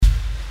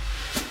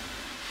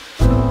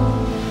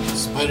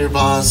Spider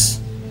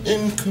boss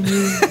incoming.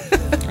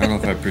 I don't know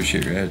if I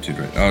appreciate your attitude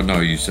right. Oh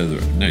no, you said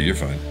that. No, you're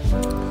fine.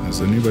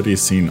 Has anybody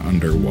seen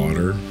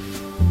Underwater?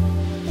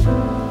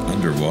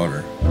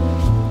 Underwater.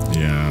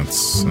 Yeah,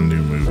 it's a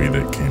new movie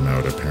that came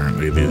out.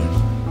 Apparently, the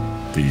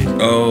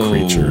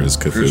creature is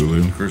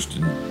Cthulhu.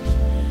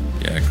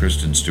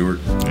 Kristen Stewart.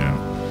 Yeah.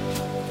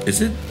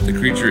 Is it the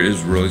creature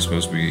is really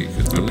supposed to be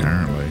Cthulhu?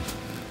 Apparently.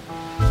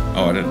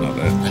 Oh, I didn't know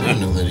that. I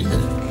didn't know that either.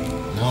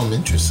 Now I'm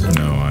interested.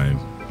 No, I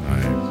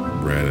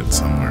read it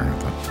somewhere.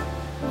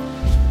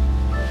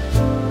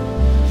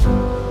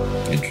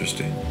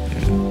 Interesting.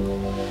 Yeah.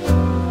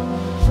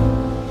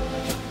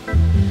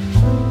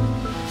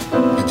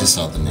 I just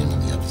saw the name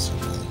of the episode.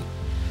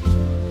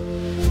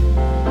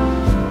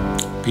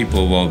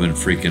 People have all been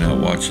freaking out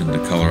watching the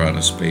Color Out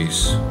of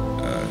Space,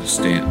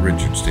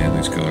 Richard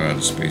Stanley's Color Out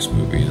of Space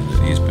movie, and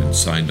that he's been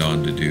signed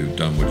on to do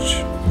Dunwich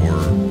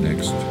Horror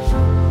next.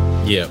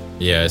 Yep.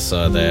 Yeah, I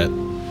saw that.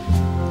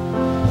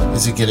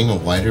 Is it getting a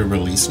wider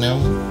release now?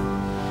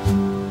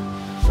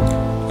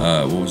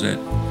 What was that?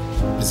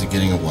 Is it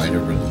getting a wider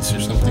release or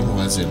something?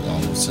 Why is it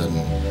all of a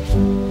sudden?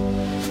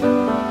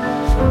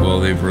 Well,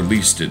 they've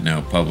released it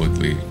now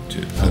publicly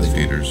to the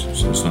theaters,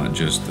 so it's not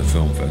just the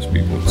Film Fest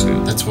people that see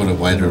it. That's what a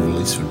wider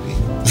release would be.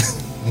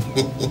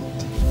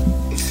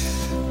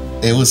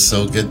 It was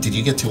so good. Did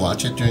you get to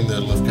watch it during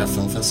the Lovecraft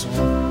Film Festival?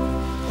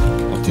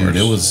 Dude,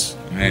 it was...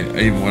 I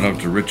even went up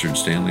to Richard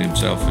Stanley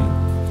himself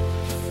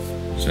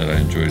and said I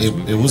enjoyed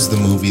it. It was the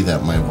movie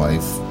that my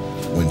wife,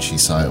 when she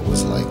saw it,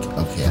 was like,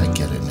 okay, I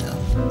get it now.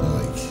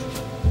 Like,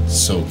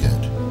 so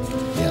good.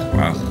 Yeah.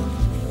 Wow. Yeah.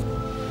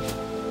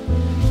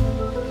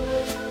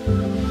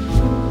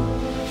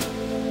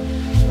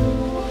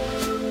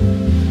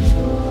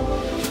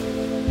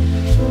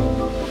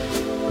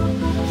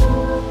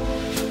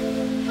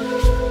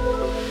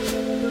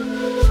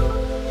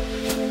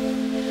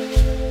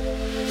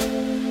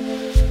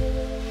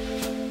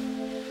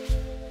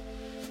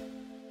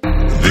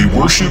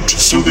 Worshipped,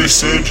 so they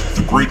said,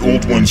 the great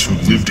old ones who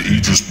lived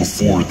ages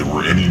before there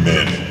were any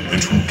men,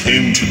 and who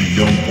came to the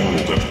young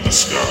world out of the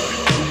sky.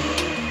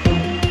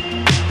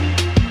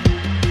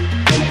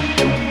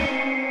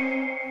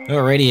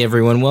 Alrighty,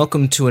 everyone,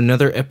 welcome to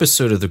another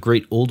episode of the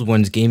Great Old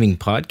Ones Gaming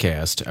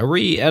Podcast. Are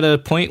we at a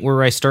point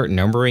where I start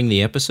numbering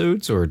the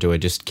episodes, or do I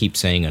just keep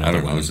saying another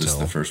one? I don't know, is this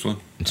the first one?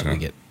 Until we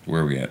get...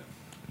 Where are we at?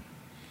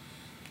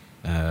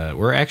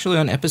 We're actually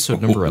on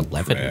episode number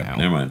 11 now.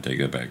 Never mind, take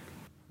that back.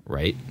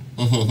 Right?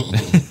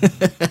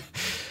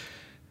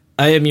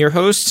 I am your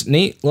host,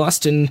 Nate,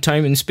 lost in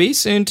time and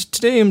space, and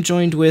today I'm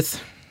joined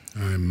with...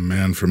 I'm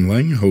Man from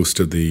Ling, host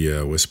of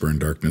the Whisper in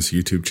Darkness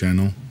YouTube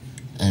channel.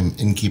 I'm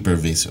Innkeeper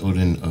Vase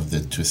Odin of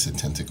the Twisted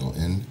Tentacle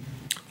Inn.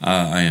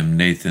 I am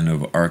Nathan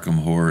of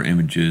Arkham Horror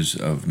Images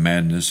of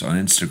Madness on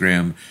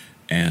Instagram,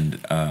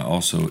 and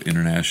also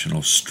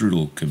international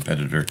strudel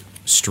competitor.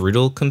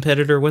 Strudel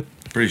competitor? What?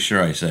 Pretty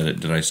sure I said it.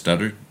 Did I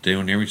stutter? Did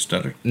anyone hear me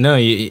stutter? No,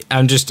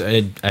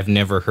 I've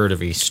never heard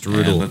of a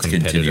strudel let's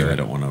competitor. Continue. I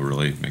don't want to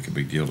really make a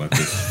big deal about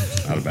this.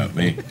 It's not about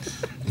me.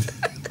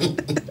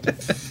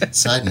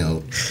 Side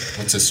note,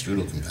 what's a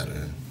strudel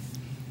competitor?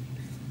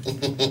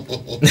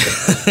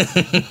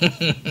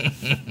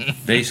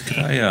 Base, could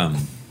I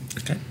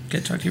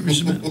talk to you for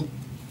just a minute?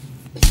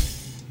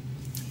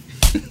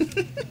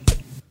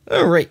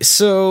 All right,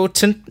 so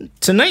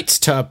tonight's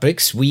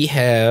topics, we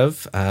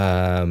have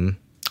a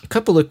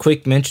couple of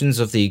quick mentions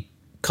of the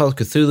Call of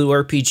Cthulhu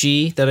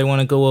RPG that I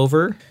want to go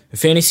over.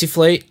 Fantasy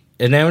Flight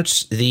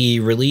announced the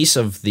release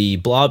of the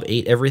Blob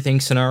Ate Everything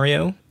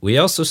scenario. We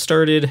also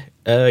started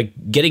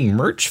getting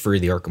merch for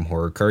the Arkham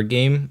Horror card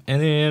game,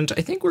 and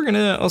I think we're going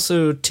to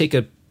also take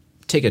a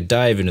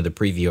dive into the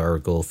preview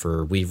article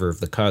for Weaver of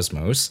the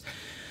Cosmos,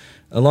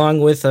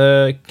 along with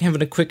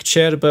having a quick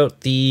chat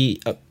about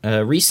the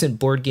recent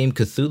board game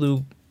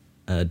Cthulhu,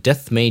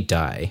 Death May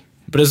Die.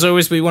 But as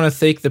always, we want to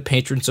thank the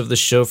patrons of the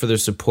show for their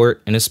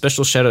support, and a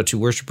special shout out to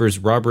worshippers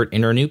Robert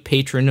and our new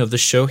patron of the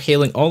show,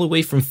 hailing all the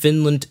way from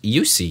Finland,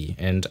 Jussi.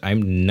 And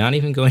I'm not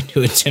even going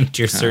to attempt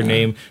your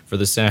surname for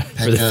the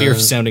fear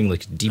of sounding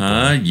like deep.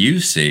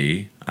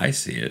 Jussi, I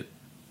see it.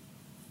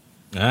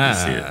 I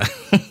see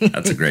it.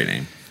 That's a great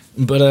name.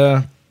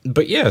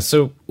 But yeah,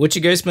 so what you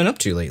guys been up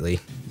to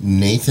lately?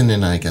 Nathan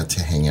and I got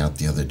to hang out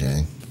the other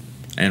day.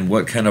 And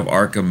what kind of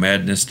Arkham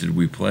Madness did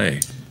we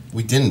play?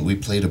 We didn't. We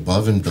played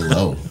Above and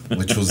Below,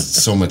 which was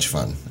so much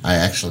fun. I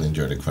actually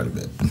enjoyed it quite a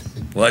bit.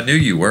 Well, I knew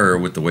you were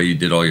with the way you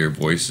did all your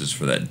voices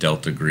for that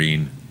Delta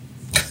Green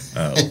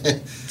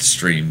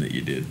stream that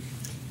you did.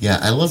 Yeah,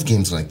 I love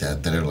games like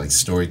that are like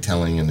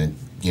storytelling and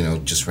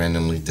it, just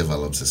randomly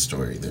develops a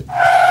story.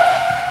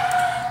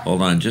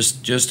 Hold on,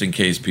 just in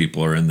case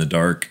people are in the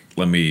dark,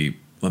 let me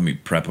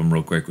prep them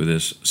real quick with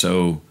this.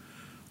 So,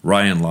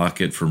 Ryan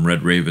Lockett from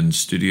Red Raven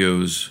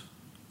Studios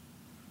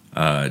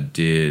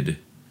did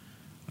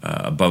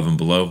Above and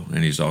Below,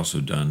 and he's also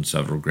done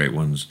several great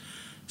ones,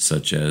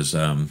 such as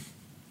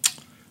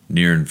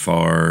Near and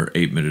Far,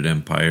 8-Minute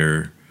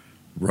Empire,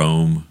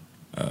 Rome,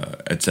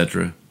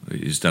 etc.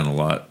 He's done a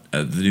lot.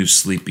 The new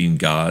Sleeping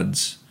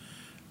Gods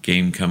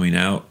game coming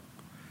out.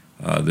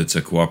 that's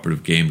a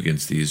cooperative game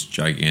against these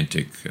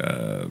gigantic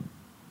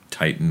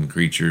Titan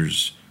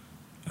creatures.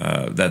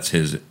 That's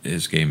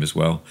his game as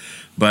well.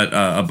 But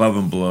Above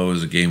and Below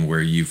is a game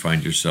where you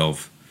find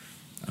yourself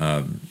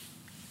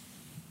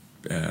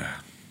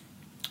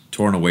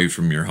torn away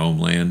from your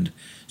homeland,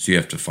 so you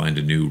have to find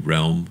a new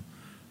realm.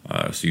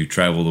 So you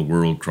travel the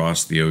world,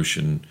 cross the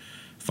ocean,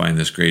 find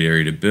this great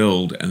area to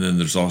build, and then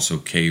there's also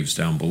caves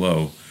down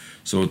below.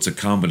 So it's a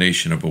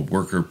combination of a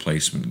worker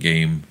placement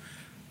game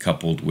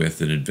coupled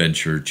with an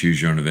adventure,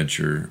 choose your own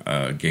adventure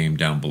game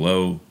down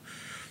below.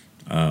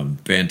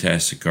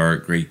 Fantastic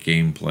art, great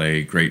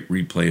gameplay, great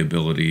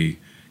replayability.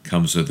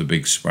 Comes with a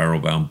big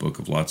spiral-bound book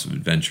of lots of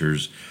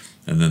adventures,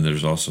 and then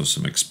there's also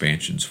some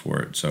expansions for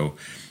it. So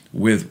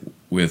with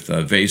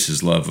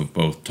Vase's love of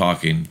both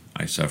talking,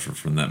 I suffer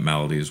from that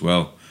malady as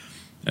well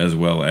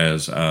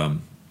as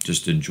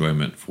just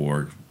enjoyment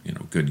for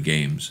good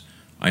games.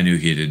 I knew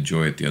he'd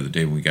enjoy it the other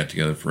day when we got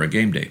together for a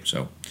game day,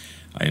 so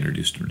I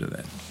introduced him to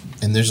that.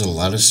 And there's a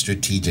lot of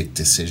strategic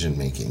decision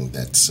making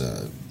that's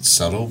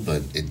subtle,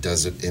 but it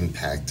does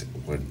impact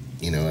what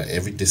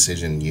every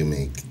decision you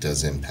make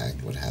does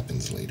impact what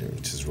happens later,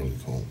 which is really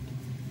cool.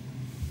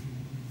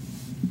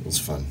 It was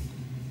fun.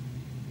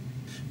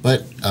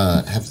 But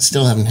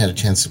still haven't had a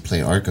chance to play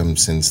Arkham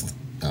since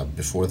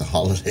before the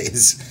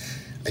holidays,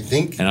 I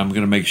think. And I'm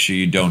going to make sure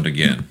you don't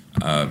again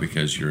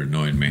because you're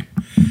annoying me.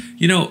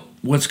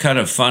 What's kind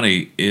of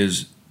funny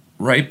is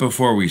right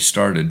before we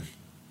started,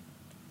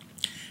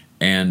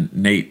 and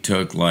Nate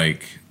took I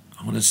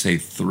want to say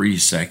 3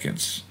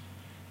 seconds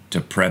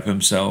to prep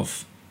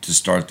himself to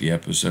start the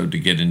episode, to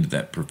get into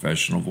that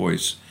professional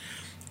voice.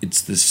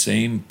 It's the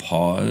same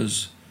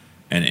pause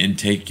and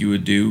intake you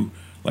would do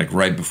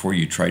right before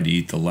you try to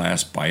eat the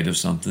last bite of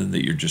something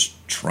that you're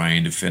just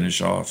trying to finish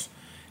off.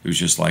 It was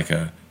just like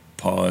a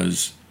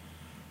pause,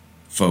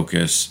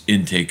 focus,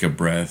 intake of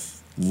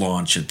breath,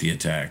 launch at the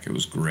attack. It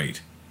was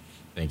great.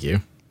 Thank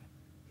you.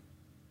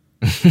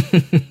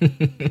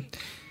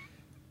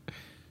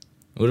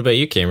 What about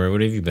you, Cameron? What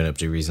have you been up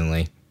to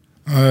recently?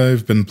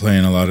 I've been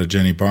playing a lot of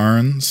Jenny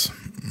Barnes.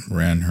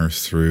 Ran her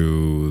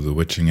through the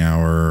Witching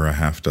Hour a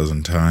half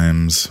dozen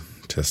times,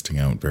 testing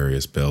out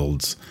various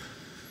builds.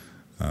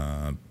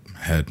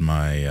 Had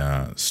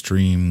my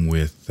stream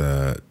with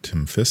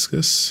Tim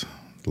Fiskus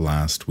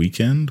last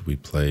weekend. We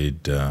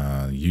played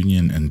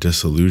Union and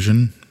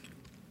Disillusion,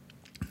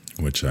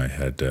 which I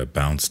had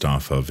bounced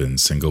off of in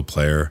single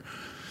player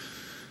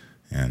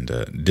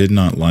and did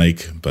not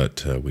like,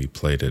 but we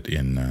played it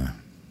in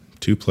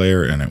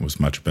 2-player and it was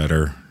much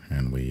better,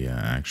 and we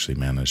actually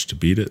managed to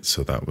beat it,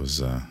 so that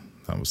was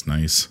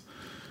nice.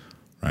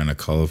 Ran a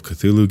Call of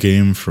Cthulhu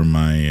game for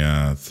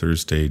my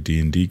Thursday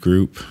D&D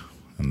group,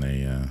 and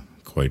they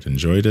quite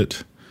enjoyed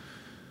it.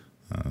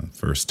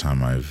 First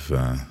time I've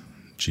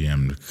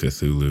GM'd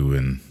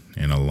Cthulhu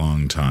in a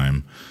long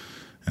time,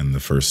 and the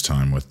first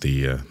time with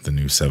the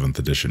new 7th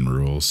edition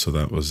rules, so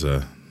that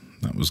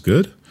was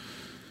good.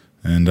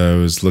 And I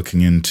was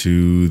looking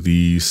into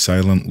the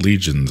Silent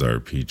Legions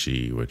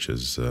RPG, which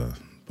is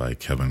by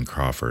Kevin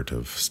Crawford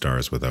of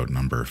Stars Without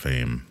Number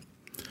fame.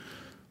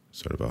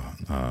 Sort of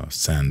a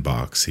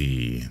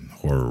sandboxy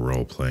horror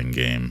role-playing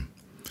game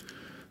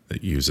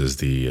that uses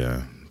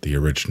the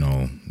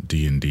original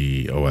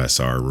D&D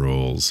OSR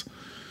rules,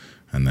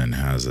 and then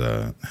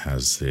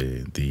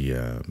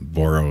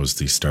borrows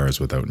the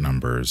Stars Without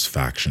Numbers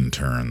faction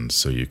turns,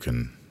 so you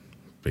can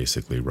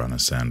basically run a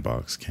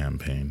sandbox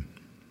campaign.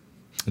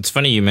 It's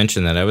funny you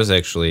mentioned that. I was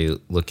actually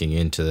looking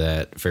into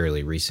that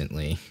fairly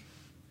recently.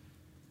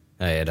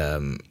 They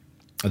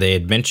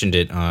had mentioned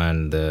it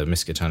on the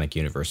Miskatonic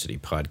University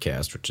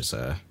podcast, which is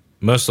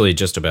mostly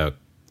just about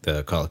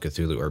the Call of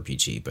Cthulhu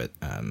RPG, but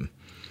I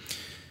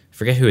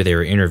forget who they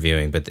were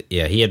interviewing, but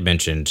he had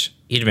mentioned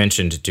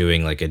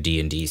doing a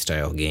D&D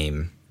style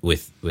game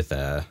with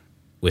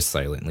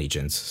Silent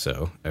Legions,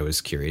 so I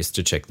was curious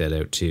to check that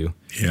out too.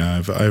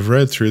 Yeah, I've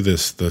read through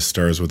the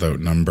Stars Without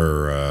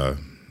Number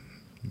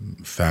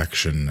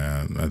faction,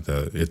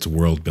 its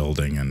world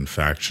building and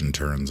faction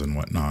turns and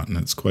whatnot, and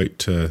it's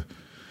quite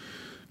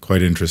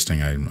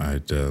interesting.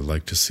 I'd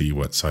like to see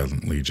what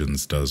Silent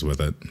Legions does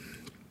with it.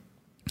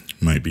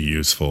 Might be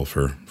useful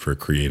for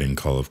creating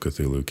Call of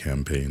Cthulhu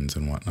campaigns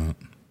and whatnot.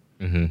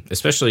 Mm-hmm.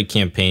 Especially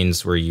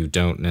campaigns where you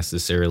don't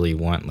necessarily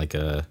want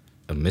a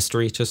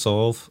mystery to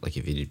solve. Like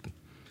if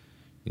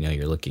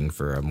you're looking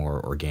for a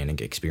more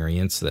organic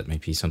experience, that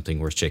might be something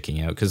worth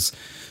checking out. Because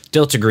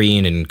Delta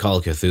Green and Call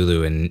of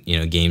Cthulhu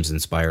and games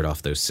inspired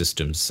off those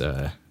systems,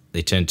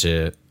 they tend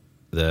to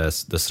the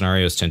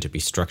scenarios tend to be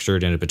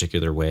structured in a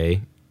particular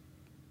way.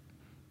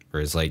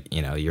 Whereas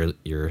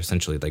you're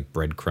essentially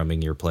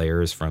breadcrumbing your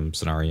players from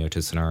scenario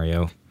to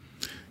scenario.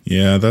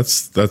 Yeah,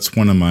 that's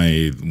one of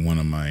my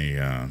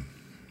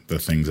the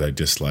things I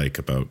dislike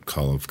about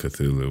Call of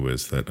Cthulhu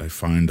is that I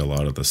find a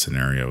lot of the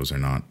scenarios are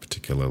not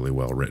particularly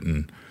well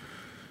written,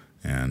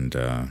 and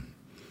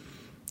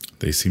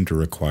they seem to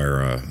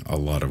require a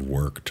lot of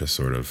work to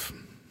sort of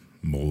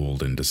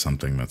mold into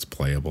something that's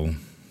playable.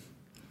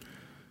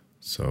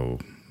 So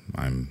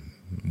I'm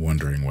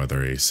wondering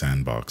whether a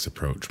sandbox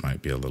approach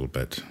might be a little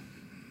bit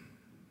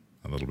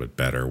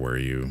better, where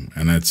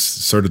and it's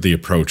sort of the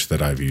approach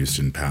that I've used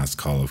in past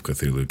Call of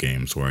Cthulhu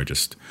games, where I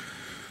just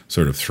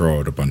sort of throw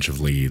out a bunch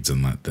of leads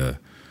and let the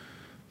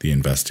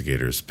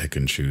investigators pick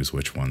and choose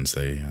which ones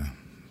they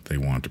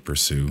want to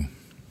pursue.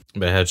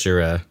 But how'd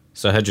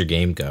your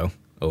game go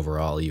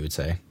overall, you would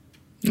say?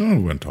 Oh, it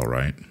went all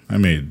right.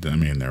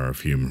 There are a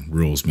few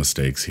rules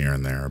mistakes here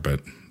and there,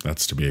 but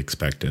that's to be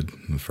expected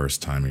the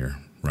first time you're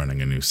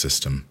running a new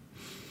system.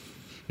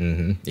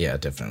 Mm-hmm. Yeah,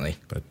 definitely.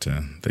 But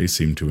they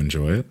seem to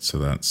enjoy it, so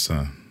that's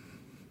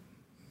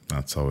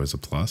always a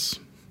plus.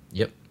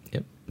 Yep,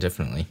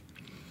 definitely.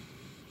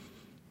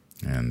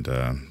 And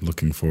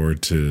looking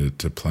forward to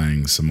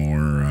playing some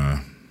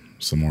more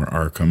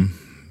Arkham.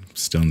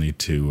 Still need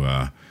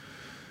to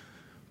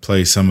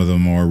play some of the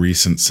more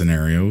recent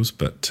scenarios,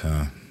 but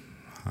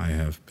I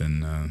have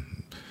been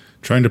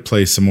trying to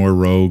play some more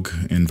rogue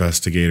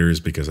investigators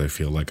because I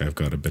feel like I've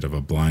got a bit of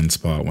a blind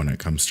spot when it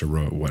comes to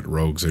what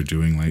rogues are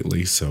doing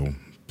lately. So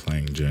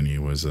playing Jenny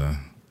was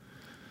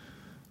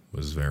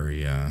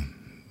very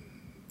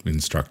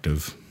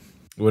instructive.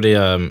 What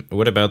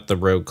about the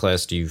rogue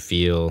class do you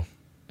feel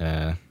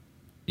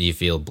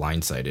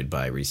blindsided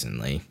by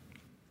recently?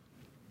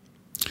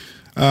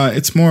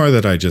 It's more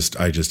that I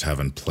just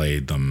haven't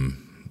played them.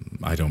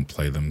 I don't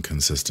play them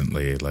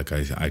consistently. Like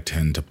I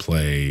tend to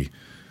play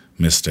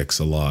Mystics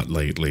a lot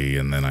lately,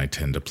 and then I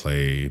tend to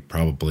play,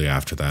 probably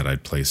after that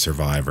I'd play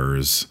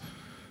Survivors,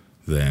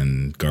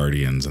 then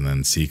Guardians, and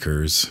then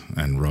Seekers,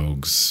 and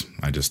Rogues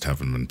I just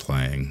haven't been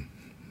playing,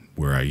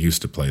 where I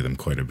used to play them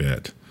quite a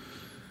bit.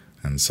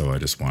 And so I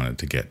just wanted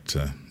to get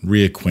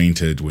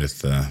reacquainted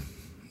with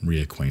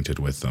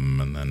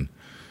them, and then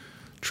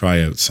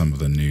try out some of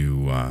the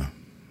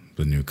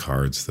new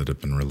cards that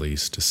have been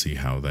released to see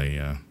how they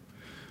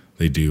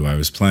do. I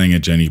was playing a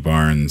Jenny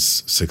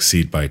Barnes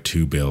Succeed by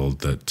 2 build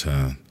that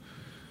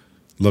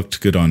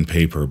looked good on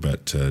paper,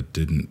 but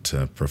didn't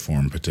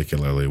perform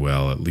particularly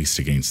well, at least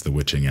against the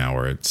Witching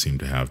Hour. It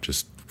seemed to have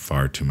just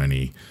far too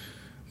many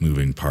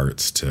moving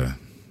parts to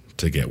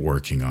get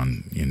working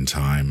on in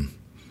time.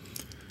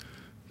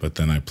 But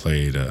then I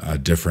played a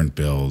different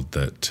build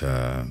that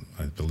I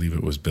believe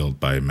it was built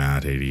by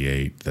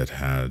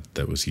Matt88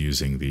 that was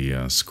using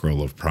the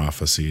Scroll of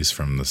Prophecies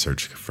from the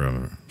Search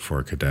for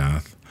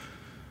Kadath.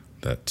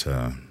 That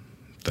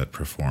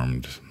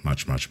performed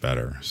much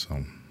better.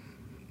 So,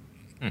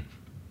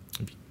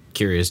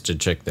 curious to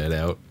check that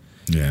out.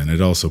 Yeah, and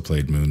it also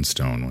played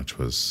Moonstone, which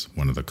was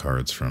one of the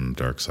cards from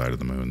Dark Side of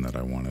the Moon that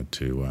I wanted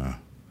to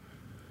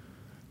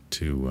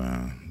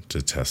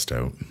test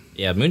out.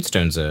 Yeah,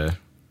 Moonstone's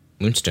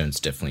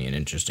definitely an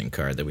interesting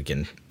card that we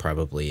can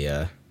probably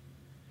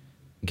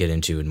get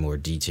into in more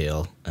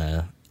detail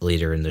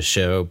later in the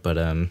show. But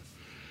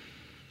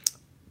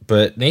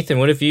Nathan,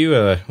 what have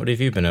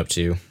you been up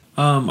to?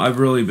 I've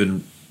really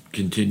been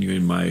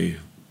continuing my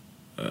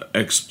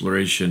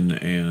exploration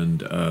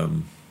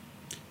and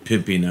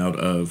pimping out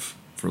of,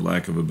 for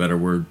lack of a better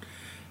word,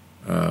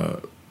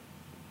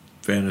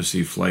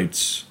 Fantasy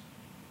Flight's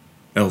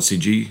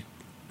LCG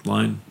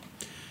line.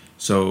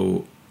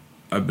 So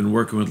I've been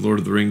working with Lord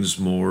of the Rings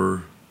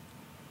more.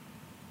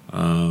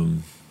 I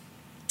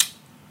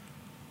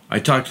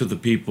talked to the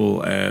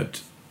people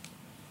at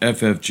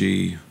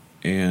FFG,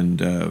 and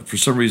for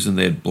some reason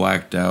they had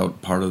blacked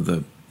out part of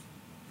the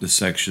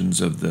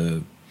sections of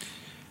the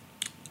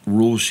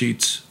rule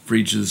sheets for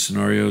each of the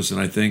scenarios,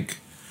 and I think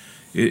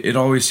it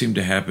always seemed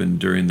to happen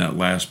during that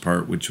last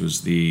part, which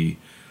was the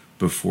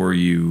before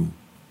you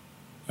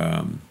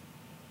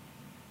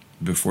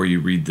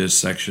read this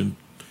section.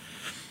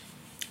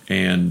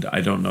 And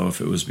I don't know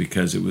if it was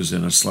because it was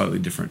in a slightly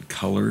different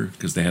color,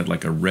 because they had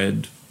like a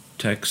red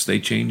text they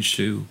changed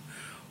to,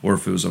 or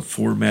if it was a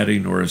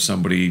formatting, or if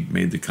somebody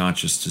made the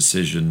conscious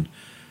decision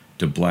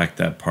to black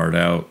that part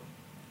out.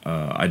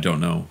 I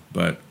don't know,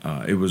 but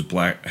it was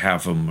black.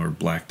 Half of them are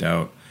blacked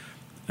out,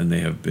 and they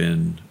have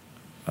been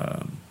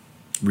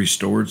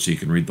restored so you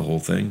can read the whole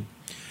thing,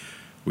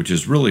 which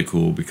is really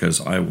cool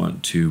because I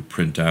want to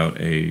print out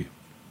I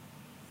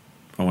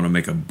want to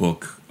make a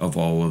book of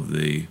all of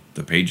the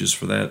pages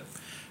for that,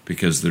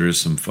 because there is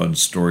some fun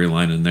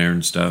storyline in there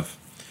and stuff.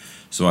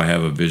 So I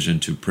have a vision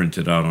to print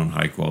it out on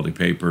high quality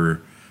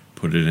paper,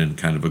 put it in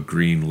kind of a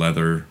green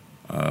leather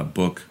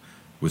book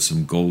with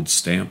some gold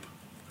stamp,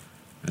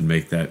 and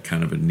make that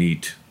kind of a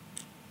neat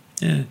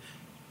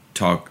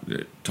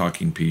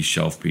talking piece,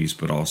 shelf piece,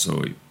 but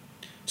also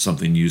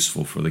something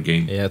useful for the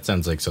game. Yeah, it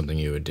sounds like something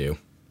you would do.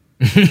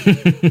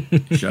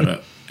 Shut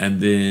up.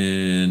 And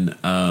then,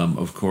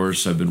 of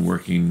course, I've been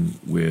working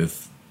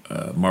with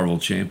Marvel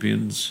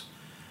Champions.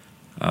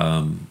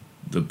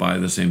 By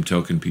the same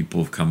token,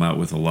 people have come out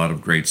with a lot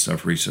of great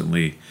stuff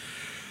recently,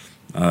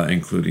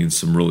 including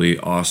some really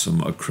awesome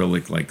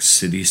acrylic like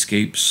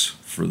cityscapes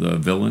for the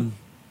villain,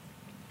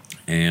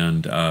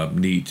 and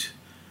neat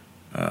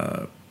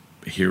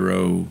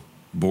hero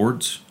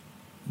boards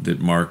that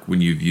mark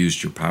when you've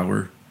used your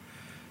power.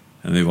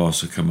 And they've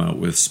also come out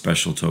with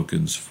special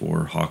tokens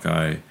for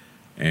Hawkeye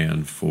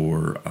and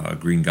for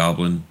Green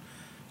Goblin.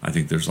 I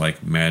think there's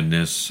like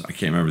Madness. I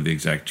can't remember the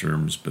exact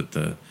terms, but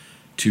the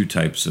two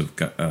types of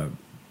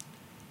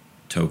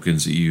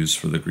tokens that you use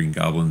for the Green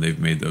Goblin, they've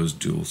made those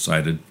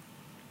dual-sided.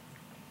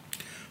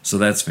 So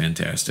that's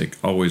fantastic.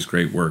 Always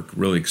great work.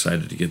 Really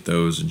excited to get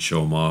those and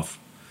show them off.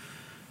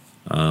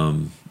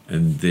 And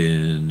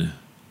then,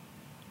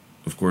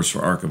 of course, for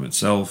Arkham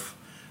itself,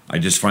 I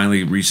just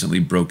finally recently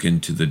broke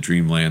into the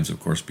Dreamlands, of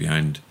course,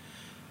 behind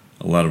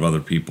a lot of other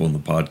people in the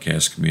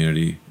podcast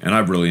community. And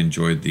I've really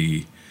enjoyed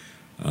the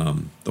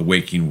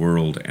Waking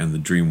World and the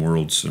Dream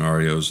World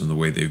scenarios and the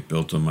way they've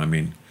built them. I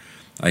mean,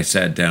 I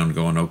sat down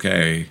going,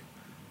 okay,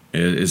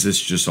 is this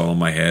just all in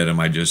my head? Am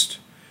I just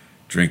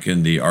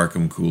drinking the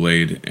Arkham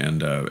Kool-Aid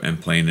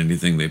and playing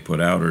anything they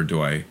put out, or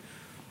do I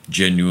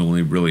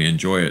genuinely really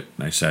enjoy it?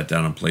 And I sat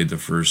down and played the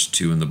first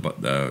two in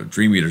the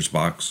Dream Eaters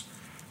box.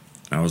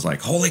 And I was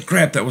like, holy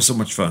crap, that was so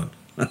much fun.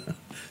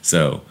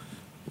 So,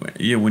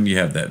 yeah, when you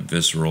have that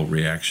visceral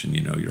reaction,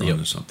 you know you're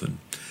onto something.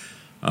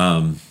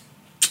 And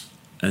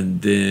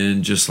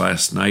then just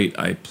last night,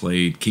 I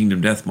played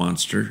Kingdom Death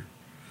Monster,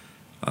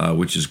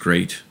 which is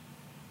great.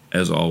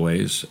 As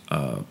always,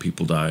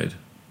 people died,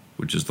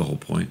 which is the whole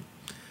point.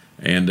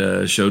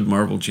 And showed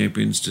Marvel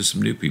Champions to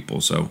some new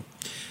people. So,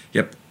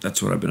 yep,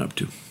 that's what I've been up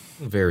to.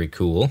 Very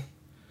cool.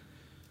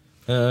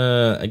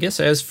 I guess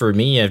as for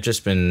me, I've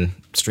just been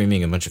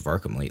streaming a bunch of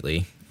Arkham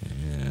lately.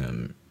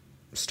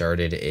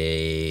 Started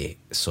a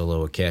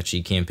solo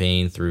Akachi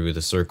campaign through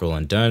the Circle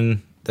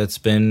Undone. That's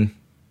been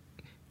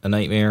a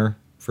nightmare,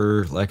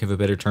 for lack of a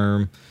better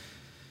term.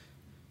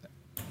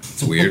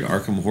 It's weird.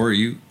 Arkham Horror,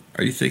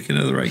 are you thinking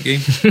of the right game?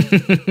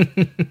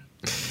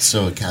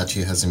 So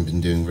Akachi hasn't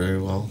been doing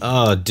very well?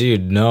 Oh,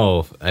 dude,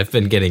 no. I've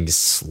been getting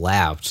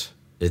slapped.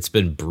 It's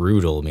been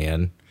brutal,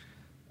 man.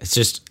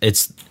 It's...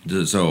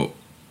 So,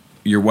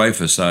 your wife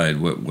aside,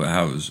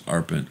 how's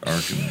Arkham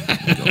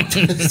going?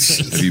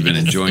 Have you been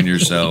enjoying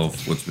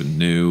yourself? What's been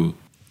new?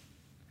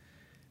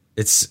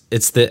 It's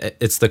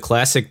the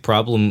classic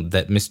problem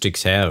that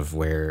mystics have,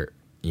 where,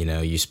 you know,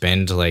 you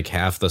spend like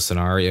half the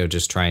scenario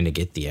just trying to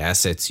get the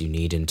assets you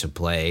need into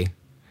play,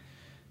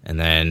 and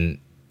then,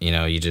 you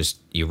know,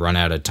 you run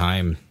out of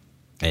time.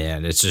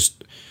 And it's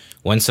just,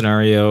 one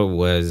scenario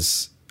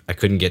was I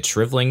couldn't get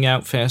Shriveling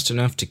out fast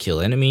enough to kill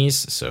enemies,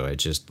 so I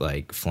just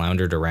like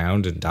floundered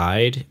around and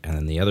died. And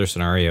then the other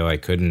scenario, I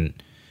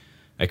couldn't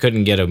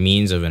get a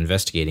means of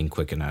investigating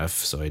quick enough,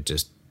 so I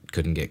just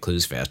couldn't get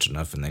clues fast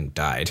enough and then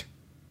died.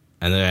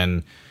 And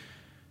then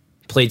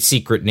played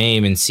Secret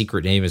Name, and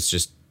Secret Name is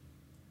just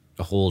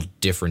a whole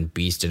different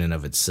beast in and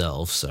of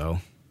itself. So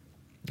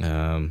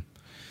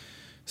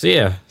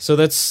yeah, so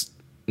that's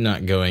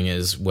not going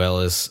as well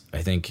as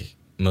I think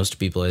most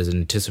people has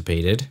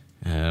anticipated.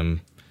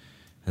 And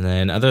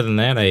then other than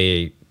that,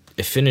 I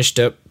finished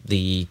up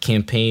the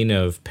campaign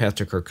of Path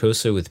to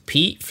Carcosa with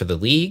Pete for the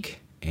League,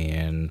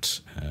 and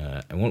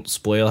I won't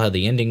spoil how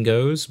the ending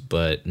goes,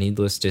 but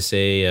needless to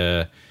say,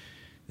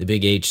 the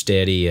Big H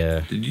Daddy...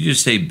 Did you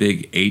just say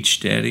Big H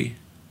Daddy?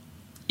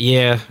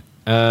 Yeah.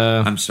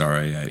 I'm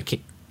sorry.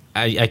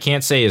 I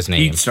can't say his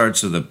name. Pete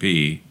starts with a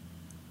P.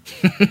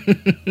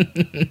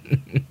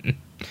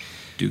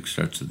 Duke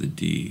starts with a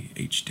D.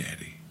 H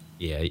Daddy.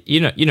 Yeah, you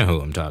know who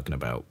I'm talking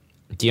about.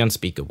 The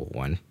unspeakable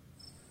one.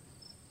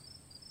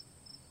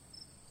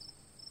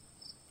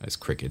 As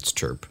crickets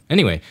chirp.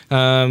 Anyway,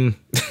 other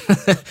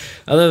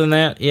than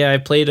that, yeah, I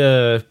played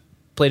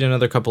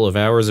another couple of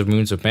hours of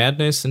Moons of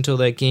Madness until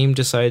that game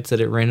decides that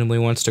it randomly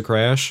wants to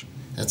crash.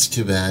 That's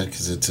too bad,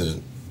 because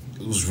it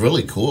was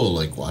really cool.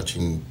 Like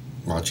watching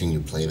you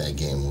play that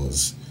game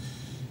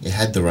it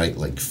had the right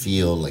like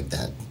feel, like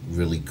that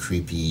really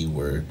creepy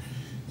where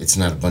it's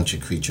not a bunch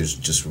of creatures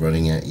just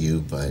running at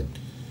you, but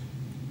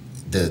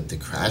the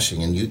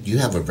crashing, and you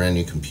have a brand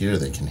new computer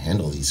that can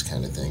handle these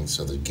kind of things,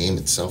 so the game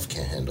itself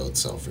can't handle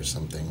itself or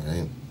something,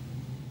 right?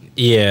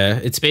 Yeah,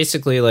 it's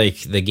basically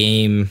like the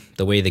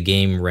way the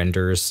game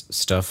renders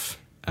stuff.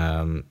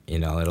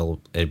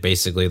 It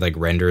basically like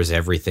renders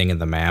everything in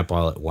the map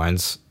all at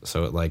once,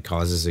 so it like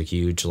causes a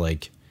huge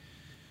like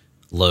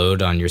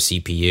load on your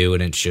CPU,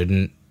 and it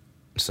shouldn't.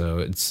 So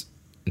it's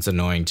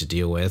annoying to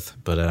deal with.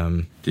 But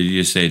did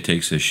you just say it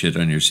takes a shit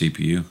on your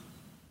CPU?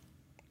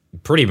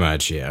 Pretty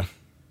much, yeah.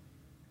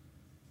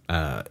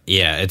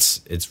 Yeah,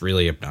 it's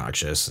really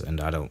obnoxious, and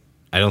I don't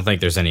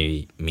think there's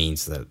any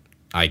means that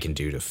I can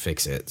do to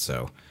fix it.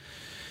 So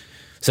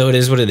it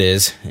is what it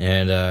is.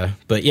 And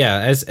but yeah,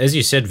 as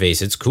you said,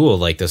 Vase, it's cool.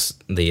 Like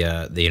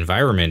the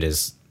environment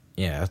is,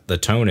 yeah, the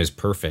tone is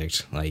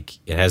perfect. Like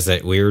it has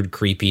that weird,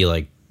 creepy,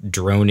 like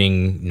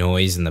droning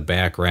noise in the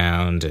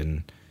background,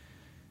 and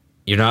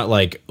you're not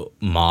like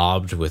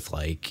mobbed with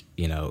like,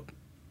 you know,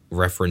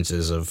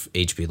 references of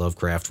H.P.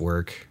 Lovecraft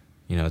work.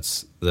 You know,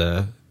 it's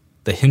the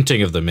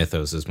hinting of the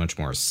mythos is much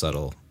more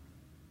subtle,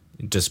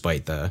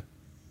 despite the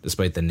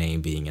name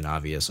being an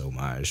obvious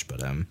homage.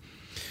 But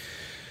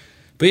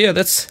yeah,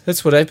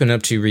 that's what I've been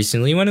up to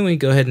recently. Why don't we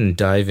go ahead and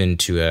dive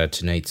into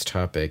tonight's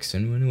topics,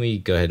 and why don't we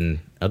go ahead and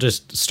I'll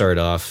just start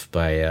off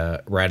by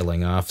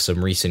rattling off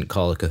some recent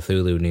Call of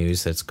Cthulhu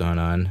news that's gone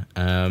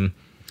on.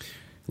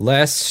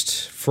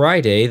 Last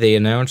Friday, they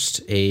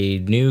announced a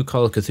new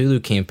Call of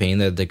Cthulhu campaign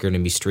that they're going to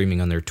be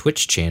streaming on their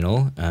Twitch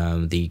channel,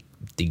 the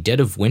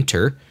Dead of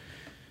Winter.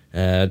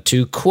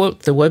 To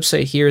quote the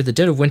website here, The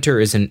Dead of Winter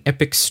is an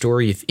epic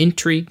story of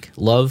intrigue,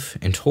 love,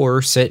 and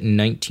horror set in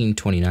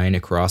 1929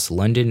 across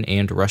London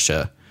and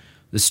Russia.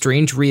 The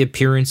strange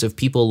reappearance of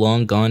people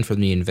long gone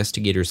from the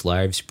investigators'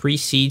 lives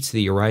precedes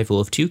the arrival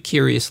of two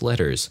curious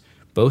letters,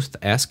 both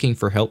asking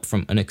for help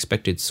from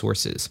unexpected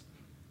sources.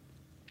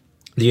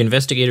 The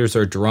investigators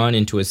are drawn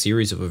into a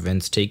series of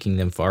events taking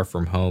them far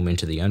from home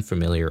into the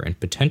unfamiliar and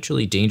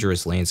potentially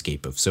dangerous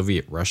landscape of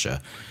Soviet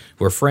Russia,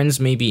 where friends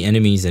may be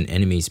enemies and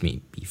enemies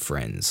may be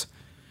friends.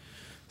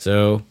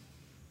 So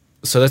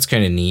that's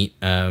kind of neat.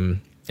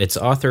 It's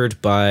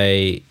authored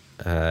by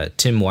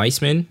Tim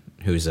Weissman,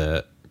 who's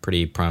a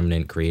pretty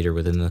prominent creator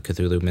within the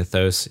Cthulhu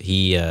mythos.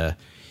 He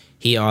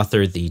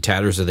authored the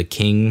Tatters of the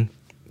King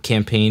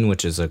campaign,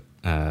 which is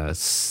I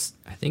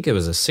think it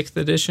was a 6th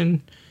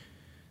edition.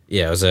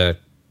 Yeah, it was a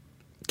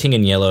King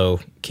in Yellow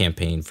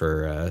campaign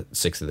for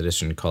 6th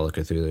edition Call of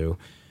Cthulhu.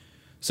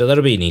 So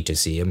that'll be neat to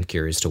see. I'm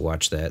curious to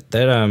watch that.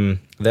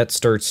 That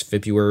starts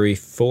February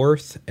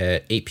 4th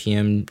at 8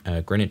 p.m.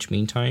 Greenwich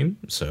Mean Time.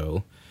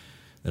 So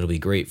that'll be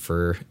great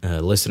for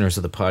listeners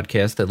of the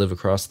podcast that live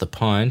across the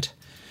pond.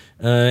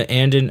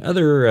 And in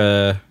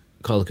other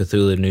Call of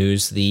Cthulhu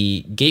news,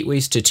 the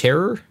Gateways to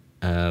Terror,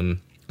 3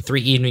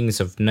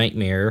 Evenings of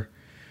Nightmare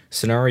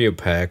scenario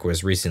pack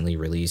was recently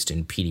released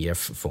in PDF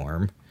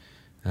form.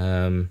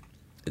 The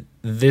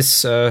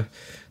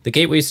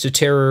Gateways to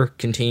Terror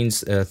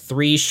contains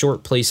 3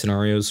 short play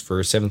scenarios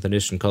for 7th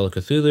edition Call of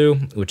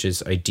Cthulhu, which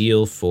is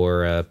ideal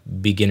for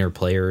beginner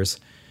players.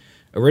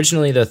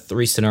 Originally, the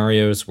 3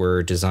 scenarios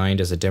were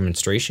designed as a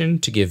demonstration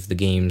to give the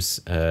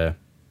games...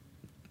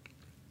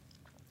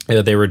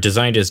 they were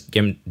designed as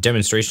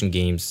demonstration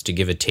games to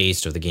give a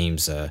taste of the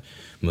game's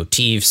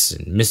motifs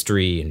and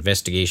mystery,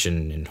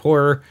 investigation, and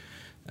horror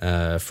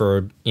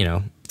for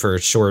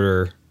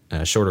shorter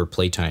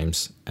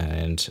playtimes.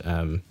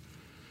 And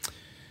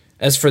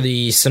as for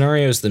the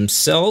scenarios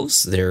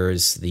themselves,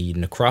 there's the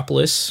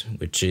Necropolis,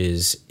 which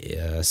is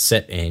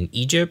set in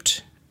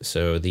Egypt.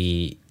 So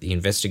the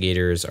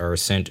investigators are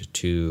sent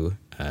to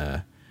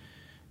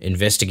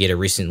investigate a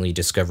recently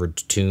discovered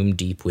tomb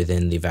deep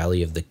within the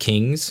Valley of the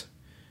Kings.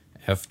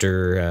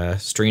 After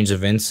strange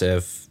events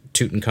of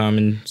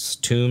Tutankhamun's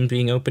tomb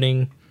being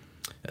opening,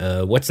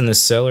 what's in the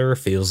cellar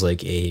feels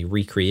like a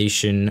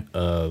recreation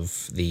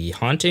of The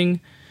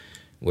Haunting,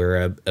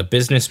 where a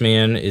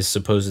businessman is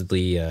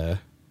supposedly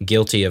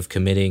guilty of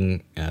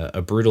committing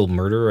a brutal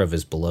murder of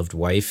his beloved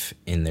wife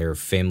in their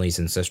family's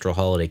ancestral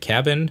holiday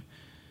cabin,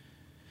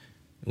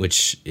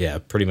 which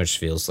pretty much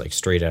feels like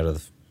straight out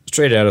of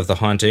The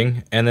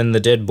Haunting. And then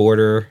The Dead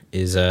Border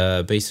is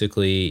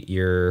basically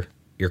your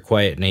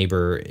quiet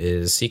neighbor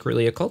is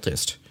secretly a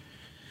cultist.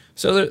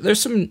 So there's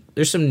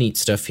some neat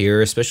stuff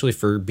here, especially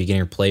for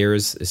beginner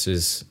players. This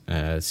is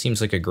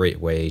seems like a great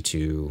way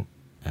to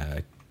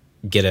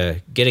get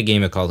a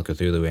game of Call of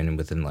Cthulhu in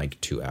within like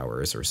 2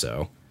 hours or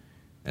so,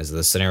 as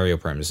the scenario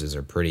premises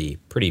are pretty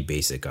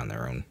basic on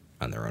their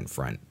own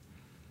front.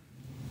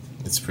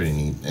 It's pretty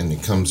neat, and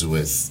it comes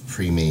with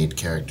pre-made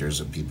characters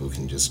that people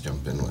can just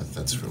jump in with.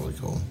 That's really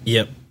cool.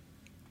 Yep.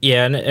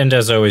 Yeah, and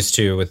as always,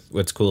 too, with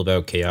what's cool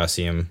about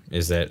Chaosium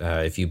is that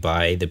if you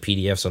buy the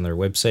PDFs on their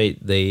website,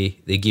 they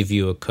give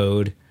you a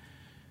code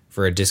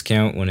for a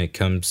discount when it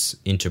comes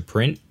into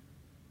print.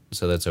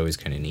 So that's always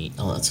kind of neat.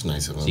 Oh, that's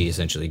nice of them. So you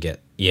essentially get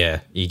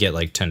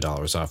like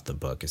 $10 off the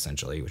book,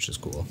 essentially, which is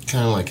cool.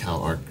 Kind of like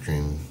how Arc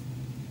Dream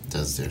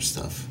does their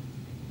stuff.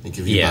 Like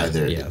if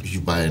you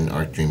buy an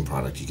Arc Dream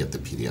product, you get the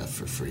PDF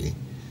for free.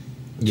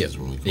 Yeah,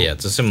 really cool. Yeah,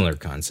 it's a similar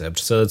concept,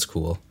 so that's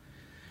cool.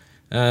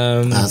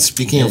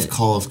 Speaking of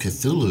Call of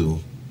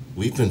Cthulhu,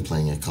 we've been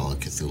playing a Call of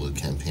Cthulhu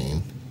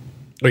campaign.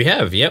 We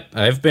have, yep.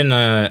 I've been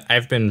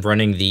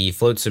running the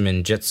Flotsam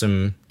and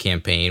Jetsam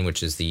campaign,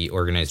 which is the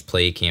organized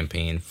play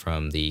campaign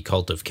from the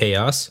Cult of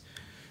Chaos,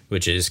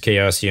 which is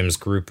Chaosium's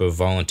group of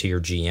volunteer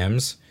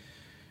GMs,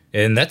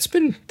 and that's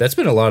been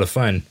a lot of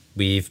fun.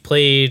 We've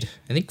played,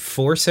 I think,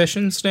 4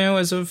 sessions now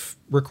as of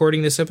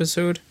recording this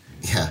episode.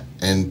 Yeah,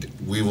 and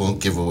we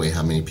won't give away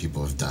how many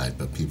people have died,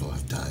 but people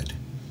have died.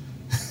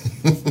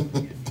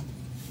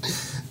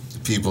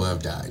 People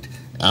have died.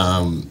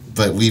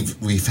 But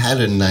we've had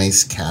a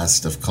nice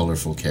cast of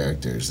colorful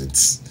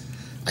characters.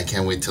 I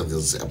can't wait till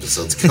those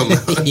episodes come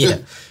out. Yeah.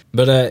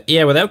 But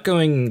without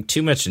going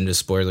too much into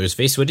spoilers,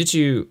 Face, what did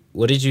you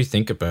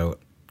think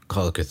about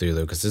Call of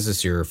Cthulhu? Because this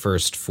is your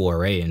first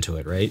foray into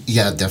it, right?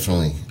 Yeah,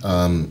 definitely.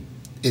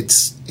 It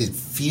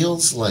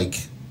feels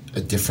like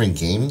a different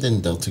game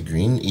than Delta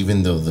Green,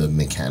 even though the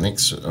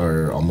mechanics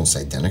are almost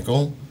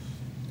identical.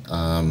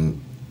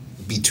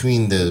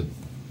 Between the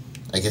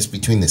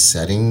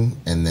setting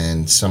and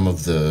then some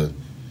of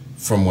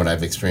from what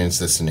I've experienced,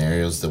 the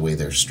scenarios, the way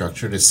they're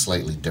structured is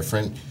slightly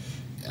different.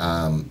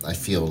 I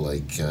feel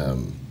like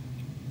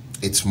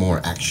it's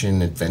more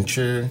action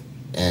adventure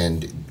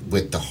and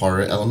with the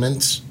horror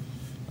elements,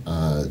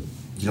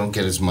 you don't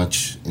get as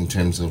much in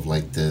terms of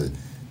like the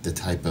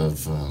type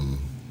of I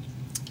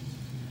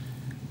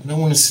don't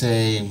want to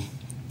say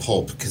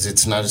pulp because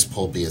it's not as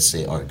pulpy as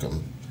say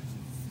Arkham,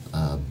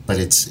 but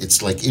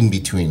it's like in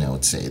between. I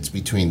would say it's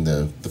between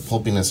the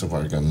pulpiness of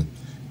Arkham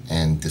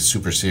and the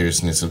super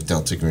seriousness of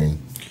Delta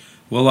Green.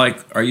 Well,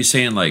 like, are you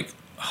saying like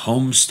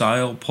home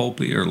style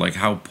pulpy, or like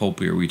how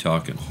pulpy are we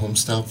talking? Home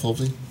style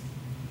pulpy.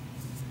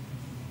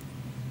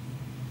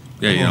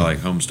 Yeah, you know, like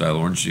home style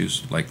orange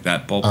juice, like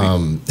that pulpy. I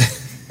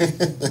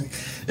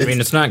mean,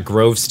 it's not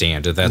Grove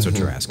Stand, if that's what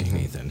you're asking,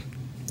 Nathan.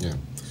 Yeah.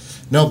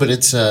 No, but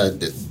it's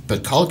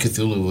but Call of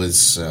Cthulhu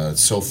was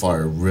so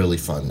far really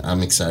fun.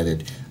 I'm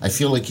excited. I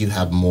feel like you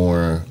have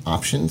more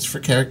options for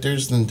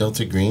characters than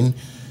Delta Green.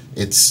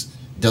 It's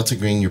Delta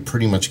Green, you're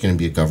pretty much going to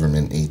be a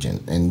government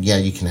agent. And yeah,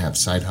 you can have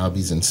side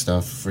hobbies and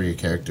stuff for your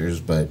characters,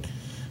 but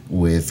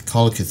with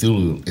Call of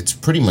Cthulhu, it's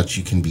pretty much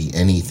you can be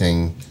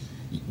anything.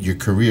 Your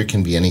career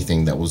can be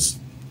anything that was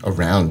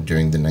around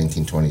during the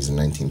 1920s and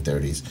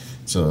 1930s.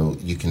 So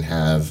you can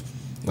have,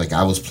 like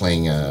I was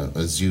playing a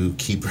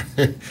zookeeper,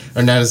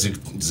 or not a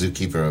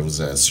zookeeper, I was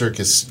a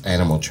circus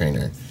animal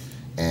trainer.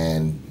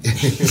 And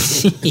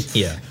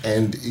yeah,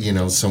 and you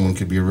know, someone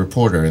could be a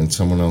reporter and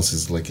someone else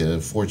is like a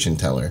fortune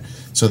teller.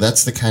 So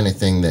that's the kind of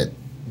thing that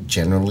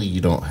generally you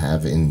don't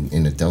have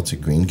in a Delta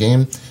Green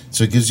game.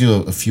 So it gives you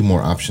a few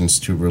more options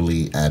to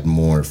really add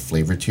more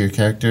flavor to your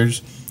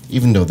characters,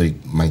 even though they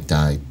might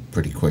die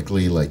pretty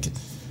quickly. Like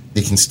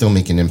they can still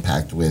make an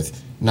impact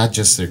with not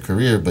just their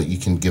career, but you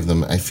can give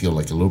them, I feel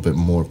like, a little bit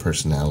more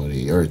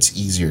personality, or it's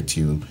easier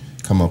to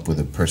come up with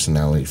a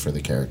personality for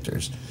the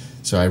characters.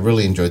 So I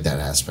really enjoyed that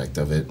aspect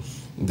of it.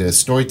 The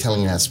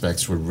storytelling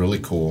aspects were really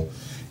cool,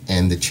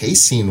 and the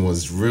chase scene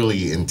was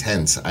really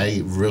intense.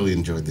 I really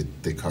enjoyed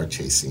the car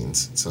chase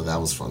scenes, so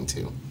that was fun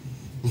too.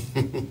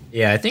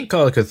 Yeah, I think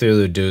Call of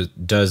Cthulhu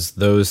does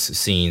those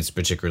scenes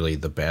particularly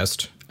the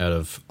best out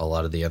of a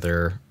lot of the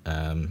other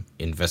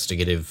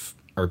investigative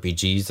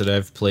RPGs that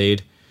I've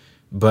played.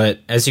 But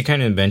as you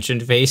kind of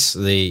mentioned, Vase,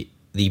 the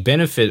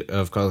benefit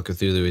of Call of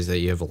Cthulhu is that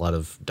you have a lot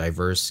of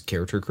diverse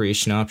character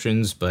creation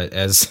options, but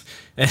as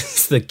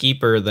the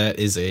keeper, that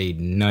is a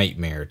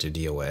nightmare to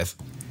deal with.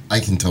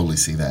 I can totally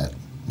see that.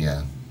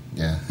 Yeah.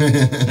 Yeah.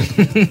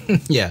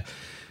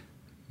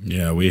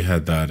 Yeah, we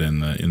had that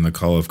in the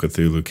Call of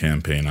Cthulhu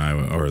campaign,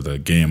 or the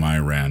game I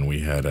ran.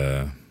 We had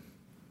an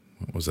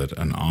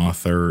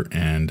author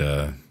and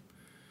an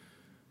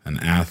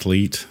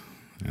athlete,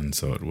 and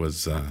so it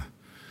was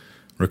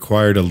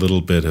required a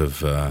little bit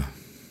of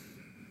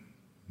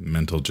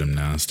mental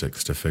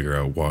gymnastics to figure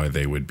out why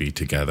they would be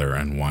together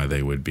and why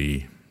they would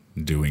be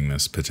doing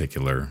this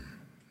particular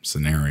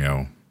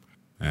scenario.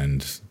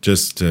 And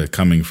just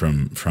coming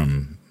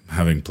from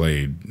having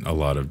played a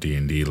lot of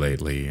D&D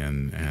lately,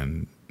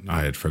 and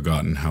I had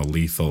forgotten how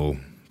lethal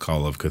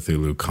Call of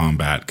Cthulhu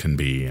combat can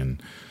be,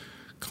 and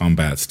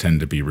combats tend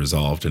to be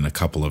resolved in a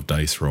couple of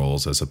dice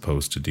rolls as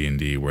opposed to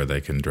D&D where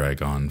they can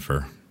drag on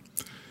for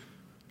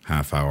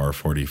half hour,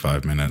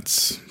 45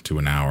 minutes to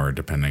an hour,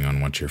 depending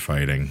on what you're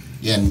fighting.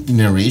 Yeah,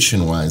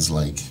 narration-wise,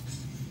 like,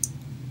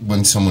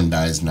 when someone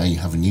dies, now you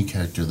have a new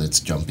character that's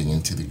jumping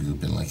into the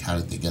group, and, like, how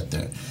did they get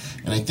there?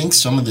 And I think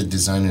some of the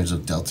designers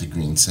of Delta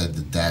Green said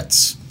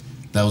that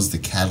was the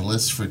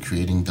catalyst for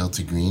creating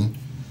Delta Green,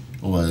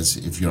 was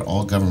if you're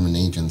all government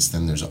agents,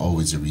 then there's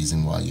always a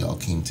reason why you all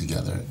came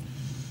together.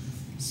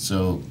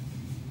 So,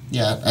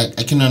 yeah,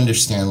 I can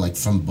understand, like,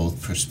 from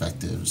both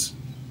perspectives,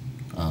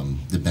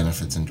 the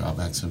benefits and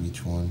drawbacks of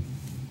each one.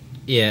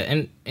 Yeah,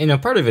 and you know,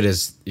 part of it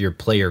is your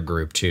player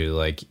group too.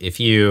 Like if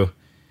you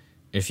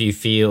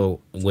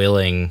feel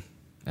willing,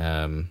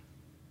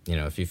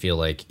 if you feel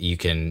like you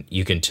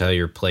can tell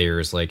your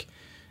players, like,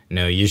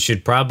 no, you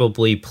should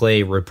probably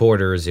play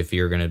reporters if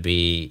you're going to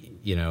be,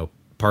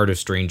 part of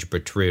Strange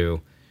But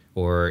True,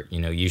 or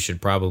you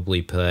should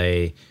probably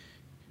play,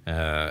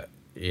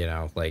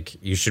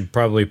 you should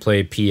probably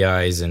play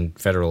PIs and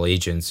federal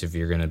agents if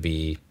you're going to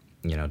be,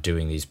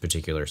 doing these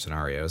particular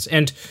scenarios.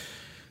 And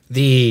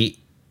the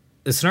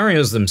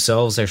scenarios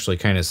themselves actually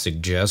kind of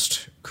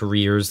suggest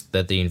careers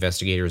that the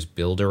investigators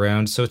build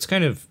around. So it's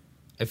kind of,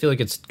 I feel like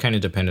it's kind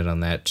of dependent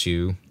on that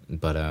too.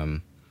 But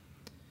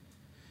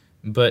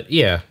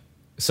yeah,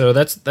 so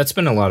that's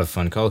been a lot of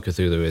fun. Call of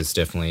Cthulhu is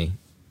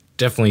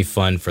definitely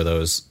fun for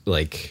those,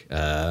 like,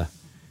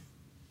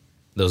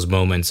 those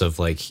moments of,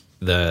 like,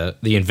 the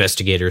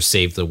investigator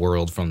saved the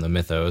world from the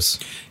mythos.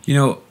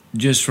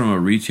 Just from a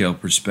retail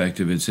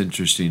perspective, it's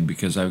interesting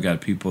because I've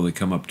got people that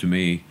come up to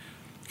me,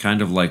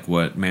 kind of like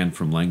what Man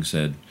from Lang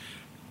said,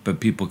 but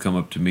people come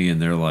up to me and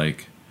they're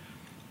like,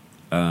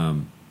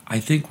 I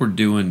think we're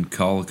doing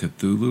Call of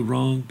Cthulhu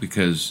wrong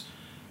because,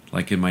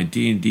 like, in my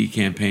D&D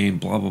campaign,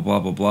 blah, blah, blah,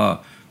 blah,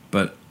 blah,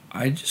 but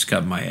I just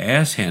got my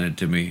ass handed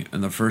to me in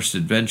the first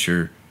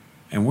adventure,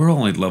 and we're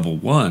only level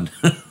 1.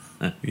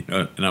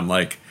 And I'm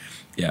like,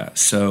 yeah,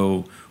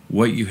 so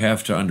what you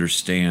have to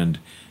understand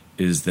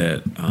is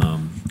that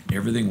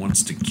everything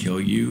wants to kill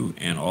you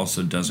and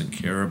also doesn't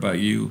care about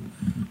you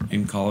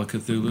in Call of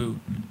Cthulhu.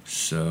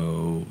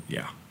 So,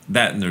 yeah.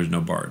 That and there's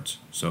no bards,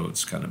 so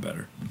it's kind of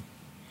better.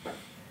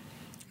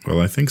 Well,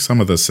 I think some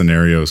of the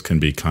scenarios can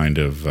be kind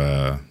of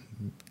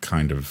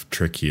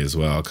tricky as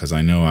well, because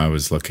I know I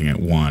was looking at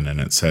one and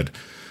it said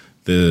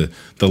the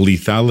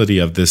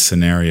lethality of this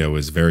scenario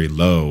is very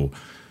low,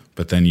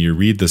 but then you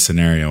read the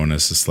scenario and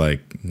it's just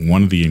like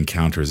one of the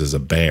encounters is a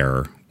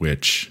bear,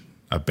 which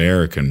a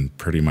bear can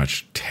pretty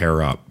much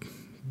tear up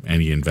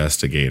any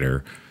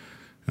investigator,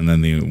 and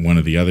then one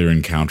of the other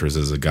encounters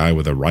is a guy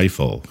with a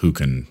rifle who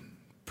can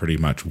pretty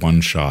much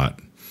one-shot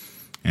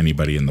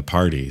anybody in the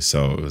party.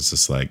 So it was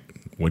just like,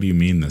 what do you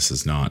mean this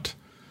is not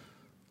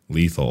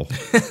lethal?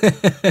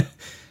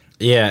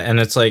 Yeah, and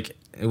it's like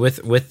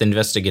with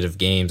investigative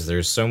games,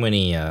 there's so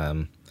many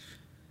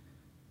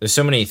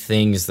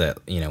things that,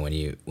 you know,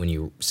 when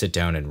you sit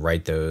down and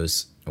write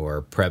those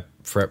or prep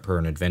for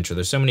an adventure,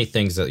 there's so many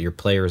things that your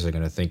players are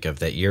going to think of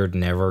that you're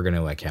never going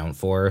to account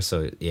for.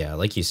 So yeah,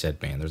 like you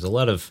said, man, there's a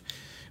lot of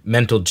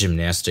mental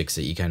gymnastics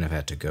that you kind of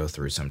have to go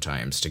through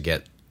sometimes to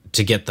get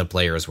the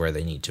players where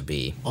they need to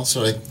be.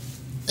 Also, I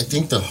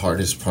think the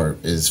hardest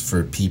part is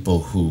for people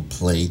who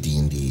play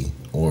D&D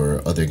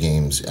or other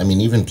games. I mean,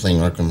 even playing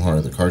Arkham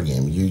Horror, the card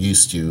game, you're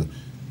used to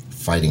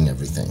fighting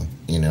everything,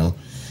 you know?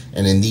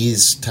 And in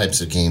these types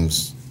of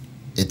games,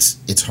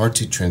 it's hard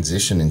to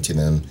transition into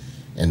them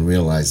and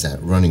realize that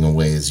running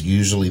away is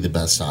usually the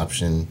best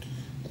option,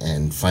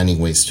 and finding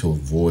ways to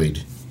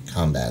avoid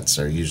combats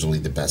are usually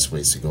the best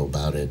ways to go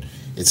about it.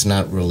 It's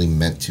not really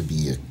meant to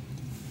be a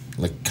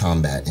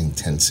combat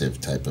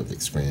intensive type of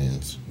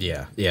experience.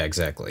 Yeah,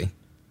 exactly.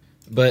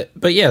 But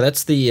yeah,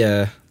 that's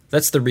the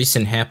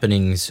recent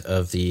happenings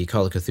of the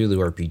Call of Cthulhu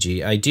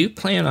RPG. I do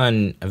plan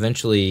on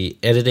eventually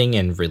editing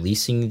and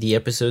releasing the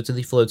episodes of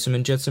the Flotsam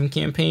and Jetsam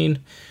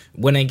campaign.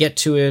 When I get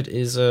to it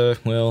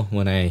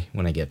when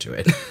I get to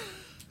it.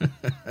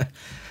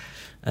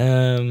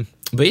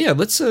 But yeah,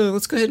 let's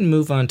go ahead and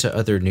move on to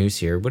other news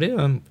here.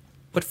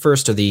 What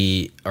first of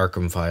the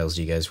Arkham Files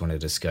do you guys want to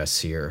discuss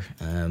here?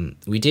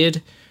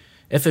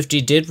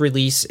 FFG did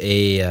release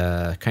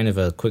a kind of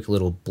a quick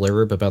little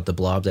blurb about the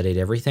blob that ate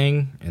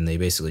everything, and they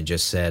basically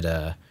just said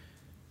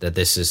that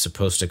this is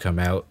supposed to come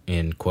out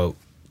in, quote,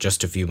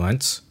 just a few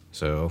months.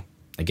 So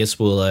I guess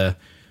we'll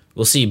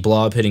see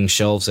blob hitting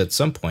shelves at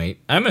some point.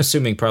 I'm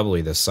assuming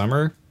probably this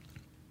summer,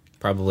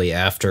 probably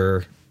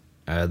after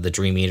the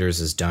Dream Eaters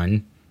is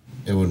done.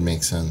 It would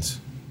make sense.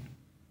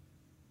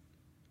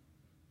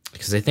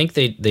 Because I think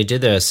they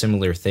did a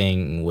similar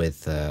thing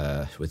with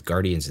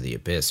Guardians of the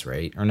Abyss,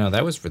 right? Or no,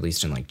 that was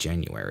released in like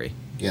January.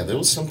 Yeah, there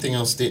was something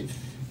else.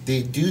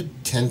 They do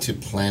tend to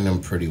plan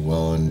them pretty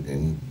well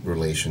in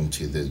relation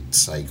to the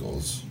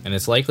cycles. And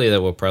it's likely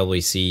that we'll probably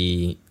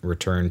see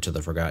Return to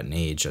the Forgotten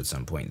Age at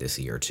some point this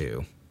year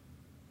too.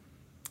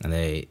 And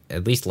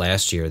at least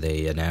last year,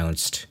 they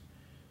announced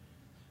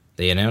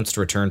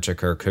Return to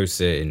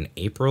Carcosa in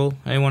April,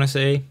 I want to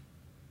say.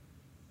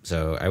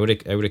 So I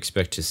would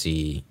expect to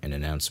see an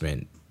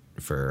announcement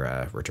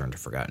for Return to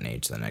Forgotten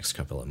Age the next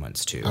couple of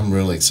months too. I'm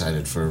really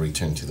excited for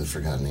Return to the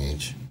Forgotten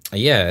Age.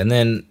 Yeah, and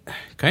then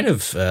kind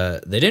of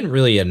they didn't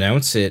really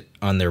announce it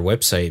on their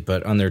website,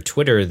 but on their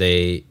Twitter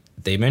they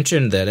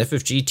mentioned that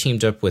FFG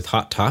teamed up with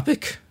Hot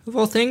Topic, of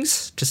all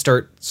things, to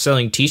start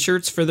selling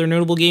T-shirts for their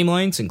notable game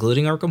lines,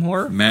 including Arkham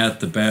Horror.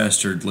 Matt the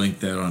bastard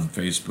linked that on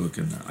Facebook,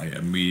 and I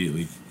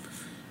immediately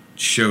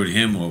showed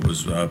him what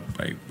was up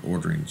by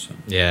ordering some.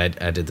 Yeah,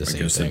 I did the same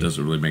thing. I guess that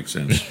doesn't really make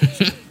sense.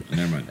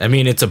 Never mind. I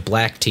mean, it's a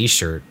black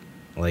T-shirt.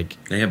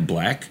 Like, they have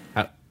black?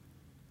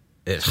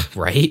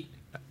 Right?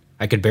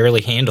 I could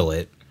barely handle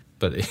it.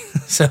 But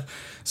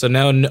so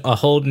now a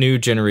whole new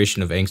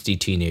generation of angsty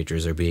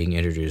teenagers are being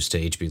introduced to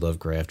H.P.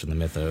 Lovecraft and the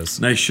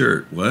mythos. Nice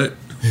shirt. What?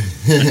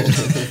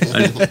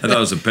 I thought it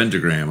was a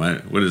pentagram.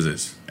 What is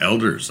this?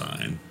 Elder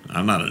sign.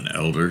 I'm not an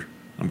elder.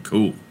 I'm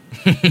cool.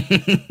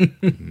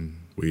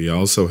 We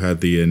also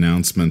had the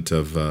announcement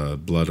of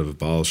Blood of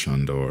Baal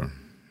Shandor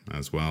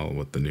as well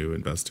with the new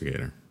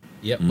investigator.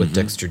 Yep, with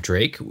Dexter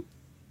Drake,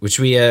 which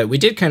we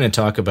did kind of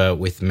talk about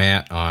with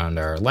Matt on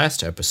our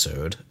last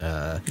episode.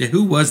 Yeah,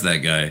 who was that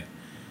guy?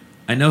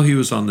 I know he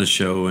was on the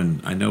show,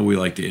 and I know we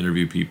like to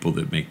interview people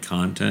that make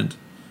content,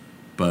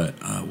 but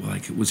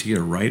was he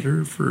a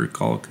writer for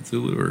Call of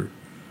Cthulhu? Or?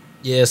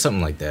 Yeah,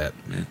 something like that.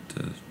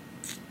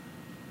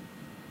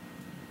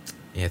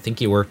 Yeah, I think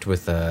he worked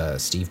with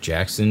Steve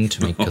Jackson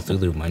to make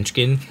Cthulhu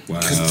Munchkin.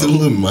 Wow.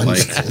 Cthulhu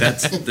Munchkin.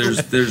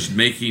 Like, there's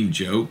making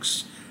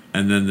jokes,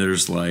 and then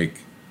there's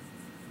like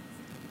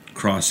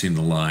crossing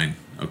the line.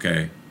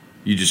 Okay,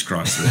 you just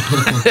crossed the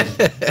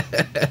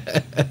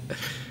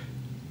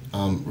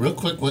line. Real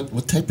quick,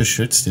 what type of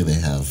shirts do they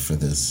have for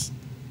this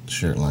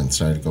shirt line?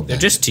 Sorry to go back. They're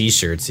just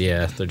T-shirts.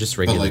 Yeah, they're just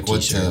regular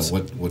T-shirts.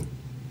 What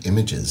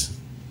images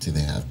do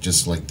they have?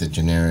 Just like the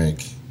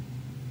generic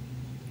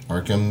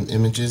Arkham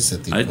images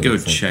that they I'd go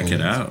check it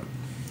out.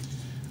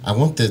 I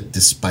want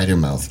the Spider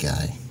Mouth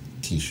guy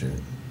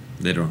T-shirt.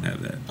 They don't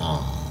have that.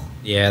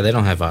 Yeah, they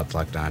don't have hot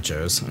block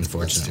nachos,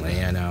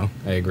 unfortunately. I know.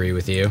 I agree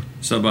with you.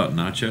 So about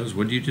nachos,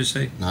 what did you just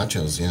say?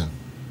 Nachos, yeah.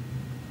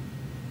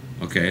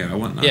 Okay, I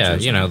want nachos. Yeah,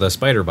 you know, the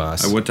spider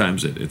boss. What time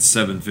is it? It's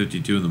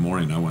 7:52 in the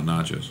morning. I want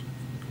nachos.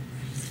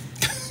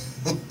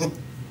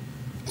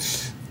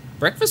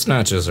 Breakfast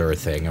nachos are a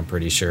thing, I'm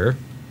pretty sure.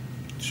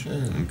 Sure.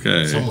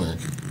 Okay. Somewhere.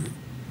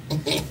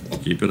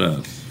 Keep it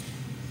up.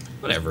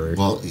 Whatever.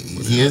 Well,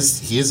 he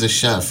is a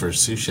chef or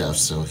sous chef,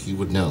 so he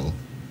would know.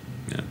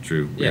 Yeah,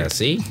 true. Yeah,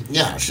 see?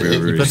 Yeah, sure.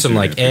 Wherever You put some,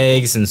 like,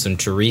 eggs and some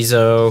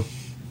chorizo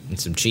and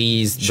some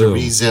cheese.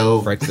 Chorizo.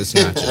 Boom. Breakfast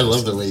nachos. I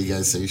love the way you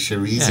guys say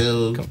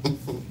chorizo.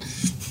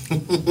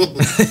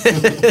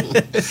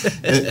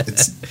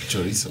 It's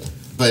chorizo.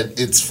 But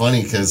it's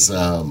funny because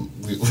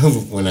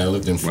when I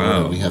lived in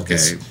Florida, we have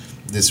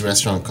this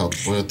restaurant called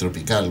Pollo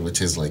Tropical,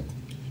 which is like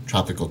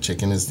tropical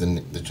chicken is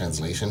the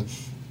translation.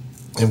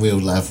 And we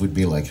would laugh. We'd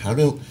be like, how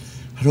do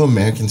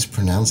Americans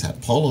pronounce that?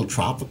 Polo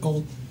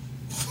Tropical?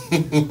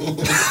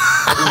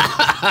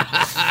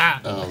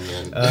 Oh,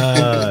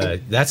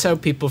 man. That's how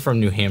people from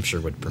New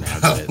Hampshire would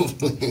pronounce it.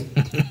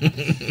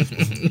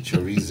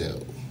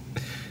 Chorizo.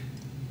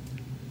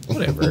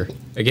 Whatever.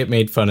 I get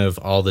made fun of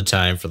all the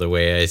time for the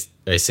way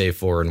I say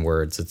foreign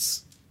words.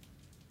 It's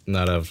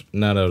not out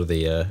of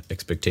the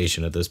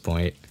expectation at this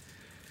point.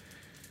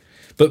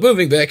 But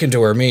moving back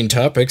into our main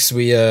topics,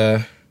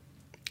 Weaver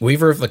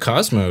of the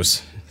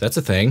Cosmos. That's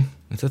a thing.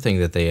 That's a thing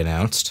that they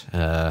announced.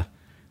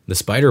 The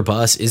spider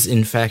boss is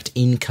in fact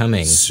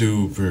incoming.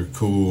 Super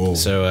cool.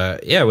 So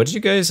what do you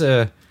guys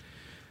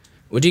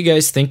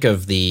think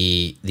of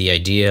the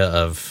idea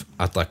of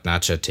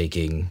Atlaknacha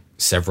taking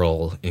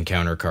several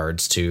encounter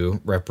cards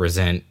to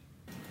represent?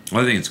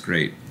 Well, I think it's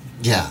great.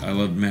 Yeah. I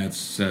love Matt's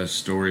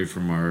story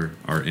from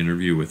our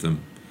interview with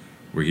him,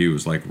 where he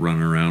was like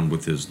running around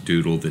with his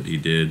doodle that he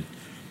did,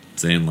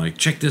 saying like,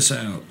 "Check this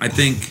out." I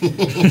think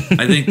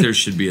there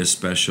should be a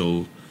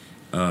special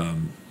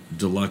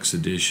deluxe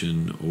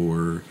edition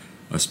or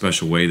a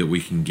special way that we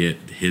can get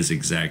his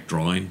exact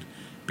drawing,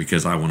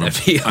 because I want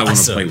to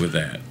play with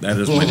that. That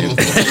is my new goal.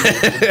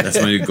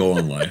 That's my new goal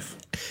in life.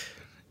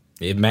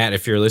 Hey, Matt,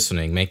 if you're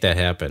listening, make that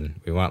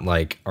happen. We want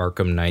like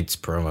Arkham Knights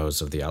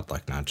promos of the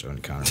Atlaknacha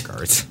encounter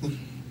cards.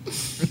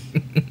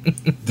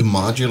 The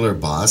modular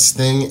boss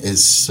thing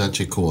is such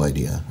a cool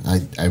idea.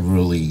 I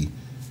really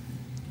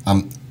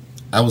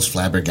I was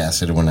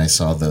flabbergasted when I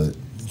saw the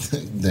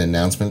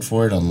announcement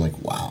for it. I'm like,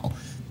 wow,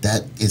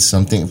 that is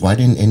something. Why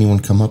didn't anyone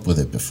come up with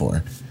it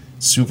before?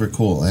 Super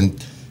cool.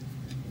 And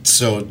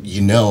so,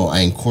 I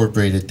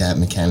incorporated that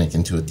mechanic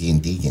into a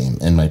D&D game,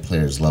 and my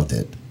players loved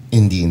it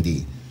in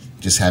D&D.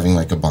 Just having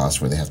like a boss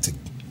where they have to,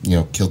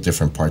 kill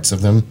different parts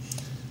of them.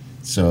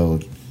 So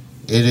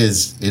it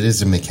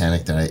is a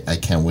mechanic that I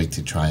can't wait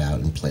to try out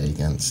and play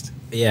against.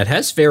 Yeah, it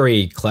has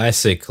very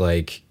classic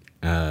like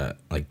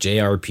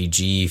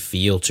JRPG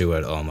feel to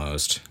it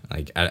almost.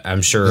 Like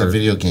I'm sure. Yeah,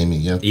 video gaming.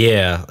 Yep.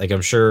 Yeah, like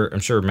I'm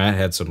sure Matt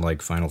had some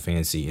like Final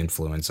Fantasy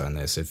influence on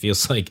this. It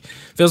feels like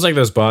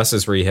those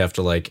bosses where you have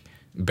to like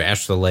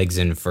bash the legs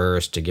in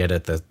first to get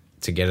at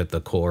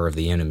the core of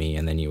the enemy,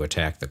 and then you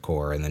attack the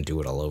core and then do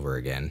it all over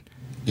again.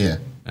 Yeah.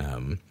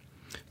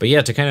 But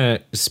yeah, to kind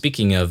of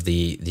speaking of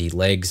the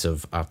legs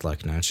of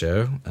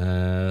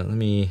Atlaknacha, let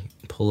me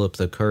pull up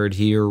the card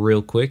here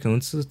real quick and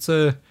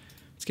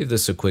let's give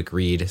this a quick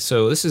read.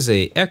 So this is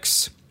a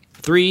X,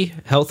 3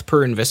 health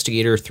per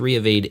investigator, 3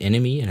 evade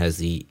enemy. It has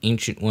the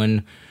Ancient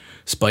One,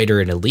 Spider,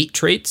 and Elite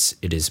traits.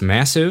 It is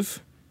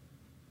massive.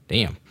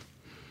 Damn.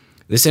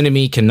 This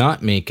enemy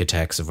cannot make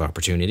attacks of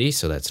opportunity,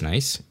 so that's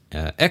nice.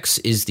 X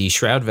is the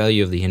shroud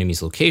value of the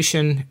enemy's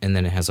location, and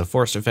then it has a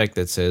force effect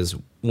that says,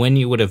 when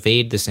you would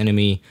evade this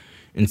enemy,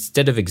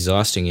 instead of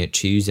exhausting it,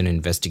 choose an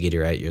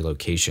investigator at your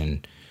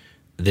location.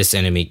 This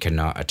enemy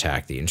cannot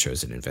attack the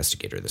chosen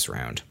investigator this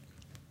round.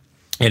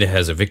 And it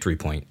has a victory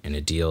point, and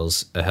it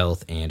deals a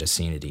health and a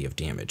sanity of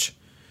damage.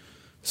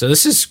 So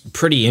this is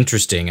pretty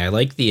interesting. I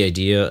like the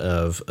idea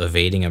of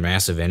evading a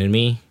massive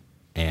enemy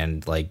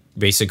and like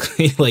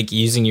basically like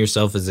using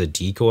yourself as a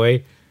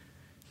decoy.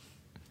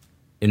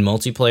 In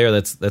multiplayer,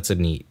 that's a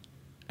neat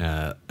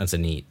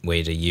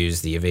way to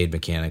use the evade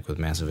mechanic with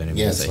massive enemies.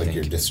 Yeah, it's like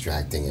you're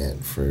distracting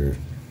it for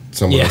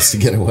someone else to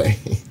get away.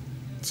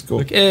 It's cool.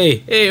 Like,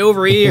 hey,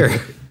 over here.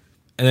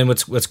 And then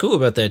what's cool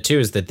about that too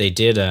is that they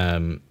did,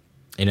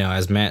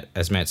 as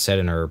Matt said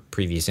in our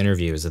previous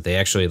interview, is that they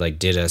actually like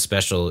did a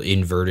special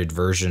inverted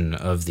version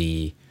of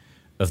the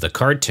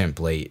card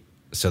template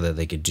so that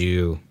they could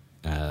do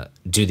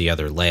the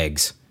other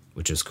legs,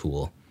 which is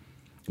cool.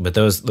 But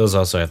those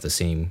also have the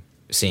same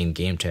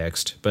game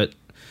text. But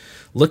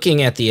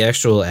looking at the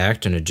actual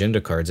act and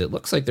agenda cards, it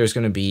looks like there's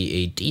going to be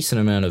a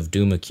decent amount of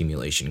Doom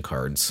accumulation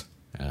cards.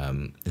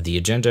 The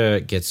agenda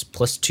gets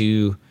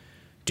 +2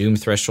 Doom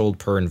threshold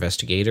per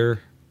investigator,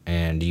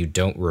 and you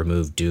don't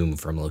remove Doom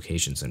from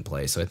locations in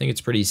play. So I think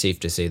it's pretty safe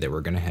to say that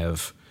we're going to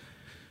have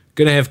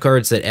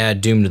cards that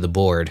add Doom to the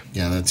board.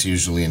 Yeah, that's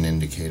usually an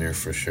indicator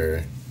for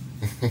sure.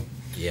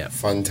 Yeah.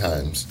 Fun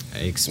times.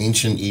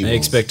 Ancient Evils. I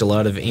expect a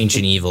lot of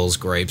Ancient Evils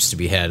gripes to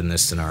be had in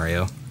this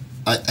scenario.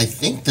 I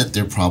think that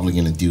they're probably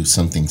going to do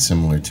something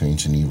similar to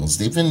Ancient Evils.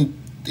 They've been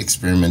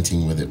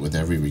experimenting with it with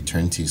every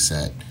Return to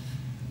set,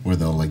 where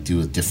they'll like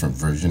do a different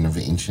version of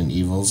Ancient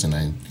Evils, and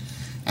I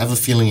have a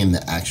feeling in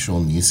the actual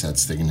new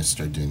sets they're going to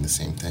start doing the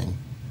same thing.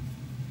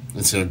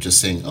 Instead of just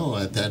saying, "Oh,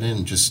 at that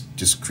end,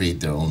 just create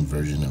their own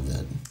version of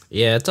it."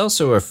 Yeah, it's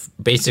also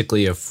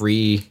basically a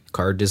free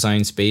card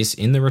design space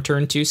in the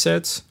Return to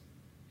sets,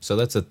 so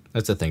that's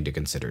a thing to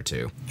consider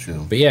too.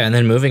 True. But yeah, and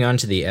then moving on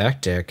to the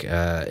Act deck,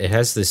 it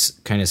has this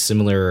kind of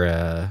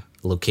similar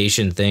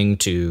location thing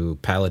to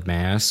Pallid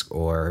Mask,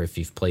 or if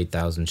you've played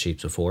Thousand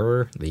Shapes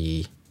before,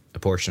 a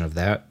portion of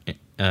that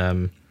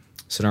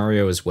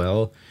scenario as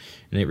well.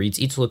 And it reads,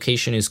 each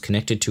location is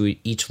connected to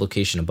each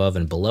location above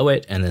and below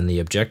it, and then the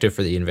objective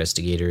for the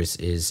investigators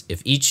is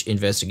if each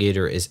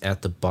investigator is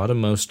at the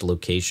bottommost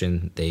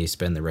location, they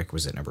spend the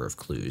requisite number of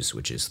clues,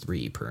 which is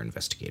 3 per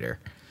investigator.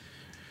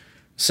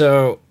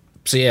 So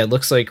yeah, it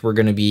looks like we're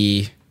going to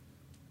be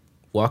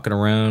walking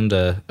around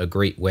a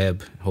great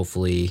web,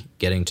 hopefully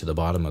getting to the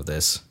bottom of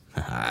this.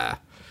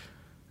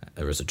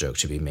 There was a joke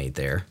to be made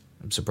there.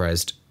 I'm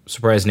surprised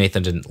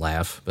Nathan didn't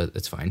laugh, but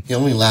it's fine. He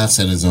only laughs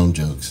at his own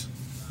jokes.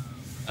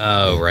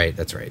 Oh, right,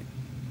 that's right.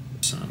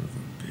 Son of a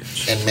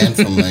bitch. And Man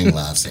from Lang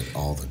laughs at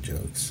all the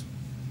jokes.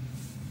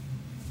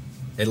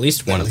 At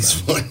least one of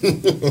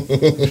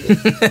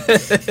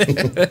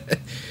them.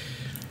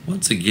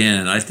 Once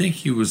again, I think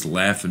he was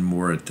laughing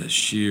more at the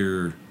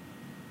sheer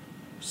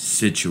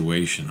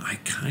situation. I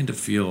kind of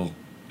feel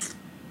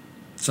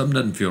something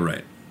doesn't feel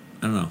right.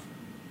 I don't know.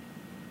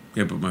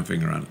 Can't put my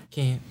finger on it.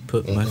 Can't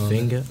put my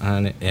finger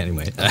on it.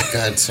 Anyway. I've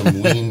got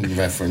some Ween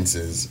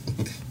references.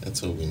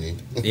 That's what we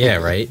need. Yeah,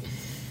 right?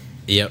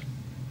 Yep.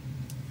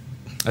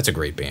 That's a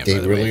great band, They by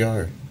the really way.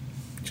 are.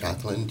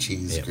 Chocolate and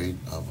Cheese, Yep. great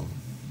album.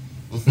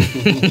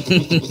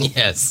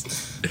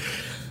 Yes.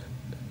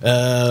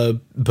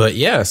 But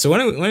yeah, so why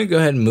don't we go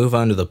ahead and move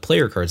on to the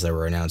player cards that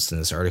were announced in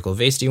this article.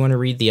 Vase, do you want to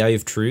read the Eye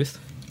of Truth?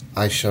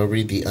 I shall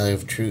read the Eye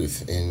of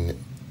Truth in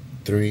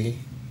 3,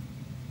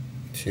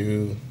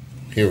 2,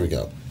 here we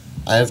go.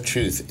 Eye of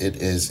Truth, it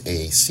is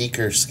a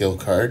Seeker skill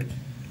card,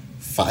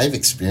 5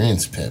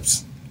 experience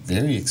pips,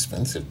 very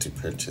expensive to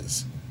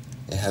purchase.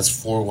 It has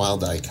 4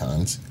 wild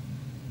icons,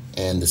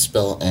 and the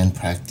spell and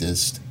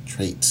practiced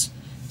traits.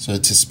 So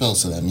it's a spell,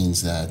 so that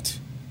means that,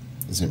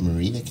 is it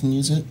Marie that can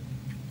use it?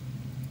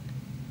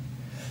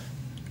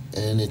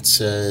 And it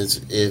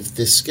says, if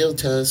this skill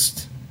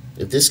test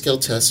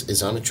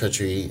is on a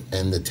treachery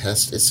and the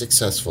test is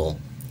successful,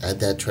 add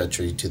that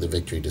treachery to the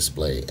victory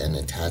display and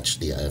attach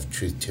the Eye of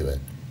Truth to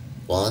it.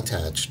 While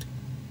attached,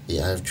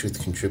 the Eye of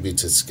Truth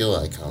contributes its skill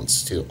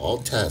icons to all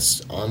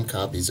tests on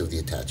copies of the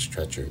attached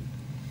treachery.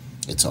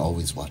 It's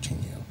always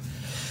watching you.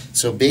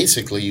 So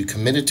basically, you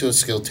committed to a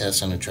skill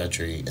test on a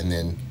treachery, and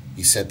then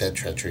you set that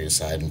treachery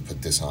aside and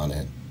put this on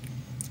it.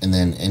 And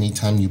then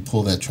anytime you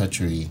pull that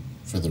treachery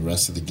for the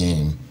rest of the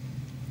game,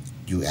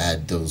 you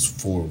add those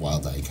 4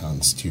 wild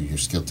icons to your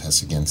skill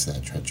test against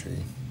that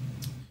treachery.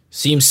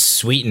 Seems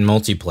sweet in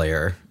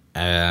multiplayer.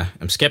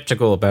 I'm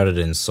skeptical about it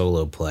in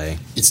solo play.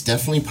 It's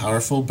definitely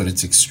powerful, but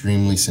it's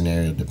extremely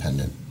scenario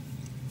dependent.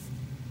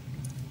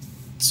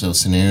 So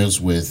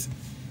scenarios with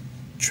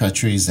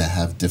treacheries that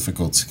have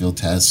difficult skill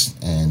tests,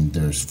 and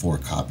there's 4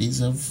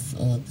 copies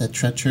of that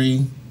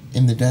treachery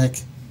in the deck,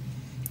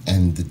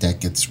 and the deck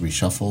gets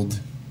reshuffled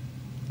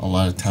a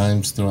lot of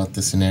times throughout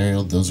the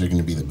scenario, those are going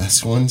to be the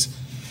best ones.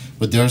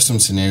 But there are some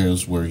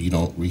scenarios where you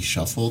don't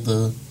reshuffle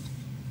the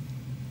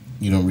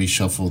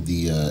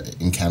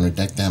encounter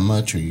deck that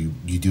much, or you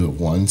do it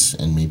once,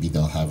 and maybe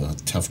they'll have a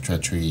tough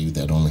treachery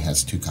that only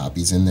has 2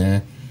 copies in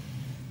there.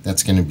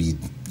 That's going to be,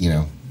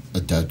 a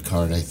dud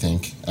card, I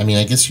think. I mean,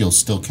 I guess you'll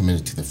still commit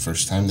it to the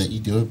first time that you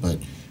do it, but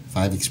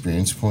 5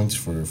 experience points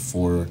for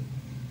 4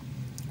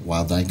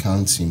 wild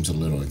icons seems a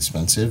little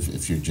expensive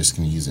if you're just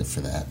going to use it for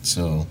that.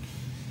 So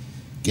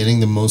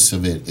getting the most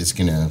of it is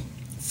going to,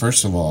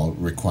 first of all,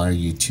 require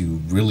you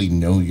to really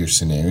know your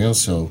scenario.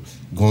 So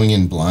going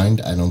in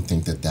blind, I don't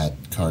think that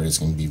card is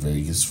going to be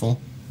very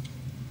useful.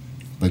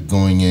 But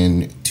going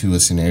into a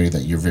scenario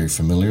that you're very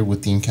familiar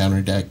with the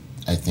encounter deck,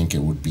 I think it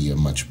would be a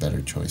much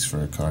better choice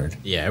for a card.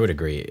 Yeah, I would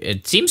agree.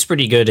 It seems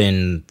pretty good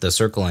in the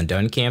Circle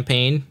Undone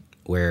campaign,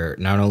 where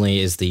not only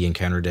is the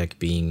encounter deck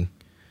being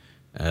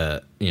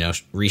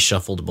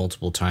reshuffled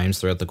multiple times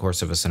throughout the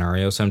course of a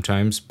scenario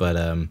sometimes, but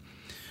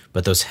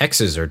those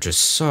hexes are just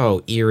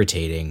so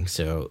irritating.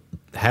 So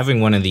having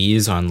one of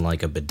these on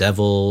like a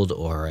Bedeviled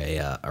or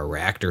a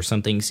Racked or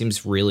something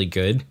seems really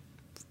good,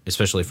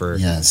 especially for...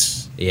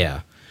 Yes.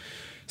 Yeah.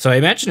 So I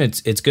imagine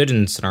it's good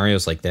in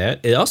scenarios like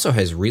that. It also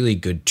has really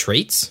good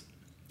traits.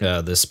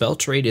 The spell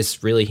trait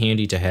is really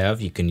handy to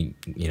have. You can,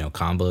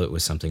 combo it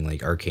with something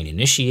like Arcane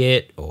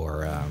Initiate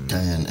or...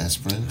 Diane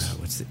Esperance.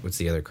 What's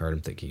the other card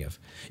I'm thinking of?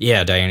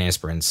 Yeah, Diana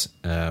Esperance.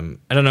 I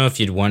don't know if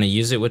you'd want to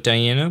use it with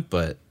Diana,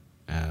 but...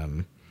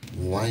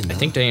 Why not? I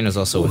think Diana's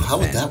also... How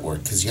would that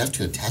work? Because you have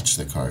to attach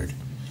the card.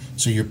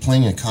 So you're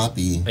playing a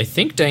copy... I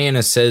think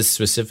Diana says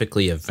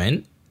specifically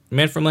event.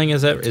 Man from Lang,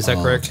 is that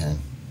correct? Okay.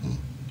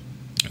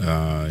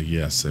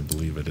 Yes, I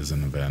believe it is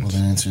an event. Well,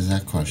 that answers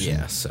that question.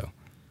 Yeah. So,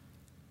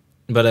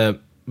 but I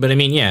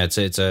mean, yeah, it's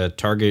a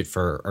target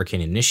for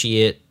Arcane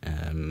Initiate.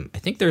 I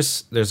think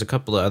there's a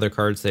couple of other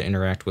cards that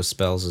interact with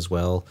spells as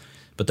well.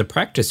 But the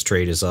practice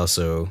trait is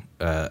also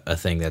a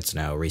thing that's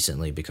now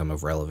recently become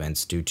of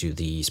relevance due to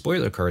the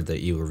spoiler card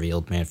that you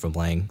revealed, Man from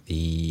Lang.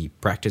 The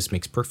practice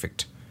makes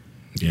perfect.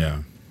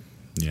 Yeah,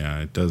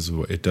 it does.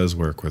 It does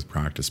work with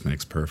practice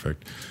makes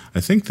perfect.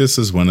 I think this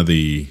is one of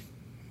the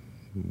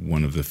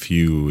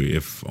few,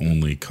 if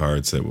only,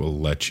 cards that will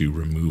let you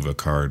remove a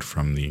card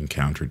from the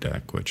encounter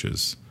deck, which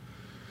is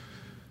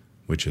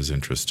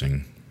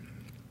interesting.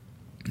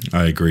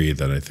 I agree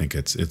that I think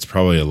it's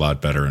probably a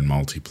lot better in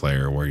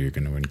multiplayer where you're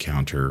going to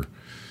encounter,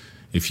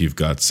 if you've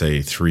got,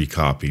 say, 3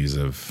 copies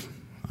of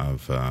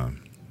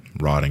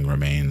Rotting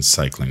Remains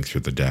cycling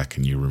through the deck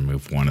and you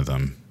remove one of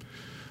them,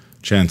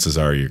 chances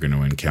are you're going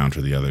to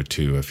encounter the other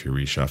 2 if you're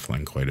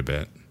reshuffling quite a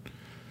bit.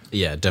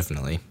 Yeah,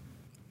 definitely.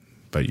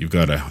 But you've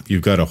got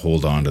to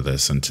hold on to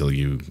this until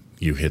you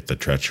hit the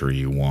treachery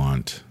you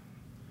want.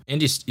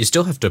 And you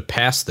still have to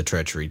pass the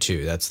treachery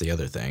too. That's the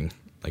other thing.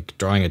 Like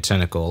drawing a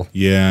tentacle.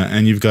 Yeah,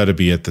 and you've got to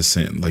be at the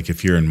same, like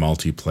if you're in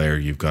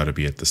multiplayer, you've got to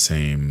be at the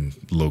same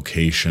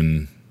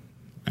location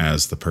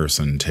as the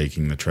person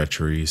taking the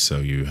treachery.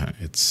 So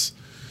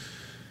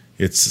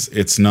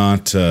it's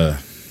not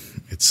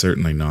it's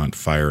certainly not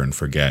fire and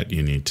forget.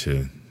 You need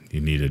to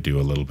do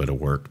a little bit of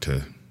work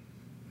to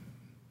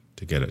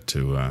get it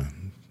to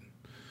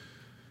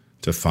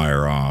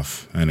fire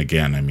off. And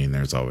again, I mean,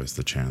 there's always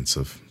the chance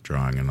of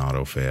drawing an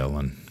auto fail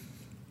and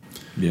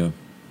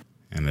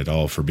it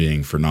all for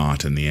being for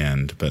naught in the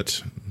end.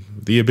 But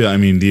the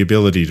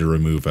ability to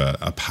remove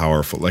a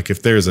powerful, like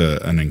if there's a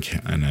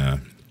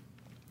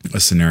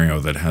scenario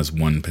that has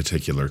one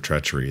particular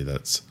treachery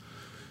that's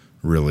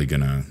really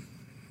gonna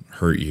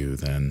hurt you,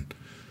 then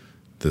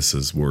this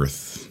is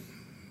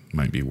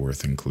might be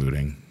worth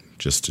including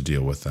just to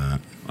deal with that.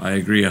 I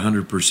agree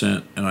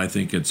 100%, and I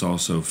think it's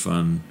also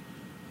fun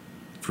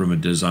from a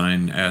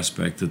design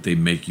aspect that they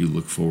make you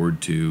look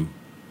forward to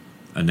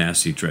a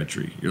nasty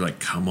treachery. You're like,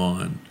 come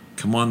on,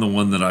 the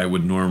one that I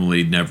would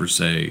normally never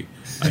say.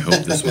 I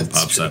hope this one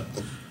pops up.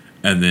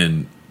 And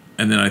then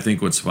I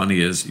think what's funny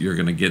is you're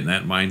going to get in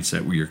that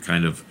mindset where you're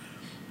kind of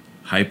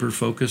hyper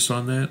focused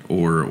on that,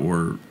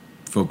 or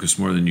focus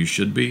more than you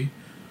should be,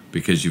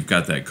 because you've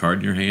got that card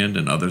in your hand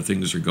and other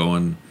things are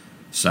going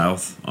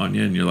south on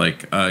you, and you're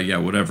like, yeah,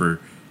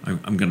 whatever.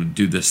 I'm going to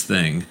do this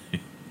thing.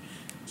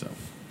 So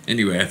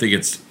anyway, I think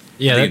it's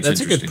that's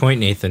a good point,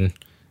 Nathan.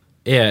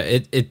 Yeah,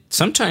 it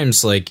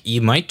sometimes, like,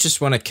 you might just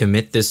want to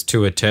commit this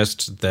to a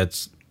test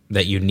that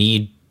you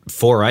need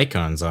 4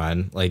 icons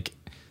on. Like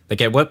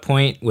at what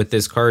point with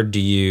this card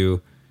do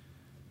you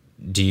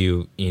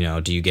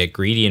get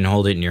greedy and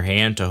hold it in your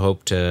hand to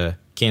hope to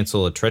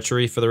cancel a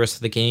treachery for the rest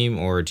of the game,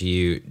 or do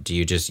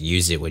you just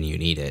use it when you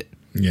need it?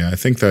 Yeah, I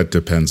think that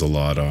depends a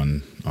lot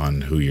on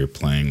who you're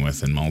playing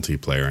with in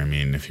multiplayer. I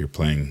mean, if you're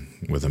playing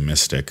with a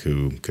mystic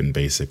who can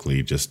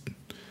basically just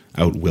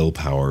out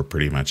willpower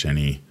pretty much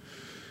any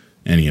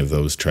of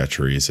those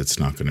treacheries, it's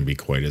not going to be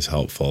quite as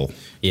helpful.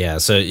 Yeah,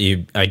 so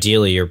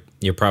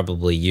you're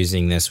probably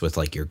using this with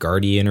like your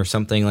guardian or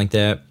something like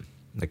that.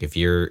 Like if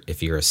you're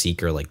a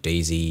seeker like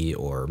Daisy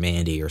or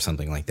Mandy or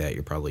something like that,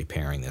 you're probably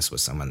pairing this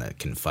with someone that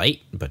can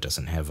fight but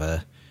doesn't have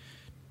a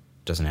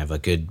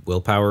good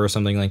willpower or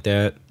something like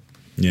that.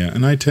 Yeah,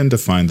 and I tend to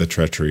find the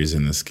treacheries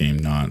in this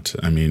game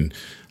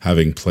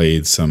having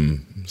played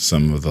some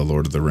of the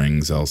Lord of the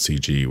Rings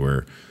LCG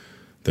where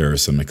there are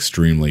some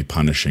extremely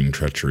punishing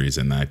treacheries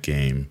in that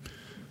game.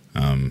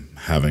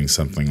 Having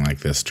something like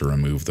this to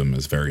remove them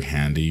is very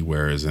handy,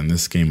 whereas in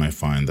this game I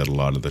find that a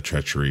lot of the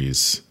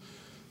treacheries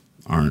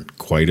aren't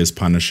quite as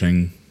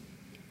punishing.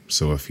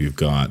 So if you've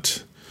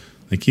got,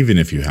 like, even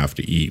if you have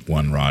to eat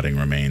 1 Rotting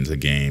Remains a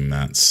game,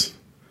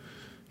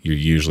 you're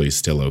usually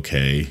still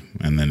okay.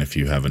 And then if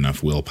you have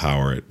enough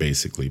willpower, it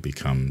basically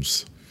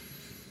becomes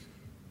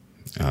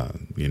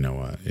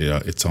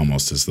it's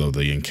almost as though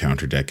the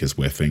encounter deck is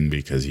whiffing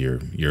because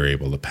you're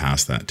able to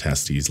pass that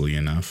test easily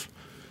enough.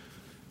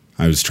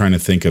 I was trying to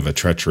think of a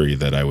treachery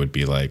that I would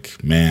be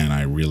like, man,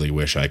 I really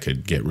wish I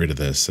could get rid of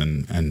this,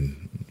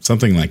 and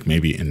something like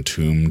maybe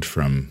Entombed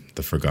from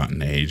the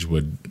Forgotten Age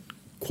would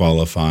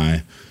qualify.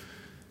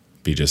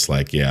 Be just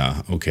like,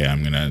 yeah, okay,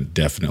 I'm gonna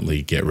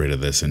definitely get rid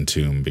of this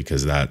Entomb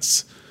because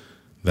that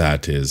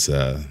is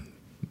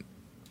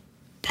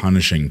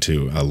punishing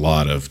to a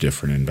lot of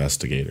different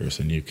investigators,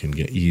 and you can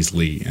get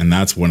easily, and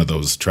that's one of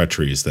those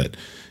treacheries that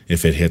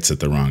if it hits at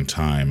the wrong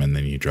time and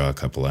then you draw a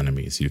couple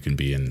enemies, you can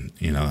be in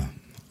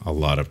a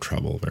lot of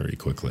trouble very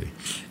quickly.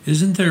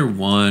 Isn't there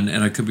one,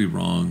 and I could be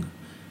wrong,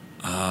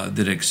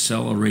 that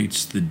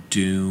accelerates the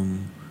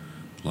doom,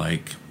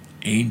 like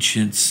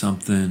ancient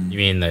something? You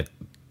mean that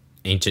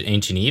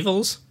ancient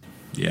evils?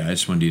 Yeah, I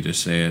just wanted you to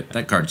say it.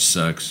 That card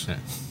sucks.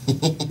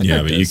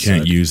 Yeah, but you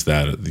can't use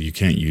that. You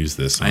can't use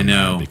this on I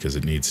know. that because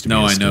it needs to be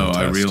No, a I skill know. test.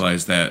 I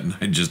realized that, and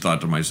I just thought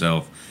to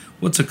myself,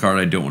 what's a card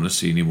I don't want to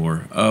see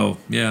anymore? Oh,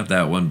 yeah,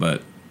 that one,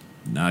 but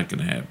not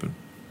going to happen.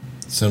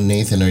 So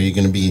Nathan, are you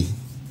going to be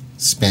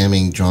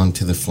spamming Drawn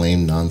to the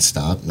Flame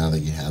nonstop now that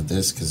you have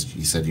this? Because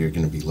you said you're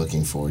going to be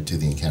looking forward to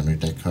the encounter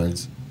deck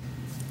cards.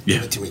 Yeah.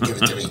 Give it to me, give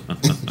it to me.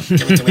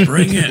 Give it to me.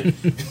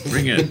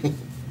 Bring it.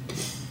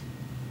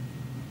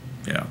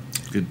 Yeah,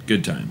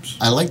 good times.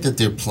 I like that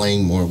they're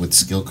playing more with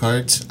skill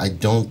cards. I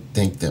don't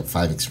think that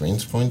 5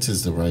 experience points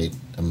is the right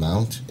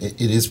amount.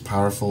 It is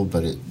powerful,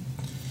 but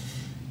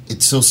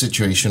it's so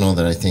situational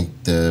that I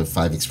think the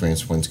 5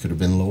 experience points could have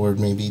been lowered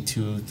maybe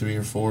 2, 3,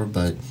 or 4,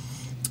 but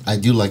I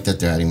do like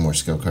that they're adding more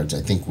skill cards. I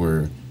think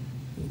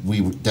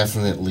we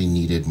definitely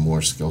needed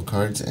more skill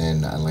cards,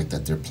 and I like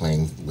that they're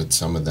playing with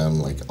some of them,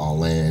 like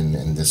All In,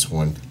 and this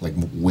one, like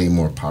way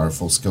more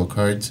powerful skill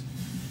cards.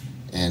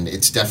 And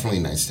it's definitely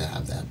nice to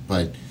have that.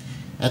 But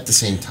at the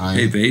same time...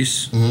 Hey,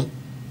 Vase,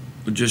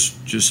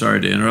 just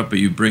sorry to interrupt, but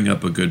you bring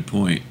up a good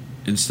point.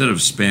 Instead of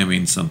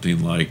spamming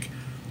something like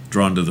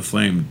Drawn to the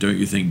Flame, don't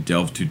you think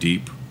Delve Too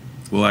Deep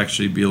will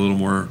actually be a little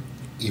more...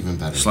 Even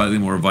better. Slightly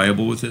more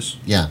viable with this?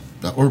 Yeah,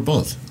 or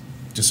both.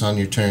 Just on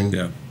your turn,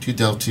 yeah. 2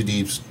 Delve Too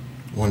Deeps,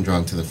 1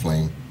 Drawn to the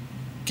Flame.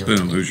 Give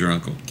Boom, who's your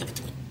uncle? Give it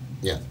to me.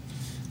 Yeah.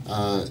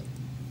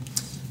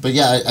 But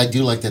yeah, I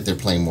do like that they're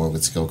playing more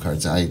with skill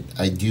cards. I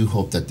do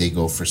hope that they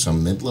go for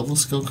some mid-level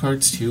skill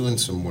cards too, and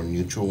some more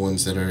neutral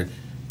ones that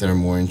are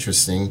more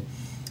interesting.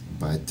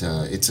 But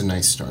it's a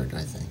nice start,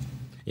 I think.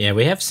 Yeah,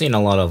 we have seen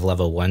a lot of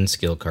level 1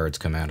 skill cards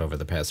come out over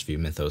the past few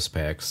Mythos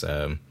packs,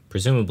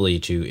 presumably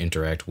to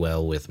interact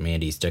well with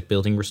Mandy's deck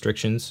building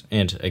restrictions,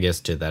 and I guess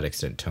to that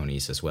extent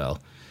Tony's as well.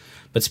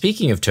 But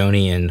speaking of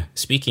Tony and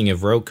speaking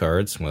of rogue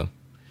cards, well,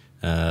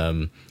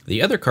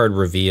 the other card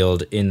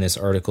revealed in this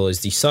article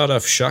is the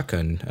Sawed-Off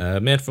Shotgun.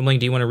 Man from Ling,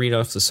 do you want to read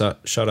off the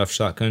Sawed-Off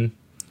Shotgun?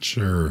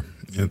 Sure.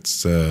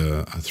 It's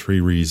a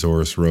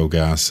 3-resource rogue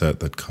asset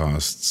that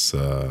costs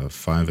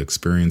 5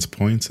 experience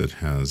points. It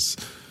has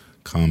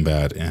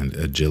combat and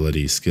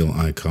agility skill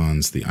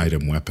icons, the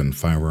item, weapon,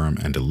 firearm,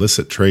 and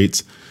illicit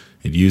traits.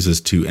 It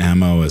uses 2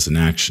 ammo as an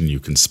action. You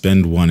can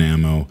spend 1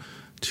 ammo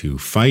to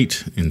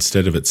fight.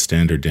 Instead of its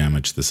standard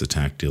damage, this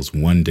attack deals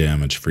 1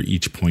 damage for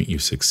each point you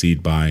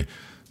succeed by,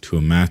 to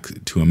a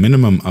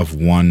minimum of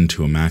 1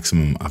 to a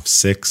maximum of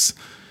 6.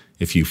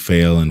 If you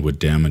fail and would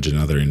damage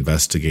another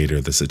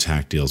investigator, this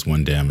attack deals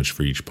 1 damage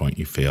for each point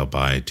you fail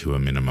by, to a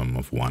minimum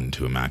of 1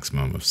 to a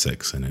maximum of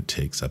 6, and it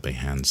takes up a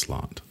hand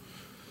slot.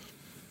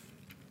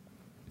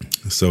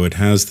 So it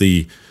has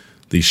the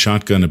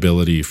shotgun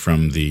ability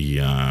from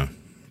the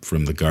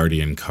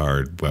Guardian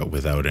card, but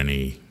without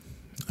any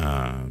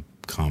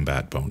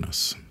combat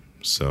bonus.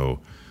 So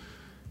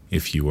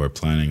if you are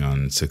planning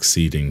on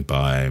succeeding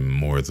by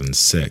more than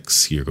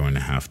 6, you're going to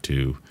have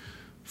to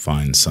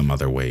find some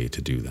other way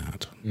to do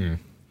that. Mm.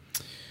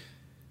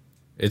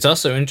 It's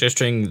also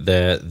interesting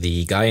that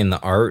the guy in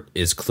the art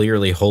is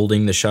clearly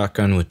holding the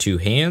shotgun with 2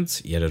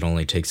 hands, yet it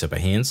only takes up a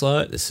hand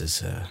slot. This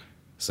is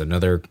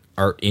another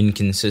art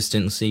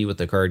inconsistency with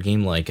the card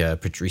game, like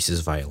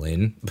Patrice's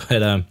violin.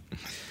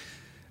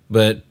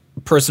 But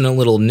personal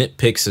little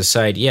nitpicks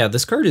aside, yeah,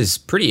 this card is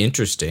pretty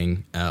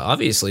interesting.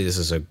 Obviously, this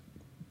is a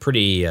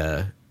pretty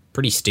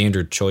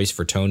standard choice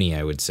for Tony,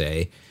 I would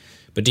say.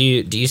 But do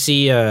you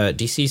see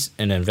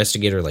an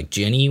investigator like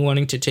Jenny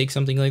wanting to take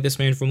something like this,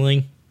 Man from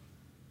Ling?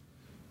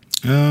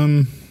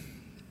 I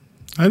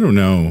don't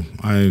know.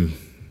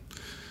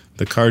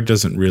 The card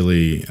doesn't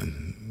really.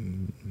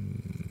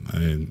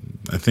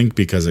 I think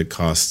because it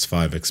costs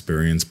 5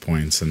 experience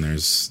points, and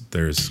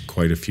there's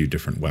quite a few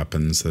different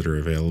weapons that are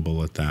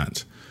available at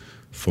that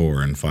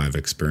 4 and 5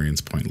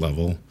 experience point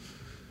level.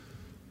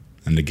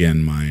 And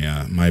again,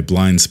 my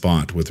blind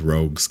spot with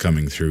rogues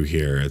coming through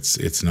here,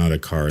 it's not a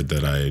card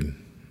that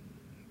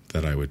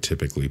I would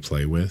typically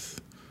play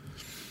with.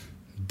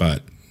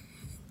 But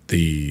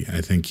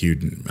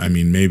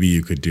maybe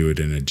you could do it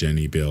in a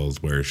Jenny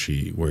build where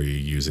you're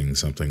using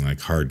something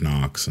like Hard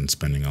Knocks and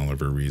spending all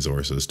of her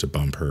resources to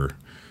bump her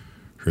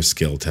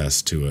skill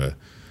test to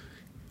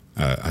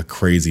a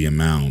crazy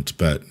amount.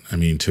 But I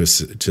mean, to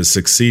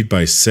succeed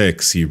by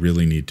 6, you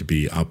really need to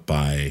be up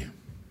by,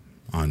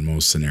 on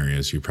most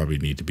scenarios, you probably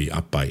need to be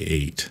up by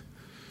 8.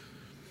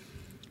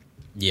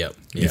 Yep.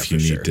 Yeah,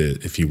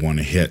 if you want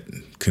to hit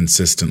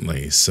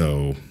consistently.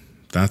 So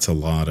that's a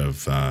lot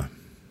of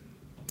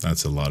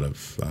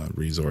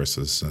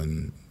resources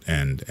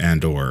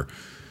and or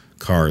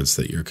cards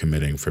that you're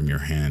committing from your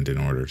hand in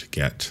order to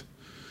get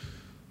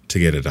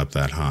it up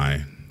that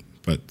high.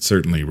 But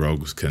certainly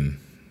rogues can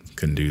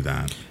do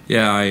that.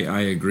 Yeah,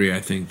 I agree. I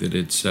think that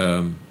it's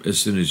as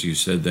soon as you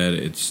said that,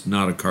 it's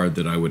not a card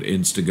that I would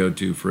insta go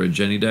to for a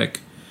Jenny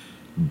deck,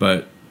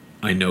 but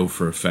I know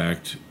for a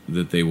fact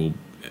that they will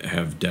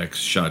have decks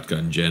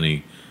Shotgun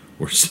Jenny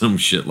or some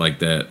shit like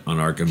that on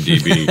Arkham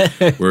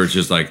DB, where it's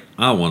just like,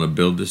 I want to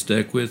build this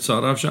deck with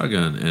Sawed-Off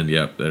Shotgun, and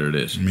yep, there it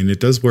is. I mean, it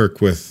does work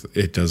with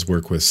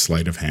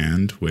Sleight of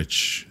Hand,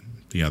 which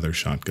the other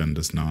shotgun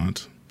does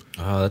not.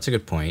 Oh, that's a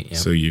good point. Yep.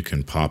 So you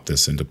can pop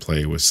this into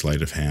play with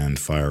Sleight of Hand,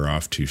 fire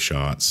off 2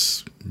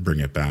 shots, bring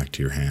it back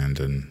to your hand,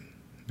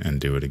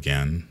 and do it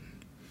again.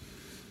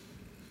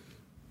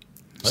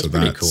 That's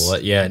pretty cool.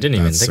 Yeah, I didn't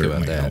even think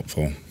about that.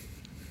 Helpful.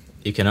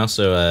 You can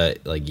also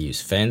like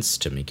use fence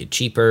to make it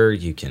cheaper.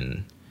 You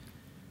can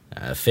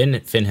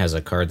Finn has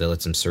a card that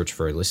lets him search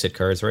for illicit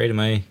cards, right? Am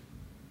I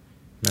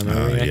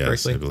remembering that yes,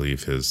 correctly? I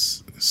believe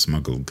his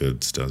smuggled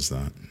goods does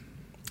that.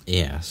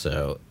 Yeah,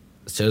 so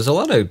there's a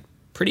lot of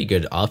pretty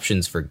good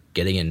options for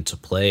getting into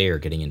play or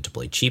getting into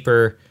play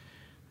cheaper.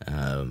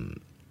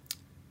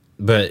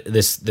 But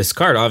this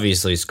card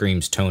obviously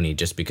screams Tony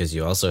just because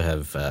you also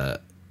have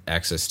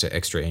access to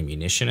extra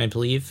ammunition, I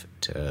believe,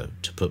 to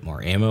put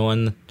more ammo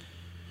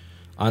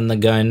on the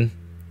gun.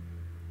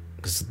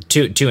 Because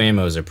two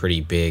ammo is a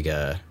pretty big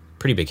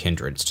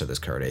hindrance to this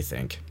card, I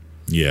think.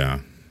 Yeah,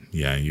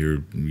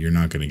 you're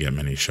not going to get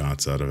many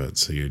shots out of it,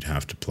 so you'd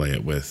have to play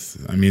it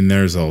with. I mean,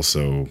 there's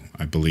also,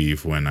 I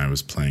believe, when I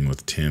was playing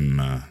with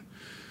Tim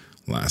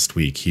last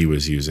week, he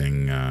was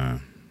using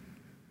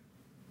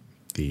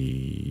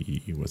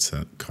what's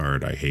that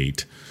card I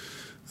hate?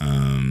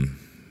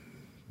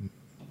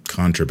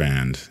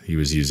 Contraband. He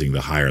was using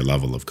the higher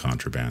level of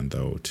contraband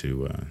though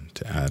to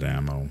add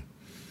ammo.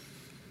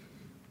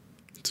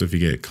 So if you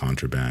get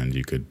contraband,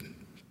 you could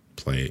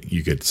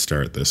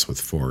start this with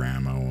 4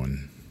 ammo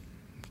and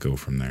go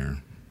from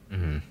there.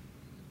 Mm-hmm.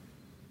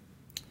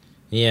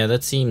 Yeah,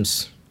 that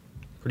seems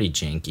pretty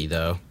janky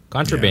though.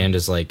 Contraband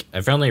is like,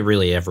 I've only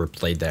really ever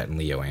played that in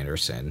Leo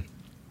Anderson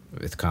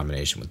with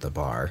combination with the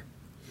bar.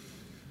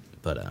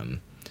 But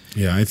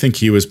yeah, I think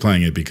he was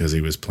playing it because he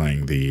was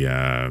playing the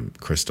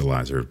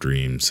Crystallizer of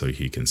Dreams, so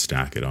he can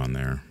stack it on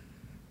there.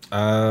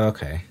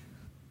 Okay.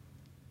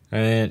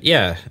 And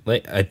yeah,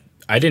 like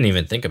I didn't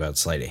even think about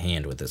sleight of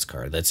hand with this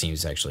card. That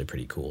seems actually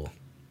pretty cool.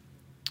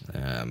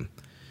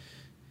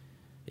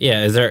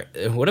 Yeah,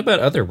 what about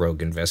other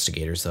rogue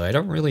investigators though? I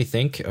don't really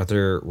think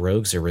other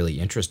rogues are really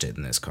interested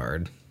in this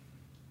card.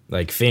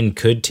 Like Finn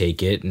could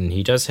take it, and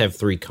he does have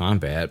 3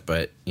 combat,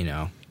 but you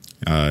know.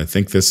 I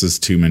think this is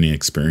too many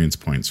experience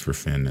points for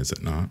Finn, is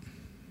it not?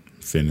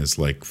 Finn is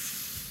like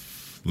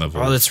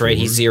level. Oh, that's 4. right.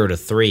 He's 0 to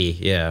 3.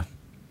 Yeah.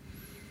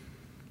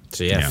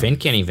 So yeah, Finn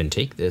can't even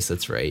take this.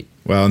 That's right.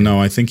 Well,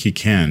 no, I think he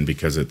can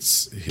because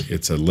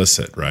it's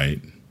illicit, right?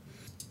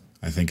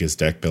 I think his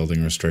deck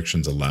building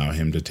restrictions allow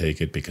him to take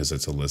it because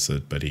it's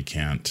illicit, but he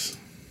can't.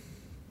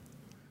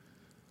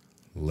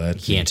 He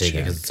can't take it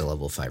because it's a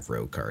level 5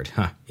 rogue card.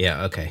 Huh.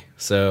 Yeah. Okay.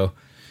 So,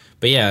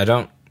 but yeah, I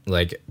don't.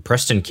 Like,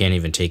 Preston can't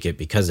even take it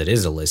because it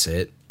is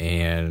illicit,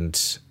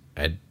 and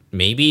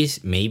maybe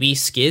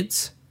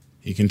Skids?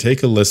 He can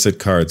take illicit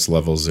cards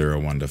level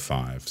 0, 1 to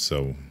 5,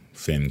 so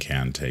Finn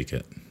can take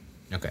it.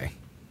 Okay.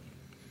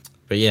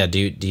 But yeah, do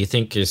you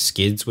think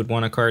Skids would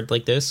want a card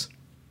like this?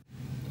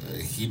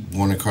 He'd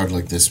want a card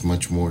like this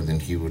much more than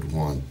he would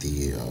want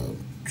the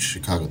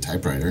Chicago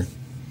Typewriter.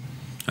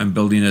 I'm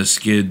building a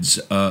Skids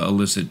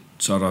illicit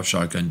sawed-off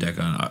shotgun deck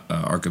on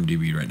Arkham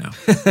DB right now.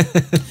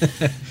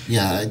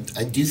 Yeah,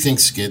 I do think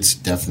Skids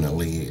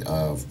definitely,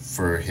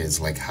 for his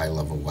like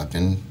high-level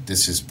weapon,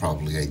 this is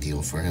probably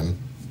ideal for him.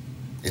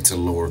 It's a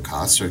lower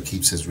cost, so it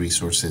keeps his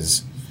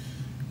resources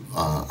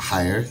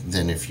higher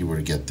than if you were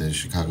to get the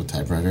Chicago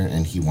Typewriter,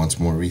 and he wants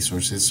more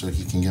resources so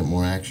he can get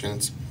more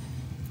actions.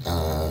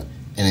 And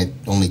it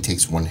only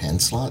takes 1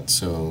 hand slot,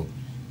 so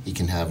he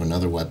can have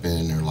another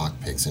weapon or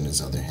lockpicks in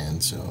his other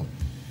hand, so...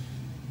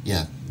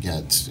 Yeah,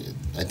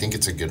 I think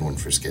it's a good one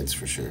for Skids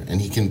for sure,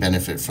 and he can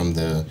benefit from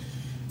the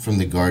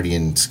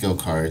Guardian skill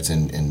cards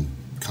and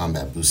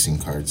combat boosting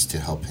cards to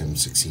help him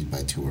succeed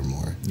by 2 or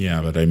more.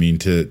 Yeah, but I mean,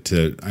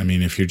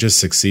 if you're just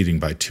succeeding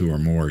by 2 or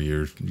more,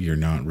 you're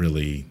not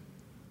really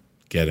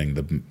getting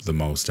the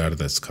most out of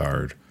this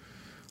card.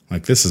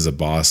 Like, this is a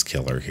boss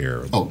killer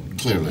here. Oh,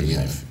 clearly,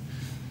 yeah.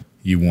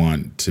 You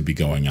want to be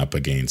going up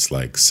against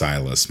like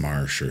Silas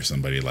Marsh or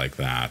somebody like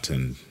that,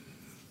 and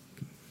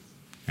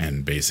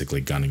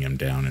basically gunning him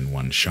down in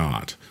 1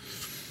 shot.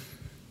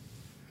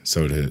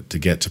 So to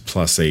get to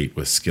 +8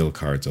 with skill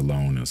cards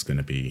alone is going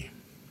to be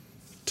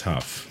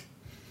tough.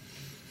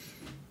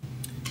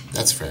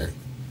 That's fair.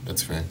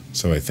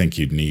 So I think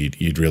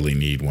you'd really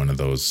need one of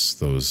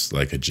those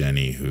like a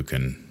Jenny who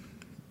can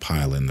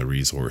pile in the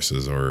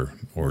resources, or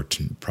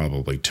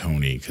probably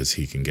Tony, because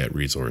he can get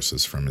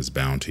resources from his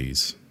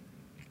bounties.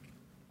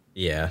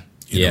 Yeah.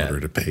 In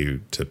order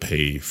to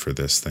pay for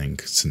this thing,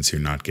 since you're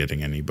not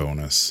getting any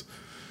bonus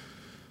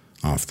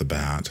off the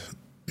bat.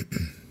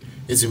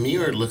 Is it me,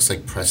 or it looks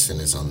like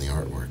Preston is on the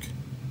artwork?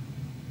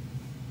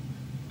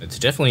 It's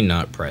definitely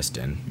not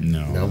Preston.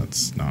 No,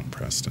 that's not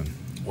Preston.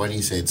 Why do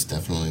you say it's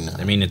definitely not?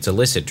 I mean, it's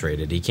illicit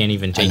traded. He can't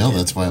even take it. I know,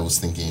 that's why I was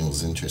thinking it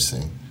was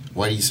interesting.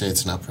 Why do you say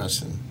it's not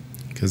Preston?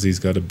 Because he's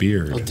got a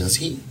beard. Oh, does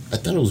he? I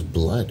thought it was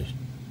blood.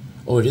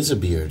 Oh, it is a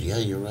beard. Yeah,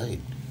 you're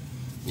right.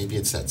 Maybe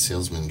it's that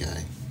salesman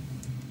guy.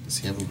 Does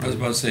he have a beard? I was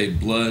about to say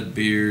blood,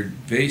 beard,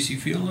 face. You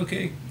feeling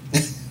okay?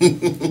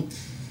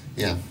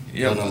 Yeah.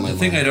 Yeah, the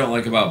thing I don't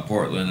like about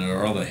Portland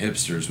are all the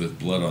hipsters with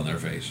blood on their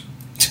face.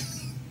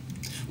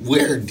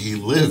 Where do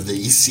you live that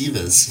you see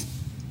this?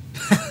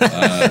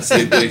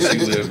 Same place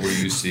you live where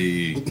you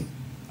see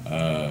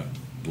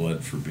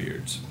blood for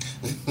beards.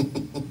 I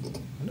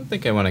don't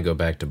think I want to go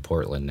back to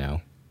Portland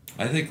now.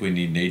 I think we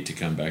need Nate to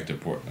come back to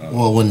Port.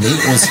 Well, when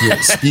Nate was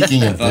here,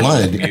 speaking of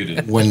blood,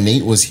 muted. when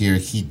Nate was here,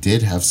 he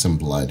did have some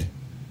blood.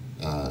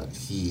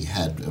 He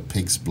had a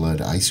pig's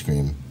blood ice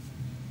cream.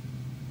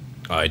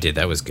 Oh, I did.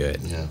 That was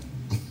good. Yeah.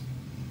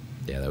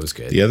 Yeah, that was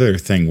good. The other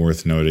thing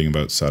worth noting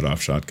about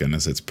Sawed-Off Shotgun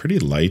is it's pretty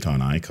light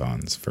on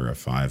icons for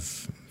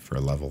a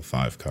level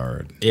 5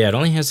 card. Yeah, it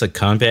only has a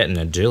combat and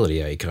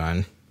agility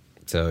icon.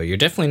 So you're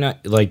definitely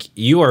not, like,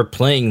 you are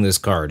playing this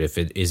card if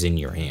it is in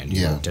your hand.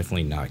 You're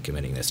definitely not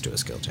committing this to a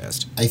skill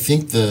test. I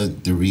think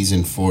the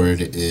reason for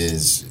it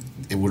is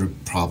it would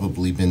have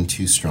probably been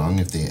too strong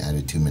if they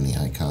added too many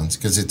icons,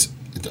 because it's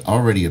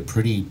already a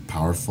pretty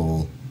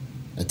powerful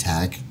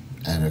attack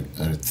at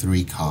a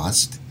 3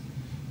 cost,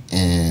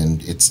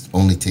 and it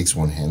only takes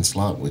 1 hand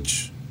slot,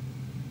 which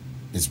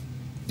is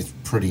it's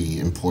pretty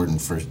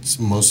important for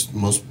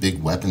most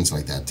big weapons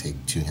like that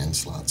take 2 hand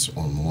slots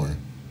or more,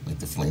 like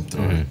the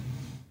flamethrower. Mm-hmm.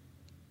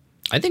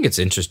 I think it's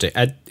interesting.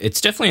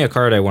 It's definitely a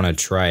card I want to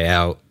try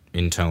out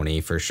in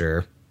Tony for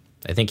sure.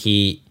 I think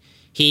he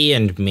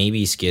and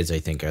maybe Skids, I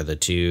think, are the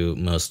 2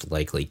 most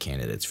likely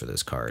candidates for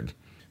this card.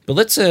 But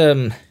let's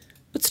do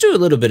a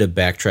little bit of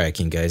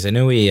backtracking, guys. I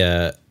know we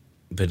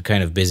been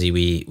kind of busy.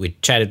 We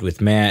chatted with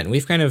Matt, and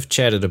we've kind of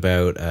chatted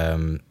about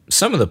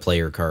some of the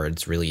player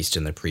cards released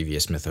in the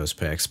previous Mythos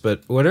packs.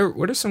 But what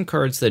are some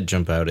cards that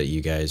jump out at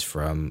you guys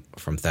from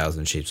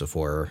Thousand Shapes of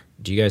Horror?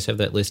 Do you guys have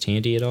that list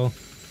handy at all?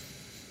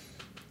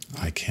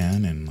 I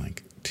can in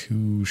like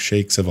 2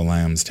 shakes of a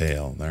lamb's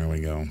tail. There we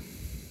go.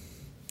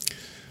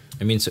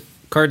 I mean, so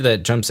card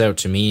that jumps out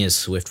to me is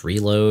Swift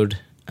Reload.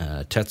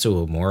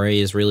 Tetsuo Omori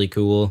is really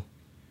cool.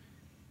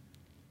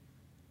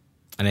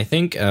 And I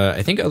think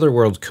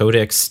Otherworld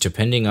Codex,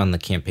 depending on the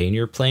campaign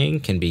you're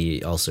playing, can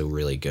be also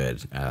really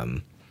good.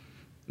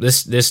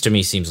 This to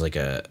me seems like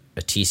a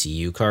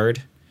TCU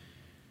card,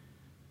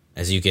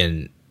 as you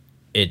can,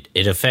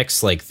 it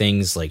affects like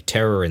things like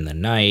Terror in the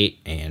Night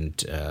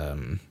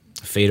and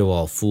Fate of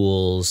All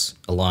Fools,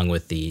 along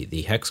with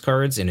the Hex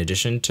cards, in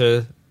addition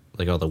to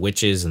like all the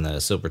witches and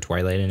the Silver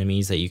Twilight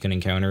enemies that you can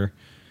encounter.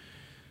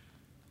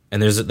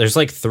 And there's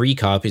like 3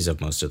 copies of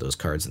most of those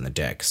cards in the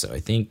deck, so I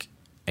think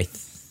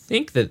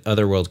that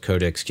Otherworld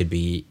Codex could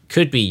be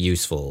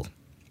useful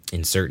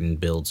in certain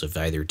builds of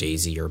either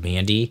Daisy or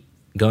Mandy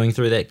going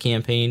through that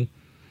campaign.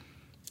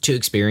 2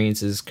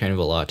 experiences, kind of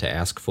a lot to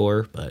ask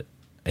for, but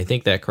I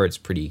think that card's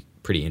pretty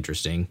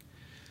interesting.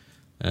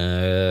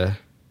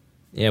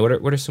 Yeah, what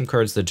are some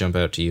cards that jump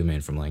out to you,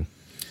 Man from Lang?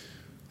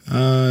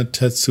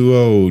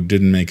 Tetsuo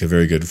didn't make a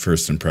very good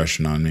first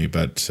impression on me,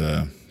 but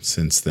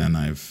since then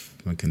I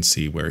can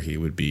see where he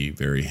would be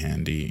very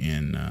handy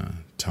in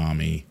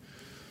Tommy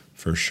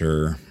for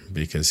sure,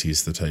 because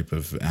he's the type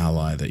of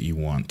ally that you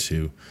want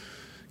to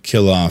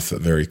kill off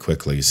very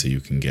quickly so you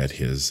can get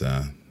his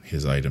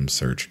item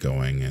search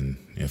going, and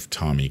if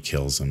Tommy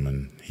kills him,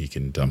 and he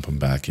can dump him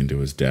back into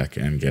his deck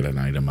and get an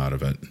item out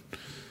of it.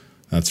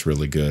 That's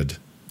really good.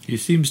 He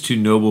seems too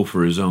noble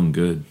for his own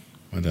good.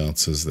 What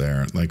else is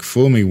there? Like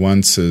Fool Me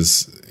Once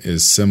is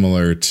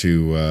similar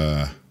to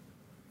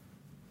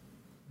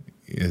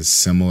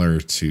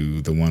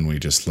the one we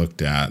just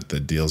looked at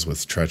that deals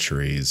with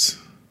treacheries,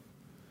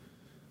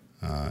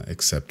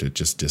 except it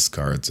just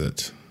discards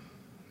it.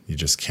 You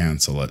just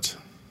cancel it.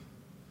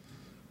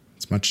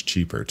 It's much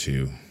cheaper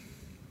too.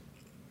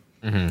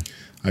 Mm-hmm.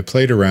 I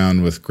played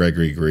around with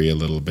Gregory Gree a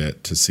little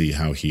bit to see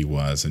how he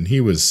was, and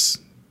he was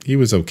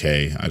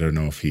okay. I don't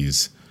know if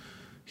he's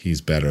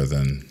better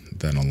than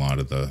a lot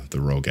of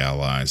the rogue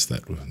allies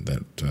that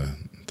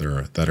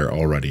are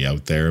already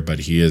out there, but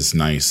he is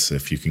nice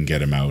if you can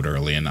get him out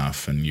early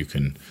enough and you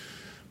can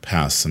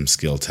pass some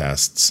skill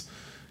tests.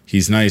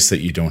 He's nice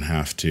that you don't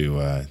have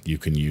to. You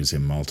can use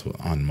him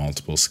on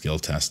multiple skill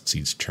tests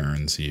each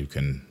turn, so you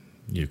can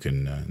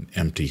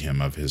empty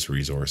him of his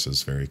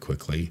resources very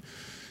quickly,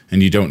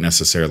 and you don't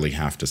necessarily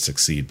have to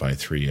succeed by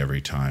 3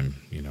 every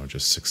time.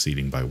 Just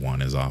succeeding by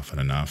 1 is often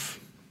enough.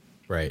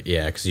 Right,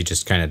 yeah, because you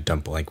just kind of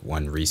dump like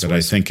 1 resource. But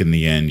I think in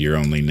the end, you're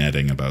only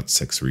netting about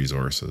 6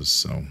 resources.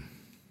 So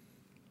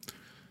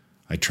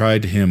I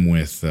tried him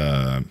with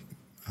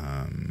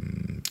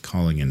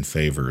calling in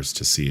favors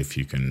to see if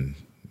you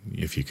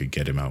could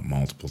get him out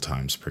multiple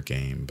times per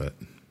game. But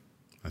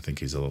I think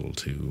he's a little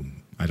too.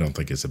 I don't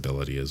think his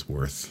ability is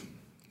worth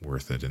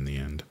it in the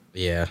end.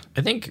 Yeah,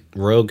 I think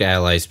rogue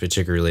allies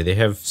particularly, they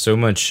have so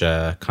much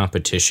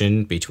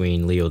competition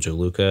between Leo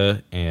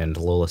Joluka and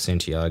Lola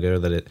Santiago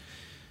that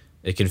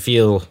it can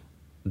feel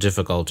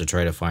difficult to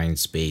try to find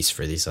space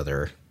for these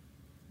other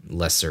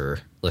lesser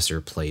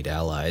played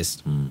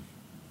allies.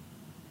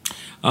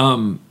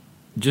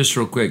 Just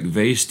real quick,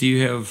 Vase, do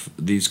you have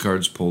these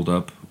cards pulled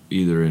up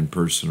either in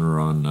person or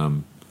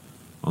on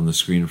the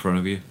screen in front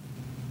of you?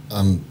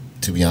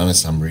 To be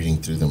honest, I'm reading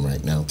through them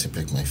right now to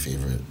pick my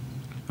favorite.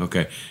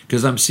 Okay,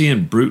 because I'm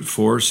seeing Brute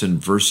Force and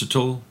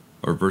Versatile.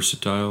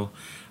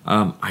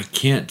 I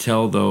can't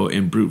tell, though,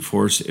 in Brute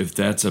Force if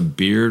that's a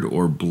beard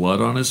or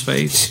blood on his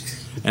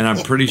face. And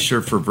I'm pretty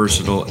sure for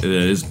Versatile it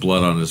is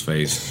blood on his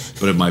face,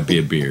 but it might be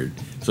a beard.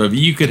 So if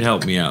you could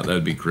help me out, that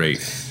would be great.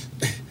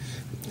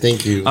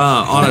 Thank you.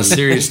 On a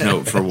serious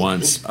note, for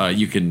once,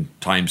 you can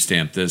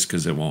timestamp this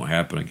because it won't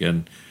happen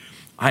again.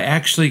 I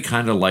actually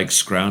kind of like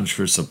scrounge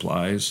for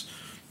supplies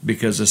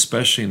because,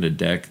 especially in a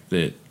deck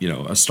that,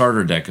 a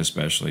starter deck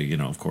especially,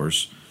 of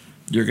course,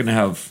 you're going to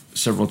have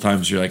several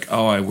times you're like,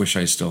 oh, I wish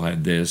I still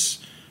had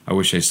this. I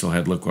wish I still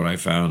had Look What I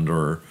Found,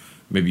 or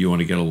maybe you want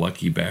to get a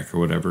lucky back or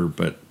whatever.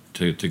 But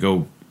to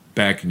go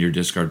back in your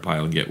discard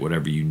pile and get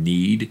whatever you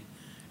need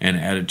and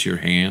add it to your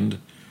hand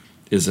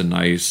is a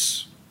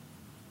nice,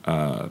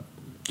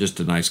 just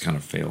a nice kind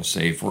of fail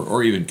safe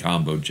or even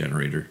combo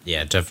generator.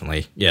 Yeah,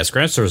 definitely. Yeah,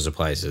 Scratch Store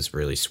Supplies is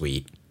really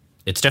sweet.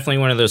 It's definitely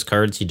one of those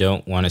cards you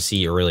don't want to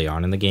see early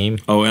on in the game.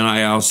 Oh, and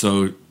I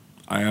also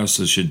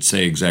should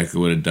say exactly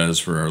what it does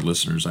for our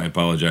listeners. I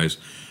apologize.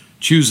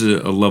 Choose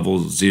a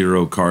level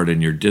 0 card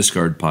in your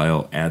discard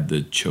pile. Add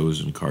the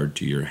chosen card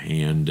to your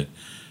hand.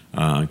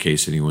 In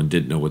case anyone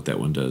didn't know what that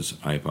one does,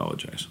 I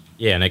apologize.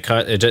 Yeah, and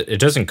it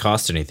doesn't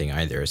cost anything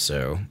either.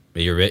 So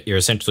you're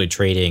essentially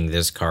trading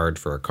this card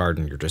for a card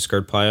in your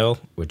discard pile,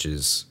 which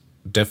is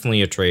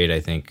definitely a trade I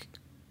think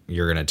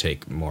you're going to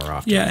take more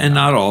often. Yeah, and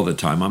not all the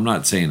time. I'm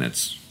not saying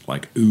it's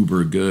like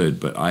uber good,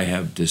 but I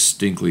have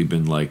distinctly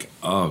been like,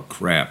 oh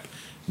crap,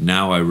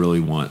 now I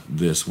really want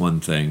this one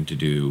thing to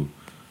do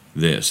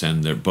this,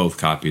 and they're both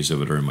copies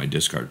of it are in my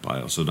discard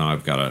pile. So now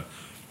I've got to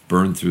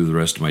burn through the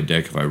rest of my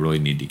deck if I really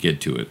need to get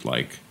to it,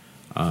 like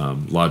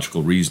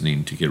logical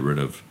reasoning to get rid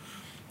of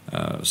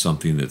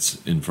something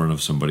that's in front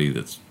of somebody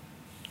that's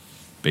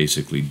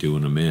basically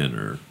doing them in,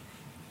 or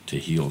to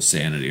heal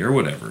sanity or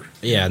whatever.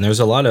 Yeah, and there's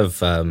a lot of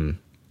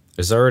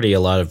there's already a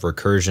lot of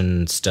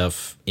recursion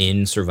stuff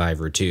in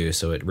Survivor too,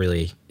 so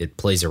it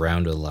plays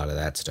around with a lot of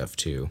that stuff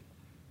too.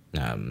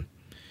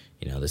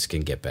 This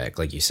can get back,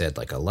 like you said,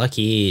 like a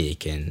lucky. It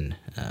can,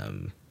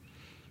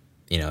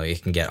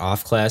 it can get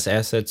off-class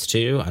assets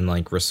too,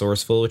 unlike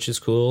Resourceful, which is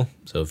cool.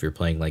 So if you're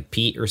playing like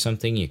Pete or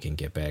something, you can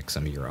get back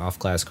some of your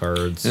off-class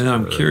cards. And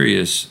I'm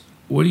curious,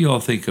 what do you all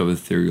think of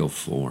Ethereal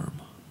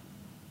Form?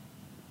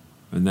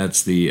 And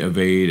that's the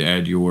evade,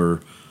 add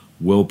your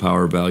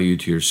willpower value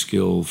to your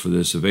skill for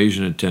this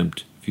evasion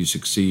attempt. If you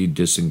succeed,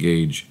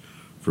 disengage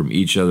from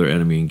each other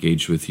enemy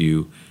engaged with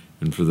you.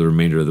 And for the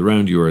remainder of the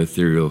round, your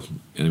ethereal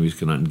enemies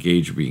cannot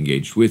engage or be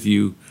engaged with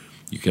you.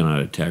 You cannot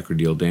attack or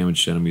deal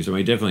damage to enemies. I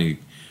mean, it definitely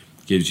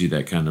gives you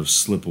that kind of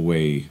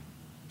slip-away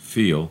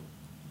feel.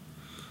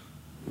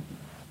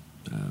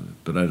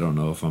 But I don't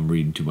know if I'm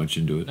reading too much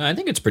into it. I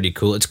think it's pretty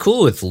cool. It's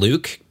cool with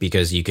Luke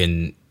because you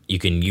can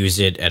use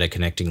it at a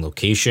connecting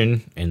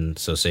location. And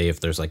so say if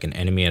there's like an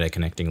enemy at a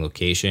connecting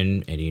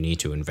location and you need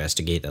to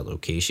investigate that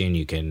location,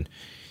 you can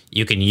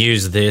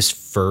use this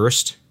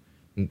first,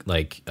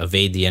 like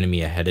evade the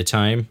enemy ahead of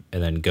time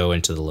and then go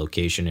into the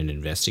location and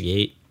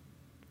investigate,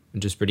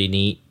 which is pretty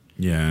neat.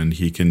 Yeah, and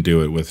he can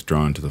do it with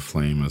Drawn to the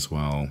Flame as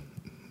well.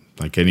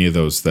 Like any of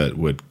those that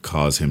would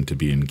cause him to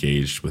be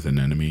engaged with an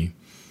enemy.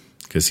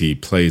 Because he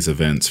plays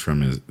events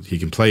he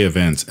can play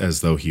events as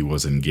though he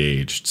was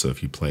engaged. So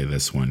if you play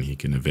this one, he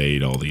can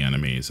evade all the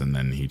enemies and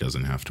then he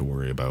doesn't have to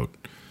worry about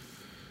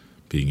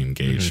being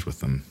engaged with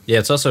them. Yeah,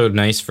 it's also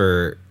nice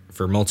for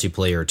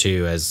multiplayer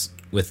too, as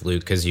with Luke,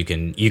 because you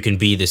can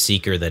be the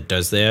seeker that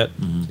does that.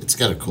 Mm-hmm. It's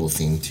got a cool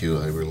theme too.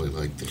 I really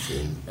like the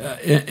theme.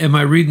 Am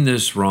I reading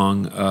this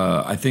wrong?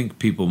 I think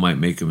people might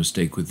make a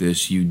mistake with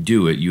this. You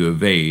do it, you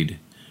evade,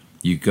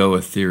 you go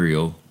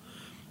ethereal,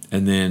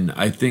 and then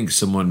I think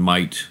someone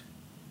might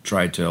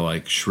try to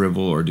like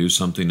shrivel or do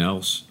something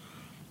else,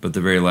 but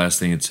the very last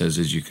thing it says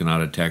is you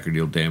cannot attack or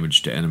deal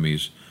damage to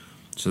enemies.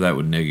 So that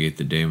would negate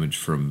the damage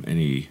from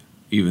any,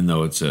 even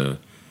though it's a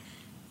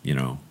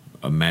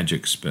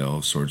magic spell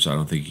of sorts. I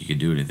don't think you could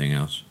do anything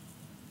else.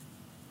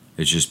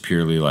 It's just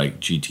purely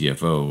like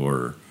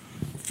GTFO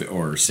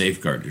or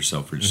safeguard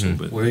yourself for just a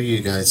little bit. What are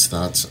you guys'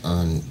 thoughts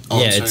on?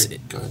 Oh, yeah,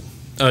 sorry. Go ahead.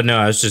 Oh no,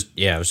 I was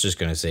just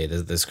gonna say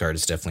that this card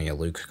is definitely a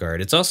Luke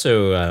card. It's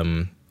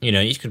also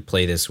you could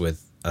play this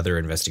with other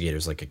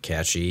investigators like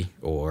Akashi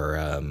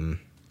or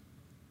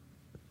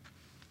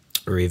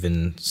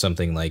even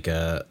something like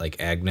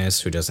Agnes,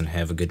 who doesn't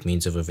have a good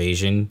means of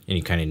evasion, and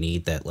you kind of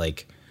need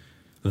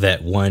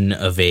that one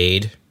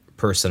evade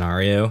per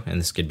scenario, and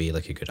this could be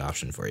like a good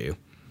option for you.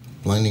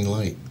 Blinding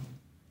Light.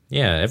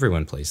 Yeah,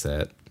 everyone plays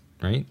that,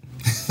 right?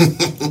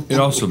 It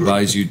also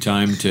buys you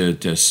time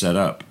to set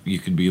up. You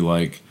could be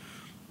like,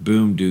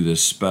 boom, do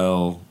this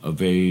spell,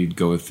 evade,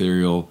 go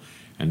ethereal,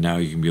 and now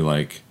you can be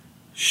like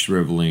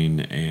shriveling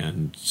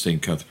and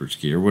St. Cuthbert's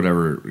Key or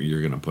whatever you're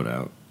going to put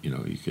out.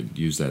 You could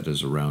use that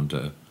as a round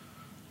to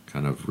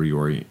kind of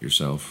reorient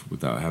yourself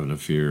without having to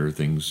fear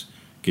things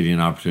getting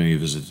an opportunity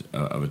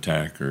of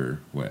attack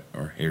or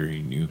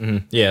harrying you. Mm-hmm.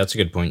 Yeah, that's a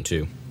good point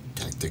too.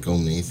 Tactical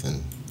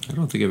Nathan. I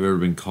don't think I've ever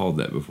been called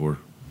that before.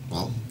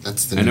 Well,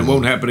 that's the and it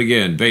won't happen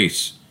again.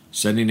 Base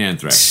sending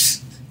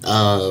anthrax.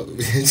 Oh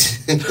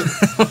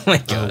my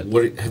god!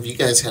 Have you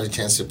guys had a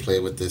chance to play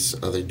with this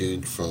other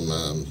dude from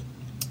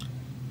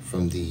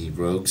the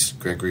Rogues,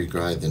 Gregory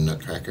Gry, the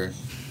Nutcracker?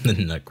 The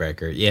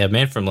Nutcracker. Yeah,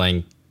 Man from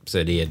Lang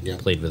said he had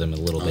played with him a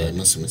little bit. I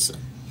must have missed it.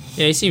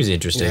 Yeah, he seems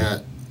interesting. Yeah.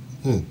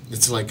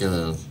 It's like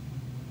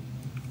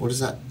What is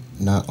that?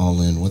 Not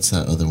All In. What's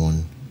that other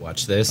one?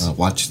 Watch this.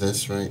 Watch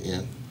This, right?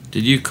 Yeah.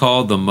 Did you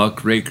call the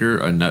muckraker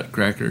a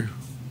nutcracker?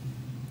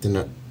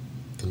 The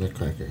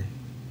Nutcracker.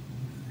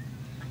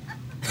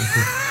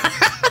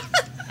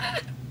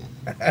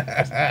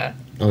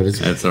 Oh, it is.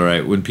 That's all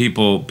right. When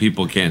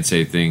people can't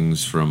say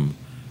things from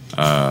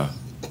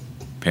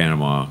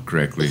Panama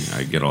correctly,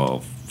 I get all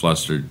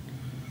flustered.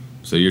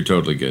 So you're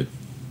totally good.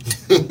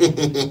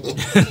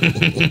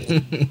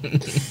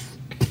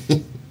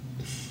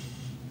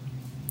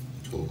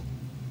 Cool.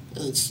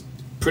 It's a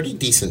pretty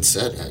decent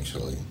set,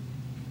 actually.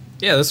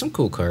 Yeah, there's some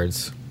cool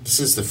cards. This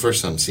is the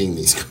first time seeing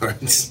these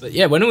cards. But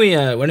yeah, why don't we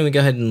go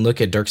ahead and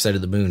look at Dark Side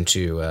of the Moon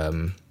too?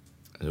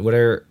 What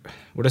are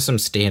some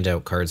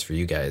standout cards for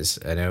you guys?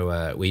 I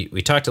know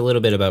we talked a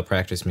little bit about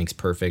Practice Makes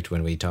Perfect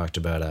when we talked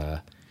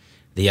about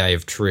the Eye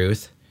of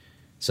Truth.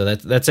 So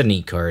that's a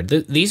neat card.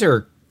 These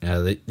are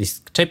these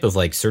type of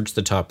like search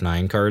the top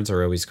 9 cards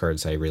are always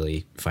cards I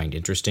really find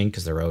interesting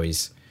because they're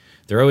always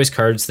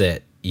cards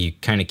that you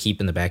kind of keep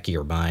in the back of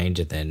your mind,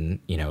 and then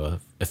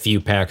a few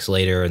packs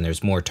later, and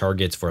there's more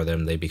targets for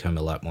them, they become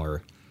a lot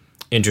more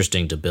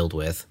interesting to build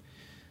with.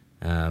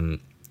 Other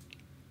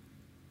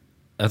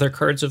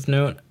cards of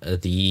note,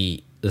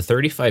 the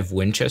 35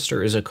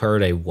 Winchester is a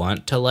card I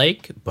want to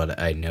like, but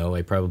I know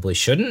I probably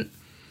shouldn't.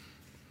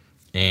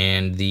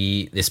 And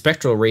the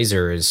Spectral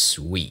Razor is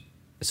sweet.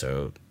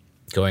 So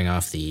going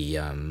off the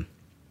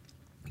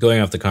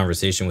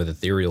conversation with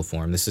Ethereal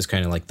Form, this is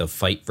kind of like the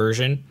fight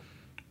version,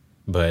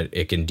 but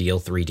it can deal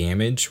 3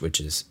 damage,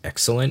 which is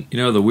excellent.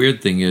 The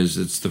weird thing is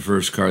it's the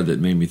first card that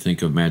made me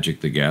think of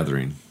Magic the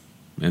Gathering.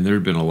 And there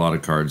have been a lot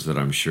of cards that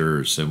I'm sure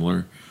are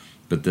similar,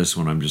 but this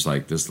one I'm just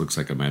like, this looks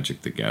like a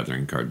Magic the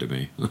Gathering card to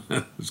me.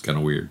 It's kind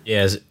of weird.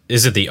 Yeah,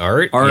 is it the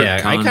art?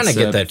 Yeah, I kind of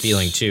get that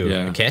feeling too.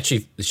 Yeah. Cat,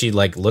 she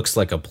like looks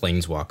like a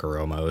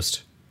planeswalker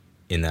almost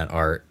in that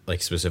art,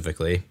 like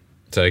specifically.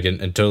 So I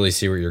totally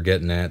see what you're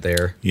getting at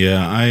there.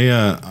 Yeah,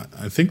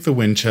 I think the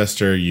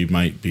Winchester, you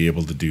might be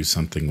able to do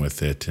something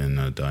with it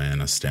in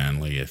Diana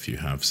Stanley if you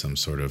have some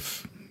sort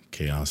of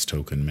chaos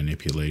token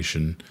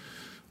manipulation,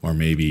 or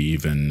maybe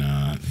even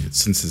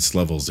since it's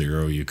level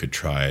 0, you could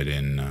try it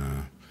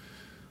in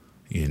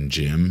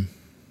Gym.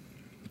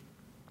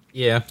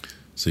 Yeah.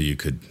 So you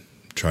could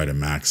try to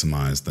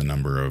maximize the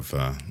number of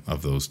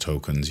those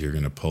tokens you're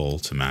going to pull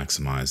to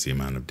maximize the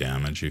amount of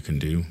damage you can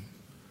do.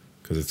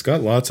 Because it's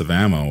got lots of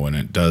ammo, and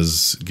it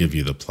does give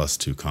you the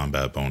 +2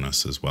 combat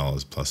bonus as well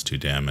as +2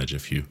 damage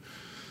if you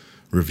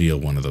reveal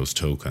one of those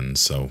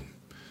tokens. So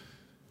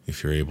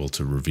if you're able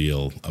to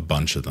reveal a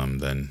bunch of them,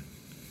 then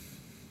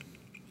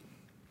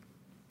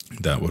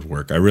that would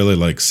work. I really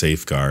like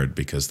Safeguard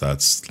because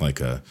that's like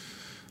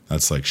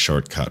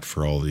shortcut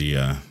for all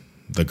the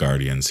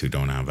Guardians who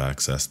don't have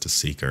access to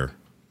Seeker.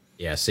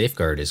 Yeah,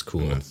 Safeguard is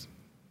cool. I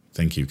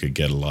think you could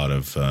get a lot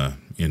of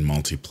in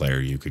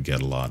multiplayer. You could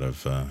get a lot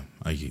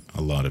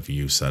of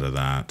use out of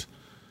that.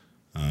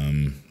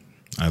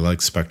 I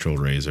like Spectral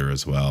Razor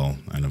as well,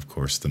 and of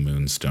course the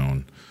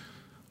Moonstone,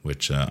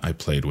 which I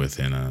played with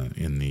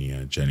in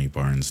the Jenny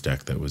Barnes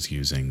deck that was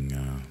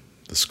using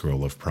the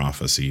Scroll of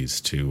Prophecies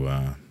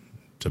to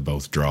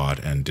both draw it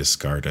and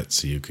discard it,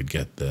 so you could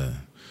get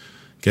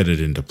it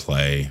into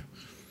play.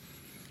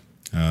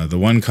 The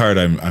one card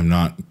I'm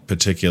not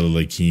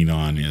particularly keen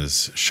on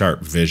is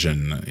Sharp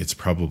Vision. It's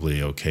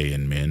probably okay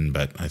in Min,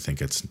 but I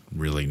think it's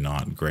really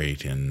not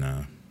great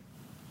in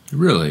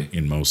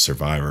most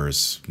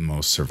survivors.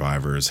 Most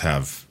survivors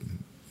have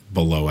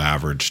below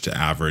average to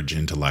average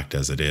intellect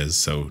as it is,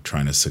 so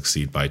trying to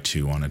succeed by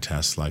 2 on a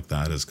test like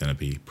that is going to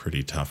be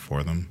pretty tough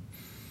for them.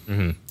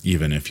 Mm-hmm.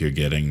 Even if you're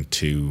getting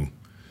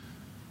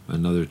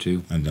another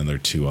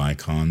two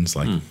icons,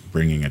 like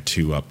bringing a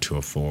 2 up to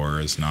a 4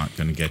 is not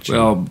going to get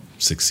you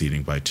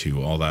succeeding by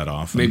 2 all that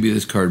often. Maybe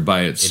this card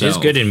by itself. It is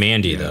good in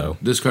Mandy, though.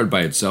 This card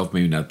by itself,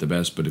 maybe not the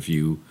best, but if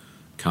you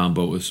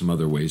combo it with some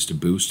other ways to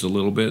boost a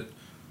little bit,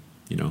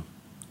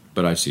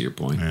 but I see your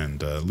point.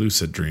 And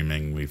Lucid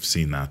Dreaming, we've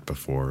seen that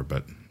before,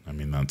 but I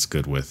mean, that's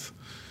good with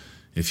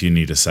if you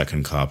need a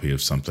second copy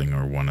of something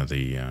or one of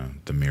the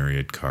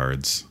Myriad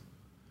cards.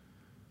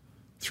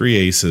 3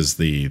 Aces,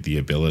 the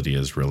ability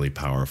is really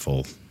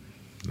powerful.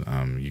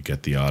 You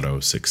get the auto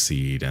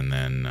succeed and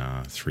then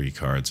 3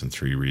 cards and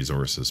 3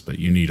 resources, but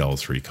you need all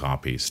 3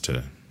 copies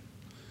to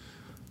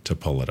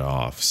pull it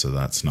off. So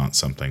that's not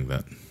something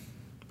that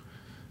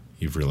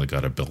you've really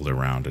got to build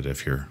around it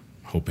if you're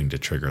hoping to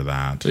trigger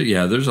that. But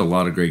yeah, there's a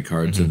lot of great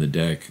cards in the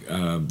deck.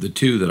 The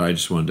 2 that I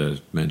just wanted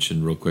to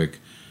mention real quick.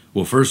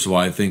 Well, first of all,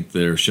 I think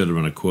there should have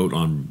been a quote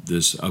on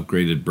this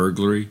upgraded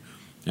Burglary,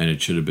 and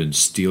it should have been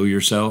Steal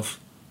Yourself,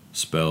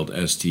 spelled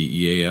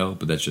Steal,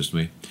 but that's just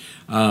me.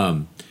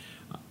 I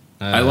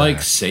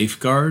like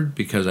Safeguard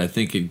because I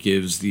think it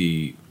gives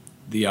the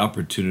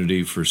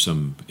opportunity for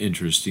some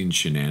interesting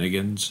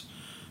shenanigans,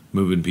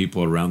 moving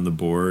people around the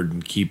board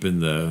and keeping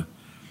the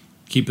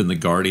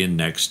Guardian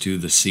next to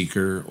the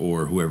Seeker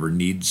or whoever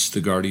needs the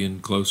Guardian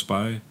close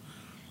by.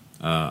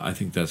 I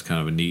think that's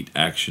kind of a neat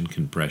action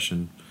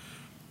compression.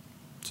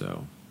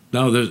 So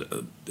No,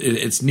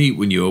 it's neat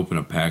when you open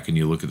a pack and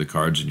you look at the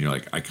cards and you're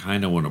like, I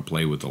kind of want to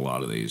play with a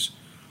lot of these.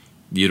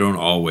 You don't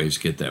always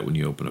get that when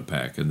you open a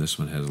pack, and this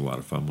one has a lot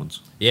of fun ones.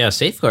 Yeah,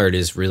 Safeguard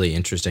is really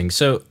interesting.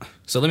 So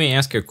let me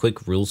ask you a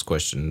quick rules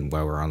question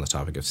while we're on the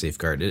topic of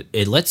Safeguard.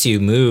 It lets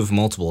you move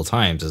multiple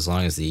times as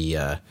long as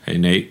the... Hey,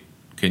 Nate,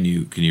 can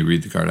you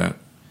read the card out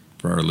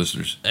for our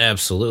listeners?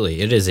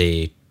 Absolutely. It is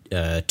a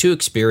 2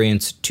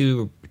 experience,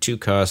 2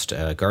 cost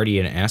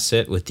Guardian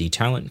asset with the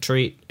talent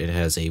trait. It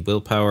has a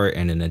willpower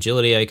and an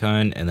agility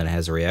icon, and then it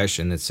has a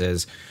reaction that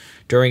says...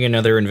 During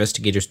another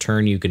investigator's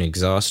turn, you can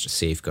exhaust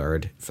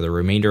Safeguard. For the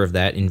remainder of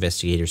that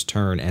investigator's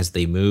turn, as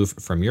they move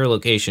from your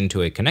location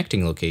to a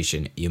connecting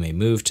location, you may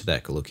move to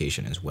that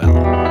location as well.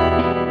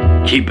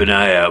 Keep an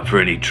eye out for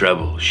any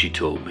trouble, she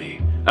told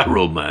me. I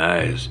rolled my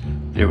eyes.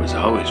 There was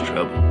always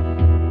trouble.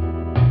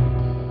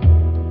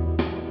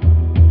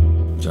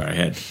 Sorry,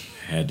 I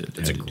had to.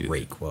 That's a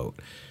great quote.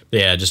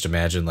 Yeah, just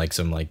imagine like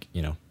some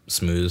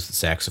smooth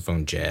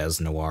saxophone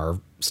jazz noir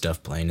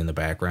stuff playing in the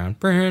background.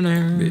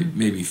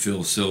 Maybe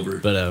Phil Silver.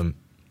 But or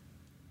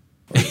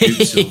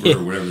Duke Silver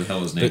or whatever the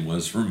hell his name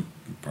was from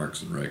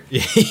Parks and Rec.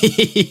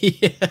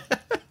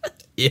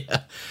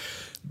 Yeah.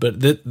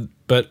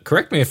 But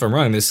correct me if I'm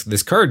wrong,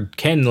 this card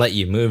can let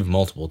you move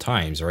multiple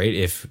times, right?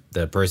 If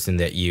the person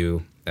that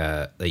you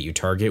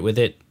target with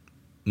it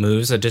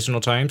moves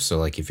additional times. So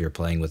like if you're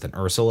playing with an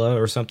Ursula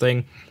or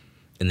something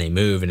and they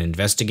move and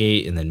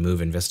investigate and then move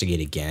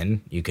investigate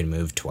again, you can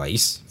move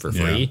twice for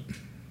free.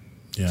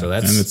 Yeah, so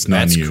and that's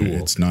cool.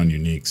 It's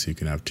non-unique, so you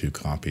can have 2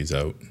 copies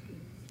out.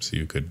 So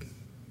you could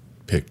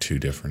pick 2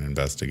 different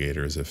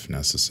investigators if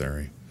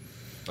necessary.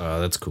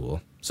 That's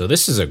cool. So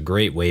this is a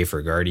great way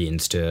for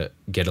Guardians to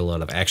get a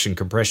lot of action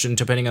compression,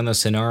 depending on the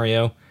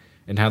scenario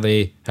and how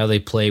they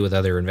play with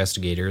other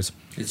investigators.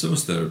 It's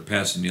almost they're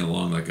passing you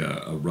along like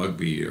a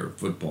rugby or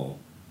football.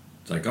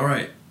 It's like, all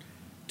right,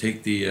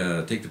 take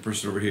the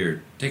person over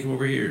here, take him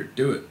over here,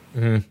 do it.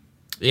 Mm-hmm.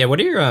 Yeah. What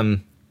are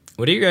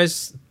your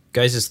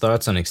guys'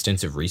 thoughts on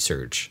extensive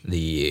research?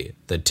 The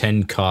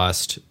 10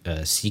 cost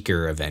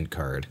Seeker event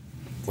card.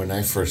 When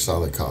I first saw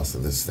the cost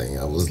of this thing,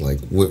 I was like,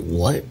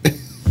 what?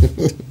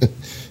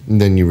 And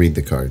then you read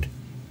the card.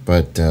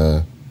 But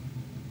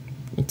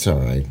it's all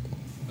right.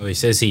 Oh, he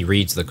says he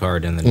reads the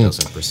card and then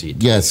doesn't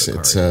proceed. Yes,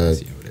 it's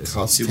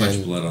cost too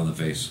much blood on the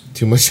face.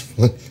 Too much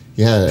blood.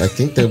 Yeah, I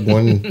think that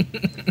one...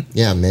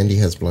 yeah, Mandy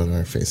has blood on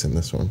her face in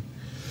this one.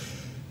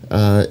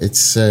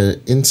 It's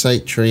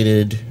insight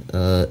traded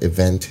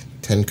event,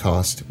 10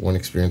 cost, 1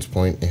 experience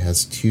point. It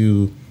has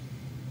 2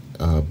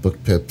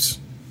 book pips.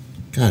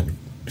 God,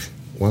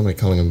 why am I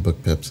calling them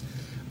book pips?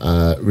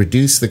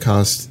 Reduce the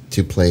cost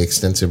to play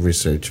extensive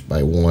research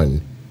by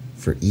 1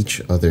 for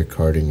each other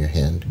card in your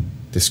hand.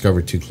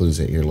 Discover 2 clues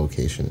at your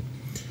location.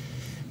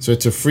 So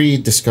it's a free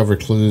discover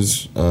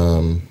clues,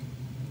 or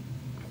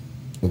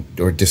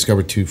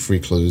discover 2 free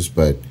clues,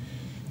 but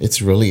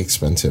it's really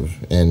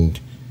expensive. And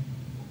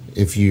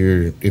if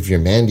you're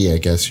Mandy, I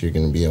guess you're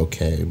going to be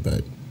okay,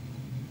 but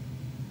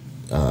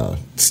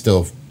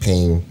still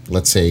paying,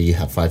 let's say you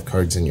have 5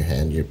 cards in your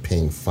hand, you're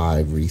paying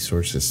 5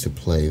 resources to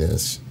play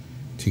this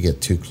to get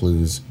 2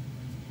 clues.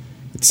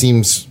 It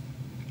seems,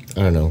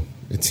 I don't know,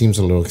 it seems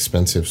a little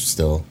expensive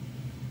still.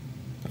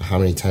 How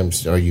many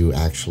times are you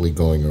actually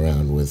going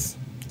around with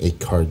 8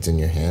 cards in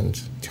your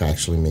hand to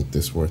actually make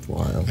this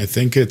worthwhile? I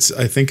think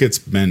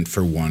it's meant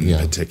for one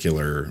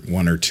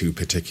or 2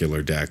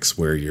 particular decks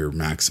where you're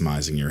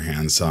maximizing your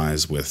hand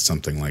size with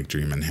something like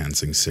Dream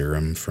Enhancing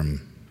Serum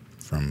from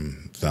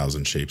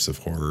 1,000 Shapes of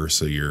Horror.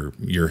 So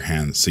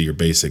you're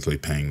basically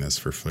paying this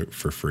for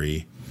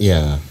free.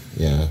 Yeah.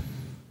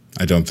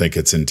 I don't think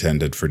it's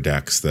intended for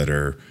decks that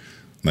are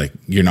like,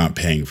 you're not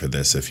paying for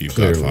this if you've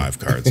got 5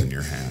 cards in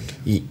your hand.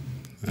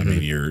 I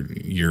mean,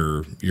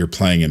 you're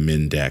playing a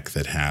min deck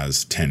that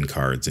has 10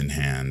 cards in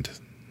hand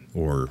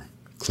or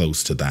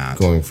close to that.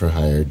 Going for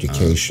higher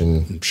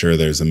education. I'm sure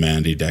there's a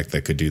Mandy deck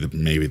that could do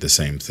maybe the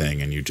same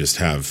thing, and you just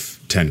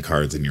have 10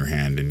 cards in your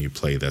hand and you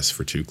play this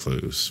for 2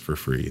 clues for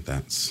free.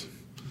 That's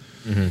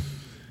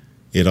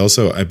it.